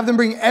 but have them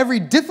bring every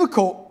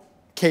difficult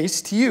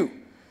case to you.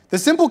 The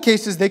simple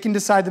cases they can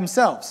decide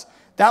themselves.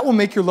 That will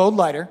make your load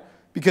lighter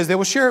because they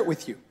will share it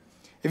with you.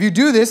 If you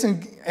do this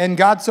and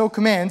God so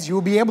commands, you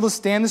will be able to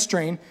stand the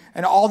strain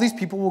and all these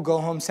people will go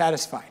home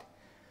satisfied.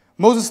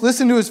 Moses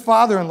listened to his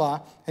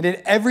father-in-law and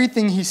did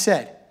everything he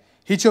said.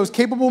 He chose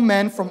capable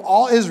men from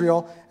all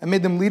Israel and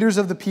made them leaders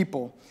of the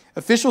people,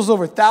 officials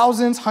over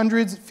thousands,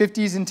 hundreds,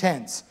 fifties, and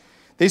tens.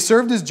 They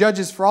served as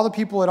judges for all the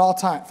people at all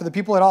time, for the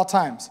people at all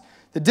times.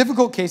 The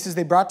difficult cases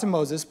they brought to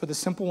Moses, but the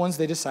simple ones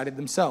they decided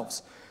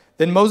themselves.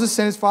 Then Moses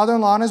sent his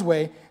father-in-law on his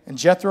way, and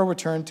Jethro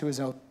returned to his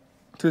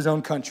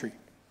own country.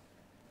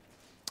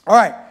 All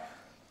right.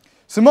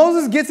 So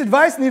Moses gets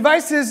advice, and the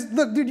advice is,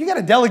 look, dude, you got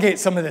to delegate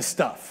some of this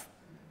stuff.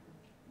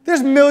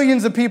 There's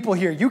millions of people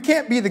here. You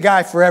can't be the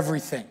guy for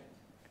everything.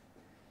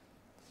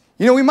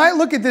 You know, we might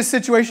look at this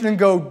situation and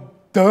go,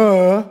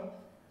 duh.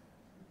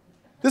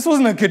 This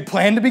wasn't a good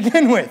plan to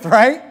begin with,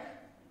 right?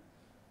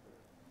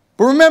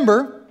 But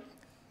remember,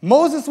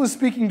 Moses was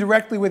speaking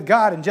directly with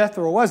God and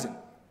Jethro wasn't.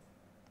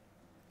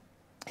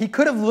 He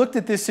could have looked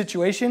at this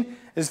situation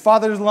as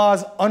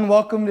father-in-law's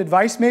unwelcomed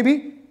advice,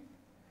 maybe,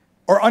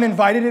 or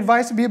uninvited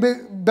advice would be a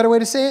better way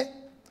to say it,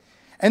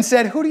 and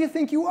said, who do you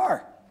think you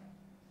are?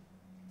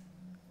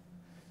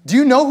 Do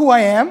you know who I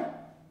am?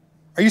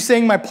 Are you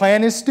saying my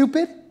plan is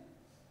stupid?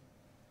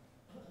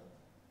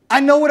 I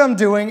know what I'm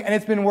doing, and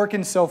it's been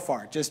working so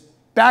far. Just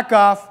back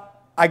off.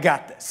 I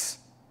got this.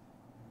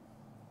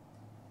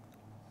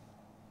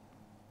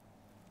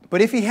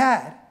 But if he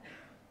had,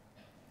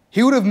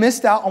 he would have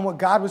missed out on what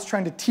God was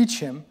trying to teach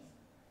him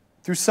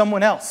through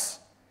someone else.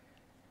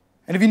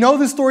 And if you know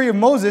the story of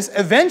Moses,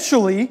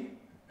 eventually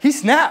he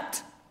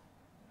snapped.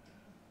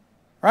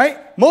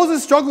 Right?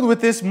 Moses struggled with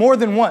this more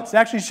than once. It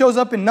actually shows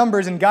up in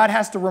Numbers, and God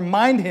has to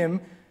remind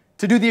him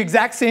to do the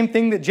exact same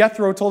thing that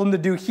Jethro told him to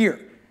do here.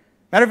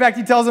 Matter of fact,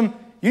 he tells him,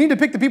 you need to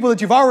pick the people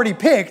that you've already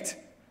picked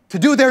to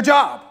do their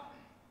job.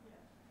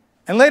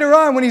 And later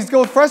on, when he's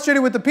going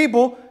frustrated with the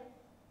people,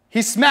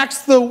 he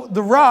smacks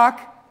the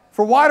rock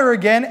for water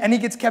again, and he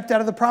gets kept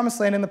out of the promised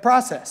land in the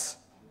process.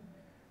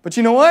 But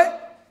you know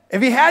what?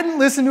 If he hadn't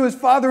listened to his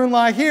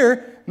father-in-law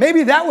here,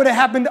 maybe that would have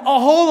happened a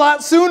whole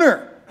lot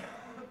sooner.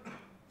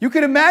 You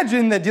could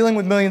imagine that dealing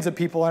with millions of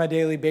people on a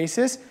daily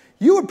basis,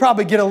 you would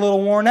probably get a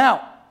little worn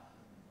out.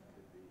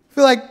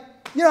 Feel like,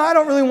 you know, I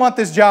don't really want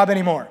this job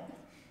anymore.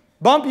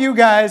 Bump you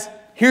guys,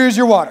 here's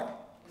your water.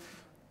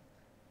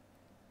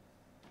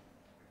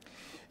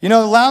 You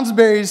know, the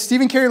Lounsburys,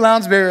 Stephen Carey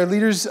Lounsbury are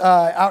leaders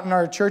out in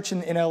our church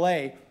in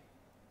LA.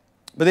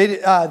 But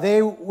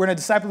they were in a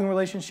discipling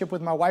relationship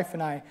with my wife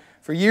and I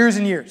for years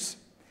and years.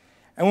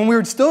 And when we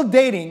were still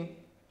dating,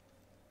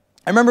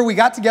 I remember we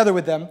got together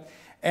with them,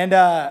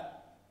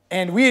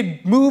 and we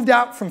had moved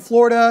out from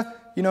Florida.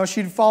 You know,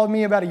 she'd followed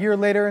me about a year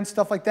later and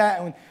stuff like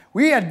that. And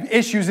we had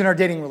issues in our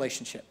dating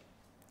relationship.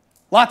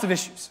 Lots of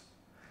issues.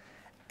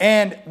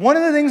 And one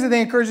of the things that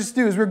they encouraged us to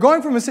do is we were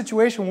going from a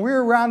situation where we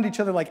were around each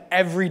other like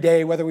every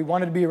day, whether we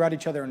wanted to be around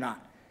each other or not.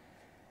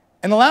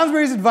 And the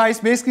Lounsbury's advice,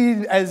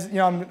 basically, as you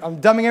know, I'm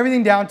dumbing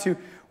everything down to,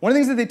 one of the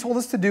things that they told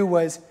us to do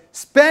was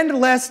spend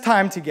less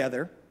time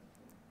together,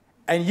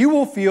 and you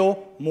will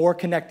feel more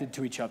connected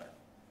to each other.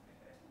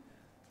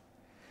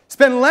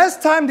 Spend less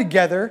time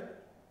together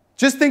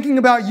just thinking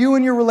about you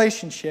and your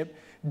relationship.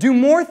 Do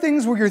more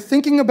things where you're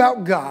thinking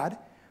about God,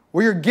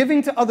 where you're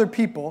giving to other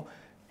people,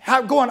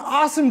 go on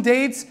awesome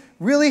dates,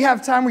 really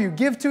have time where you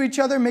give to each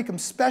other, make them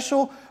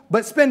special,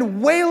 but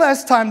spend way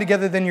less time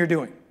together than you're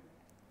doing.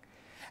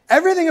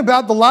 Everything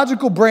about the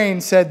logical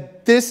brain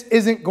said, this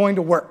isn't going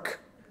to work.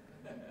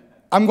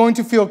 I'm going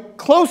to feel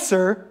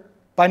closer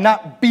by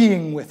not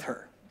being with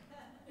her.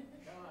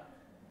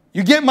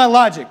 You get my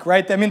logic,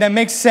 right? I mean, that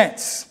makes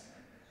sense.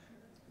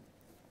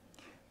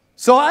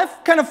 So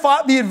I've kind of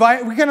fought the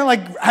advice. We kind of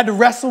like had to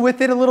wrestle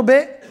with it a little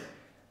bit.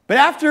 But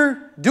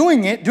after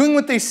doing it, doing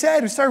what they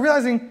said, we started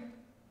realizing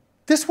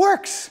this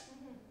works.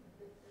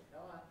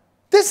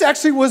 This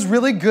actually was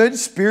really good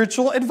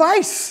spiritual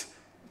advice.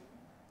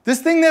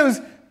 This thing that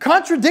was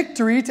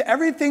contradictory to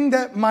everything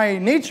that my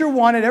nature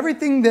wanted,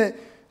 everything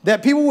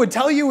that people would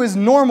tell you is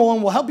normal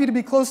and will help you to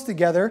be close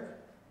together,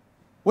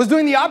 was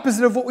doing the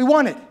opposite of what we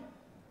wanted.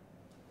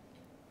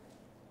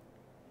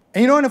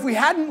 And and if we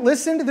hadn't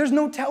listened, there's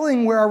no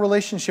telling where our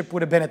relationship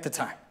would have been at the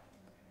time,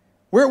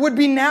 where it would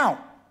be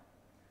now.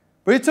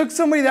 But it took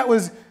somebody that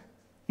was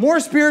more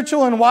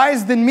spiritual and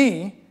wise than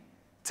me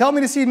to tell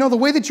me to see, no, the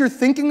way that you're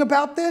thinking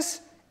about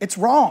this, it's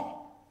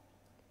wrong.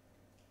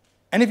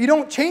 And if you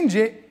don't change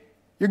it,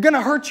 you're going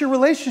to hurt your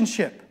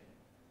relationship.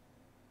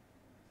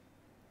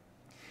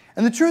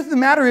 And the truth of the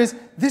matter is,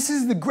 this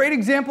is the great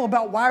example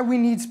about why we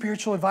need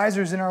spiritual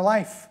advisors in our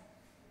life.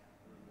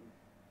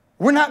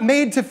 We're not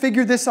made to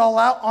figure this all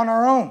out on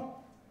our own.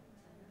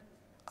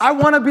 I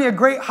want to be a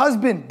great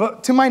husband,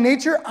 but to my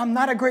nature, I'm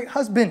not a great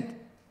husband.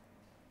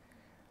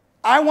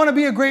 I want to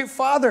be a great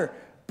father,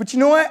 but you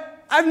know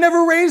what? I've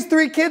never raised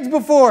 3 kids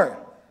before.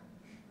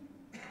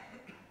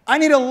 I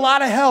need a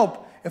lot of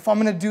help if I'm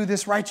going to do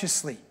this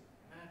righteously.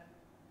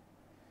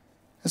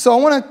 And so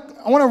I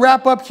want to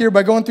wrap up here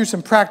by going through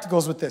some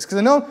practicals with this, because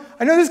I know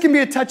this can be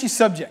a touchy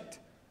subject.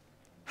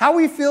 How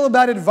we feel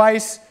about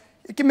advice,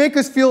 it can make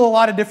us feel a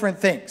lot of different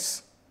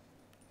things.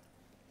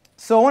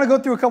 So I want to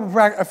go through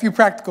a few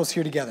practicals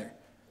here together.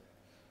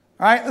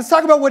 All right, let's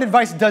talk about what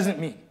advice doesn't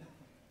mean.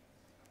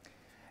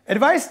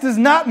 Advice does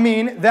not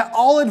mean that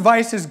all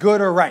advice is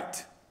good or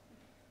right.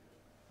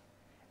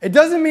 It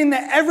doesn't mean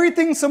that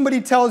everything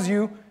somebody tells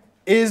you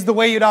is the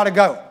way you ought to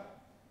go,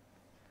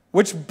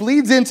 which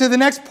bleeds into the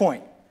next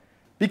point.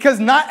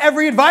 Because not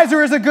every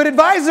advisor is a good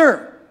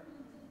advisor.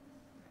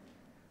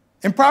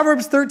 In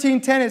Proverbs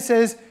 13:10, it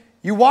says,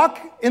 you walk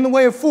in the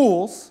way of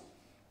fools,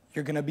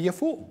 you're going to be a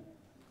fool.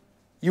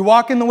 You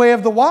walk in the way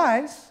of the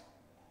wise,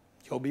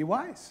 you'll be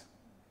wise.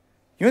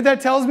 You know what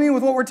that tells me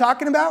with what we're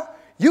talking about?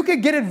 You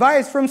could get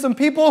advice from some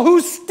people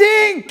who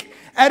stink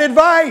at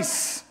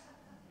advice.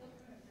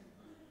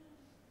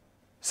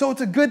 So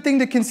it's a good thing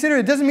to consider.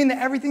 It doesn't mean that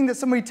everything that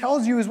somebody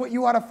tells you is what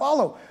you ought to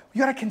follow.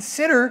 You ought to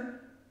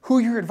consider who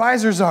your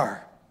advisors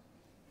are.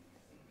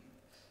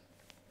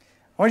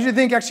 I want you to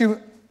think,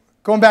 actually,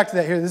 going back to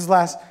that here, this is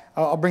last,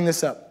 I'll bring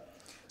this up.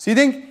 So you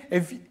think,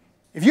 if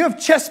you have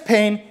chest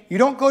pain, you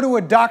don't go to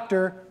a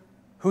doctor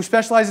who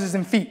specializes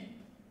in feet.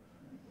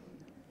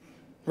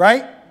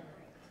 Right?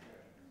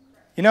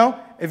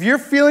 If you're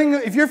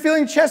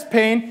feeling chest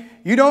pain,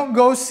 you don't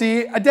go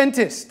see a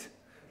dentist.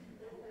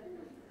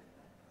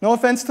 No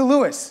offense to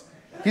Lewis.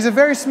 He's a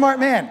very smart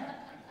man.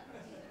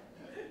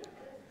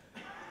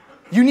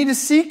 You need to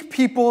seek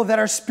people that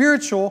are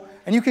spiritual,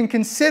 and you can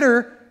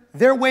consider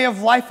their way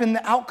of life and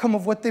the outcome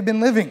of what they've been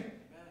living.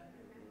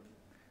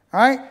 All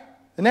right?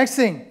 The next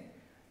thing,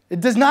 it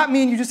does not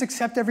mean you just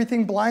accept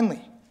everything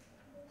blindly.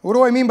 What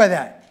do I mean by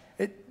that?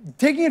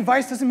 Taking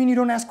advice doesn't mean you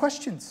don't ask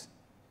questions.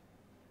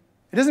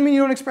 It doesn't mean you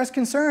don't express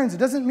concerns. It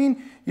doesn't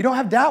mean you don't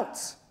have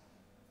doubts.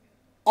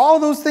 All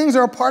those things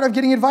are a part of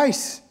getting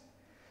advice.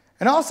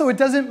 And also, it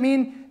doesn't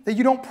mean that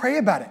you don't pray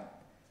about it.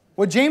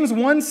 What James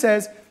 1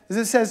 says is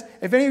it says,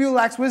 if any of you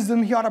lacks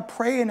wisdom, he ought to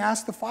pray and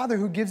ask the Father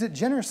who gives it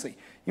generously.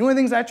 You know, one of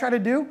the things I try to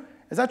do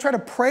is I try to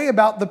pray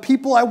about the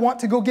people I want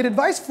to go get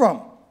advice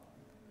from.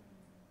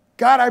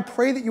 God, I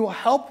pray that you will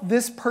help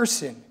this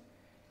person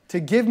to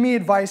give me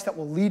advice that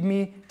will lead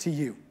me to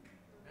you.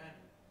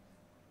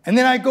 And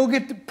then I go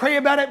get to pray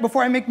about it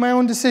before I make my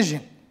own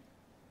decision.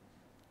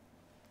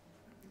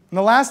 And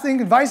the last thing,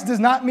 advice does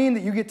not mean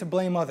that you get to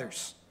blame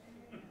others.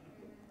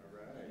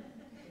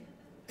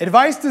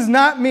 Advice does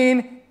not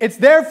mean it's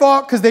their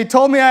fault because they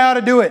told me I ought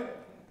to do it.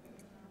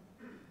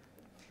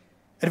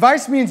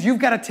 Advice means you've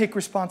got to take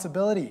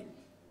responsibility.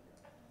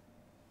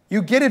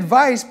 You get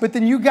advice, but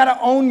then you got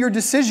to own your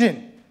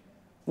decision.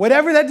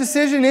 Whatever that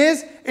decision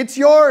is, it's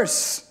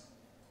yours.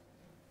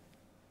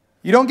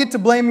 You don't get to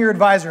blame your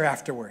advisor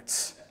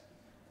afterwards.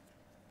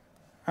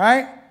 All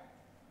right?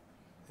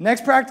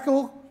 Next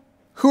practical,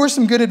 who are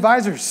some good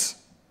advisors?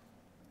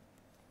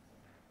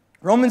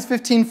 Romans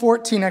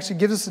 15:14 actually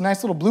gives us a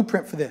nice little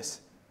blueprint for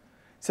this.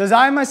 It says,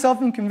 I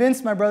myself am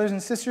convinced, my brothers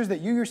and sisters,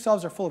 that you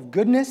yourselves are full of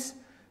goodness,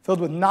 filled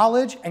with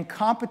knowledge, and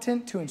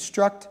competent to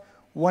instruct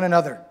one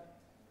another.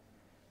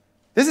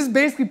 This is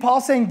basically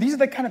Paul saying these are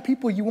the kind of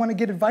people you want to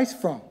get advice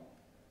from.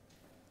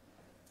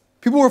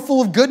 People who are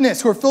full of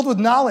goodness, who are filled with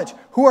knowledge,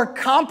 who are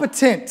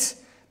competent.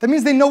 That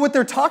means they know what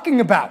they're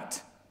talking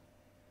about.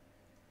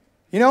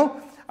 I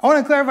want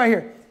to clarify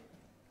here.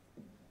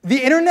 The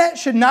internet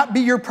should not be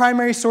your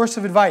primary source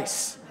of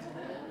advice,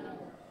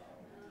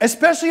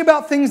 especially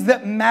about things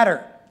that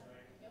matter.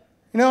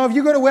 You know, if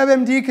you go to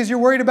WebMD because you're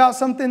worried about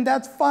something,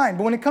 that's fine.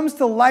 But when it comes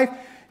to life,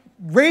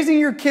 raising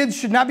your kids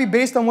should not be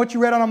based on what you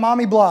read on a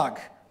mommy blog.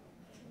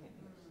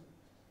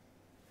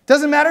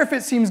 Doesn't matter if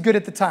it seems good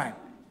at the time.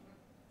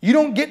 You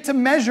don't get to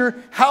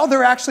measure how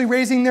they're actually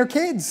raising their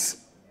kids.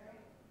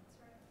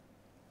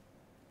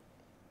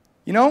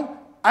 You know,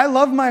 I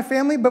love my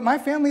family, but my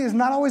family is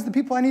not always the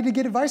people I need to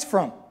get advice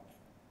from.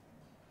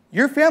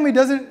 Your family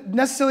doesn't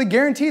necessarily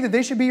guarantee that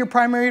they should be your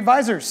primary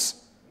advisors.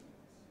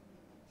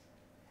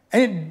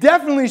 And it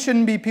definitely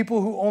shouldn't be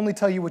people who only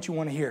tell you what you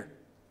want to hear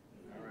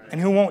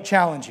and who won't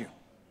challenge you.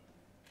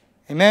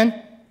 Amen?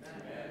 Amen?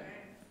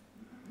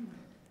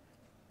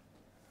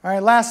 All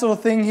right, last little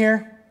thing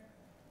here.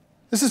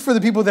 This is for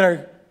the people that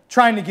are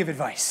trying to give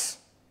advice.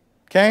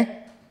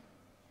 Okay?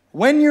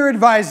 When you're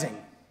advising,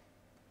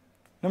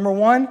 number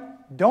one,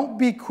 don't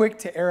be quick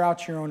to air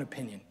out your own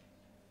opinion.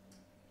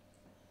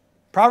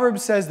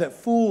 Proverbs says that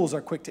fools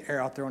are quick to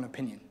air out their own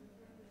opinion.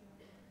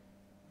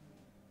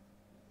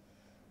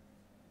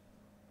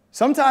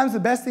 Sometimes the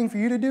best thing for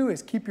you to do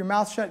is keep your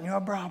mouth shut and you know,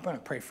 bro, I'm going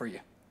to pray for you.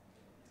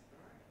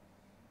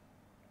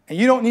 And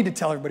you don't need to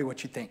tell everybody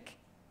what you think.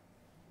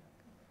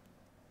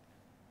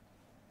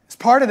 As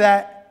part of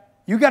that,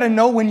 you got to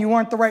know when you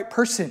aren't the right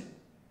person.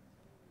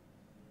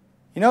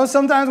 You know,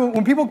 sometimes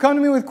when people come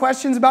to me with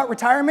questions about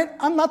retirement,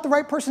 I'm not the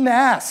right person to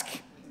ask.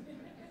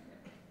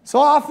 So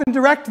I often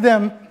direct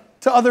them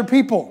to other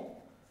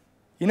people.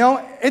 You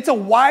know, it's a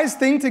wise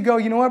thing to go,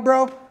 you know what,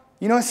 bro?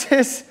 You know,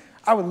 sis,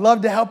 I would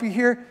love to help you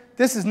here.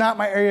 This is not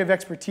my area of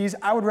expertise.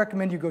 I would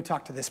recommend you go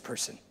talk to this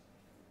person.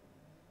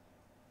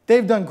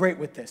 They've done great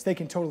with this. They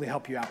can totally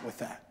help you out with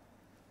that.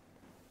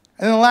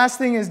 And then the last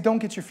thing is don't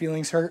get your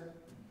feelings hurt.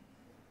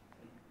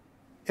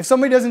 If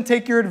somebody doesn't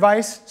take your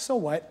advice, so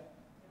what?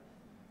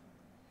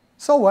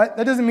 So what?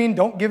 That doesn't mean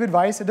don't give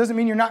advice. It doesn't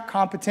mean you're not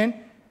competent.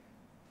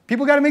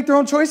 People got to make their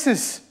own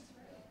choices.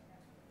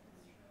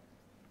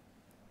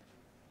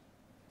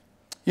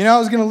 You know, I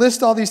was going to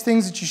list all these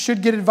things that you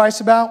should get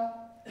advice about.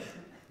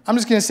 I'm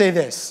just going to say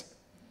this.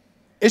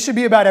 It should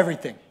be about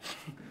everything.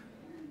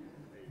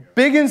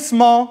 Big and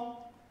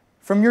small,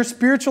 from your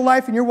spiritual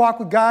life and your walk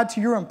with God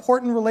to your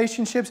important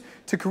relationships,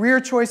 to career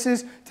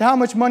choices, to how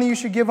much money you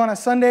should give on a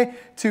Sunday,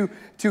 to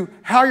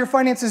how your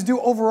finances do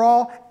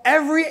overall.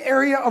 Every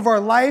area of our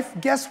life,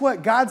 guess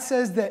what? God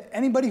says that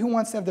anybody who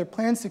wants to have their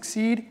plans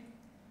succeed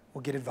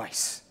will get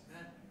advice.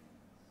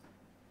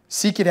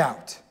 Seek it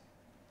out.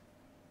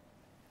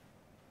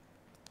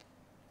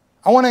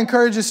 I want to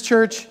encourage this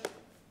church.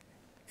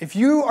 If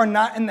you are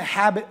not in the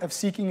habit of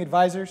seeking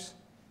advisors,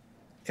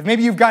 if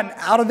maybe you've gotten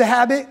out of the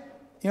habit,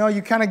 you know,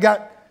 you kind of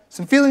got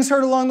some feelings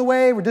hurt along the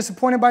way, were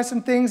disappointed by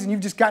some things, and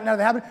you've just gotten out of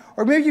the habit,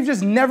 or maybe you've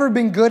just never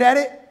been good at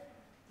it,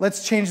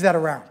 let's change that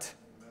around.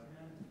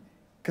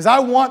 Because I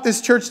want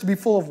this church to be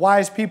full of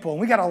wise people,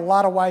 and we got a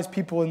lot of wise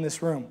people in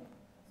this room.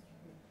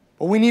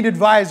 But we need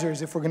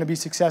advisors if we're going to be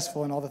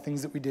successful in all the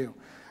things that we do.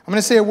 I'm going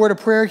to say a word of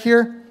prayer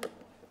here,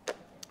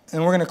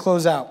 and we're going to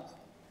close out.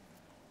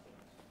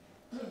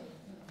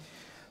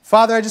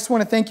 Father, I just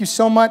want to thank you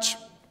so much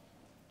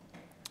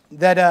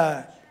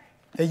that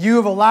you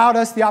have allowed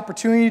us the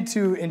opportunity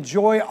to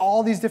enjoy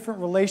all these different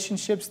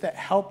relationships that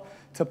help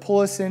to pull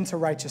us into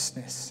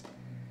righteousness.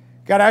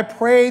 God, I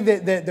pray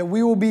that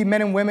we will be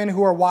men and women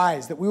who are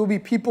wise, that we will be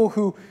people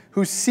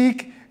who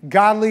seek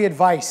godly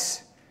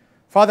advice.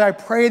 Father, I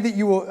pray that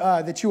you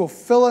will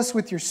fill us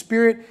with your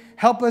Spirit.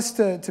 Help us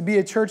to be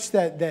a church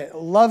that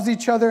loves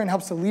each other and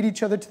helps to lead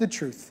each other to the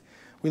truth.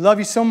 We love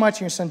you so much.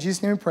 In your Son,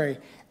 Jesus' name we pray.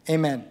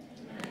 Amen.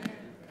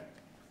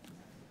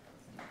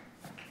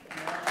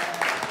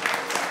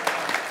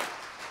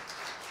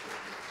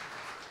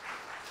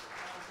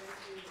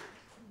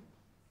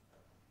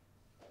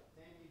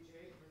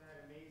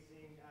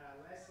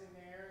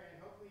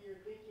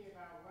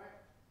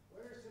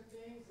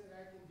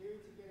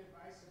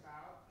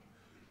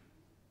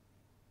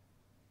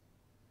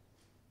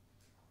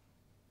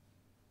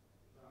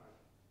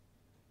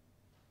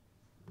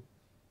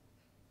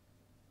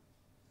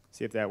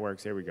 See if that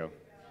works. There we go.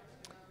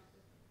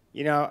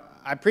 You know,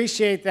 I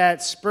appreciate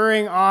that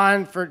spurring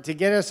on to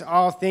get us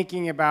all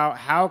thinking about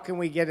how can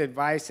we get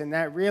advice, and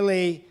that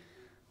really,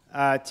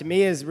 to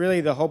me, is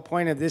really the whole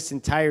point of this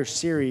entire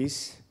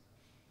series,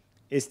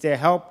 is to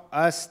help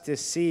us to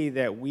see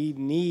that we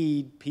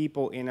need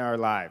people in our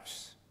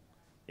lives.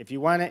 If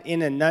you want it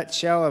in a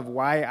nutshell of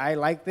why I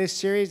like this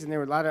series, and there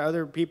were a lot of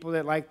other people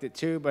that liked it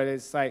too, but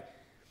it's like,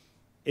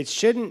 it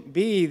shouldn't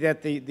be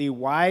that the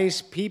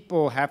wise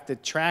people have to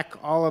track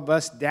all of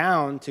us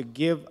down to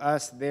give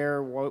us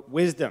their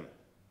wisdom.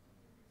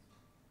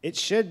 It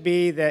should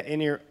be that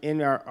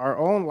in our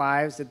own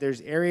lives that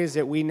there's areas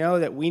that we know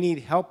that we need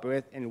help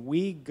with, and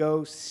we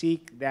go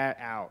seek that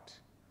out.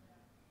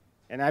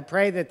 And I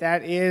pray that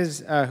that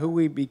is who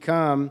we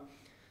become.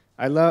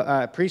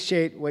 I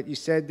appreciate what you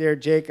said there,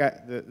 Jake.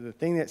 The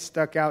thing that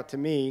stuck out to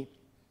me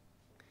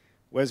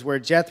was where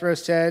Jethro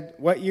said,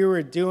 what you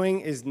were doing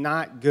is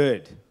not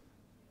good.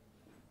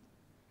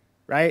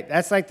 right?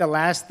 That's like the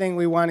last thing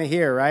we want to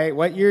hear, right?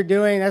 What you're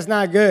doing, that's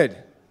not good.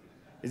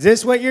 Is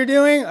this what you're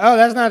doing? Oh,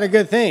 that's not a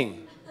good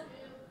thing.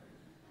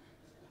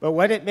 But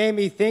what it made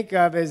me think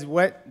of is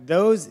what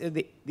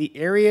the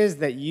areas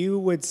that you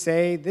would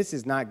say, this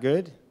is not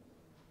good,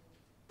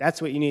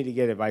 that's what you need to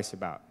get advice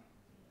about.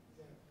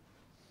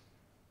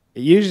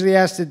 It usually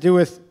has to do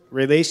with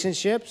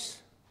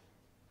relationships,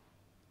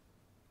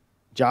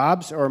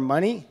 jobs or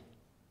money,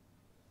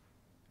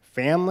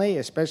 family,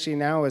 especially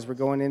now as we're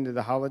going into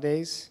the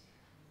holidays,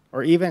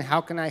 or even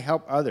how can I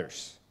help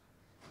others?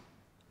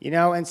 You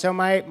know, and so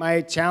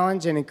my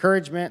challenge and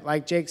encouragement,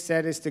 like Jake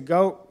said, is to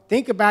go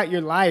think about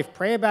your life,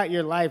 pray about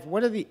your life.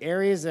 What are the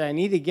areas that I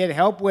need to get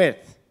help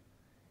with?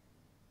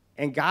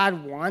 And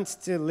God wants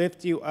to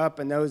lift you up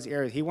in those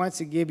areas. He wants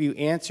to give you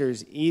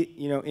answers.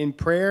 You know, in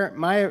prayer,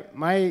 I'm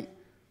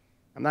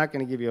not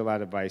going to give you a lot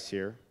of advice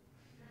here.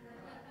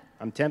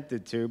 I'm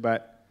tempted to,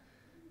 but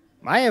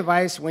my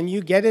advice, when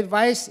you get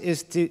advice,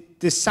 is to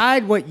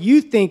decide what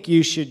you think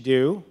you should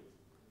do,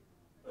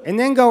 and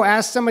then go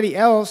ask somebody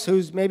else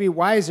who's maybe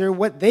wiser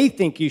what they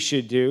think you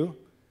should do,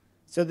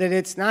 so that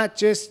it's not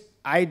just,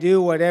 I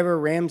do whatever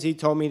Ramsey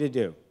told me to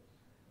do.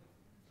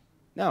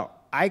 No,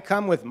 I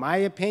come with my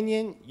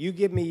opinion, you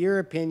give me your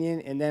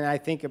opinion, and then I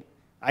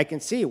can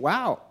see,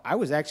 wow, I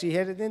was actually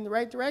headed in the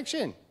right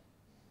direction.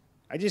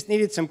 I just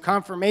needed some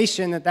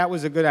confirmation that that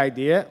was a good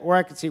idea, or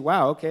I could see,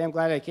 wow, okay, I'm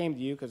glad I came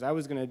to you because I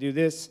was going to do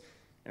this,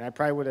 and I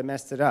probably would have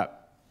messed it up.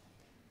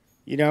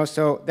 You know,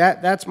 so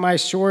that's my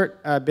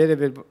short bit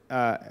of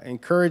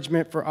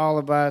encouragement for all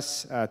of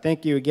us.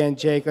 Thank you again,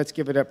 Jake. Let's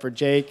give it up for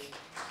Jake.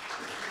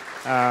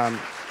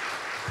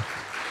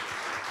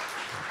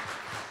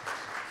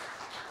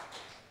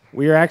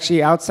 We are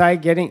actually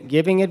outside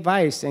giving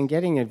advice and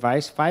getting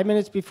advice 5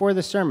 minutes before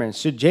the sermon.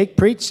 Should Jake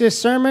preach this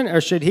sermon,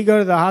 or should he go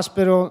to the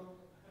hospital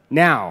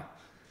now?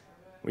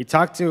 We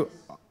talked to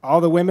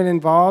all the women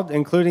involved,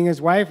 including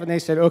his wife, and they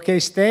said, okay,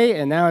 stay,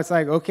 and now it's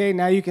like, okay,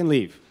 now you can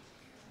leave.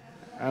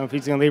 I don't know if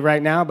he's going to leave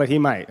right now, but he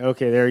might.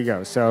 Okay, there you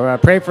go. So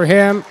pray for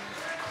him.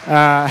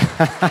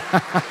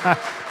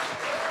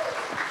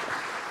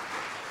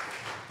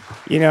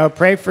 You know,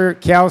 pray for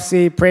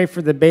Kelsey, pray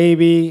for the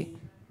baby.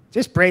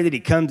 Just pray that he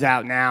comes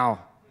out now.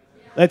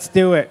 Let's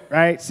do it,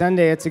 right?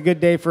 Sunday, it's a good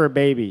day for a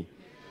baby.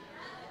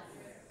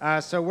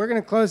 So we're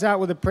going to close out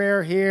with a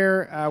prayer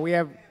here. We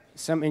have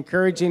some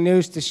encouraging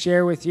news to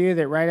share with you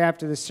that right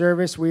after the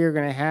service, we are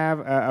going to have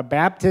a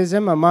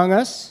baptism among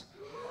us.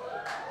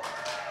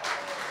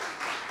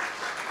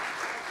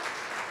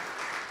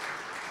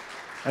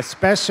 A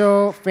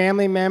special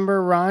family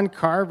member, Ron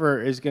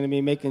Carver, is going to be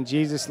making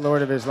Jesus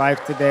Lord of his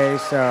life today.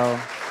 So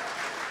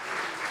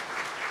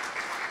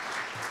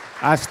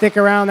stick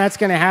around. That's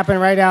going to happen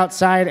right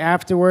outside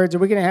afterwards. Are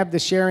we going to have the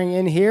sharing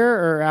in here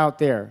or out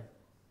there?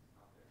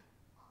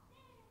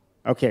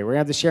 Okay, we're going to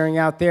have the sharing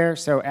out there.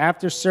 So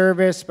after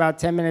service, about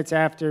 10 minutes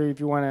after,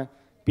 if you want to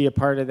be a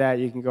part of that,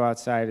 you can go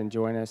outside and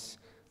join us.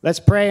 Let's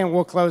pray, and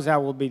we'll close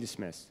out. We'll be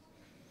dismissed.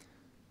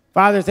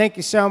 Father, thank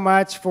you so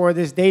much for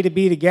this day to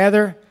be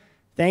together.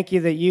 Thank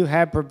you that you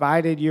have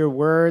provided your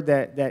word,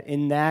 that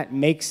in that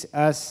makes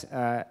us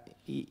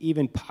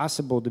even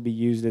possible to be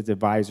used as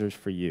advisors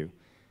for you.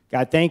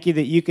 God, thank you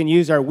that you can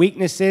use our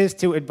weaknesses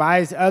to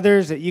advise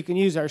others, that you can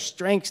use our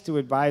strengths to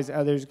advise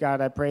others.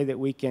 God, I pray that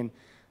we can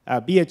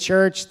be a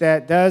church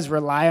that does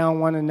rely on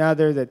one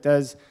another, that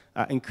does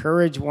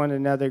encourage one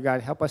another.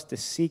 God, help us to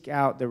seek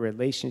out the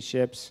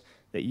relationships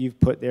that you've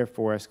put there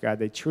for us, God.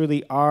 They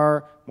truly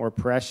are more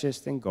precious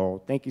than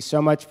gold. Thank you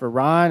so much for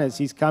Ron as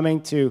he's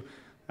coming to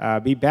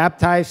be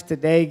baptized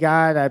today,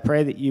 God. I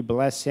pray that you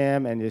bless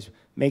him and just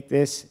make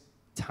this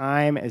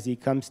time as he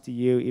comes to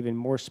you even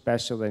more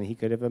special than he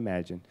could have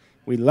imagined.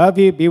 We love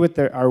you. Be with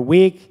our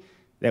week,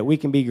 that we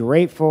can be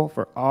grateful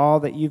for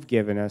all that you've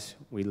given us.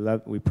 We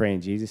pray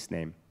in Jesus'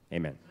 name.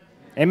 Amen.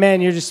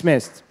 Amen. You're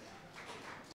dismissed.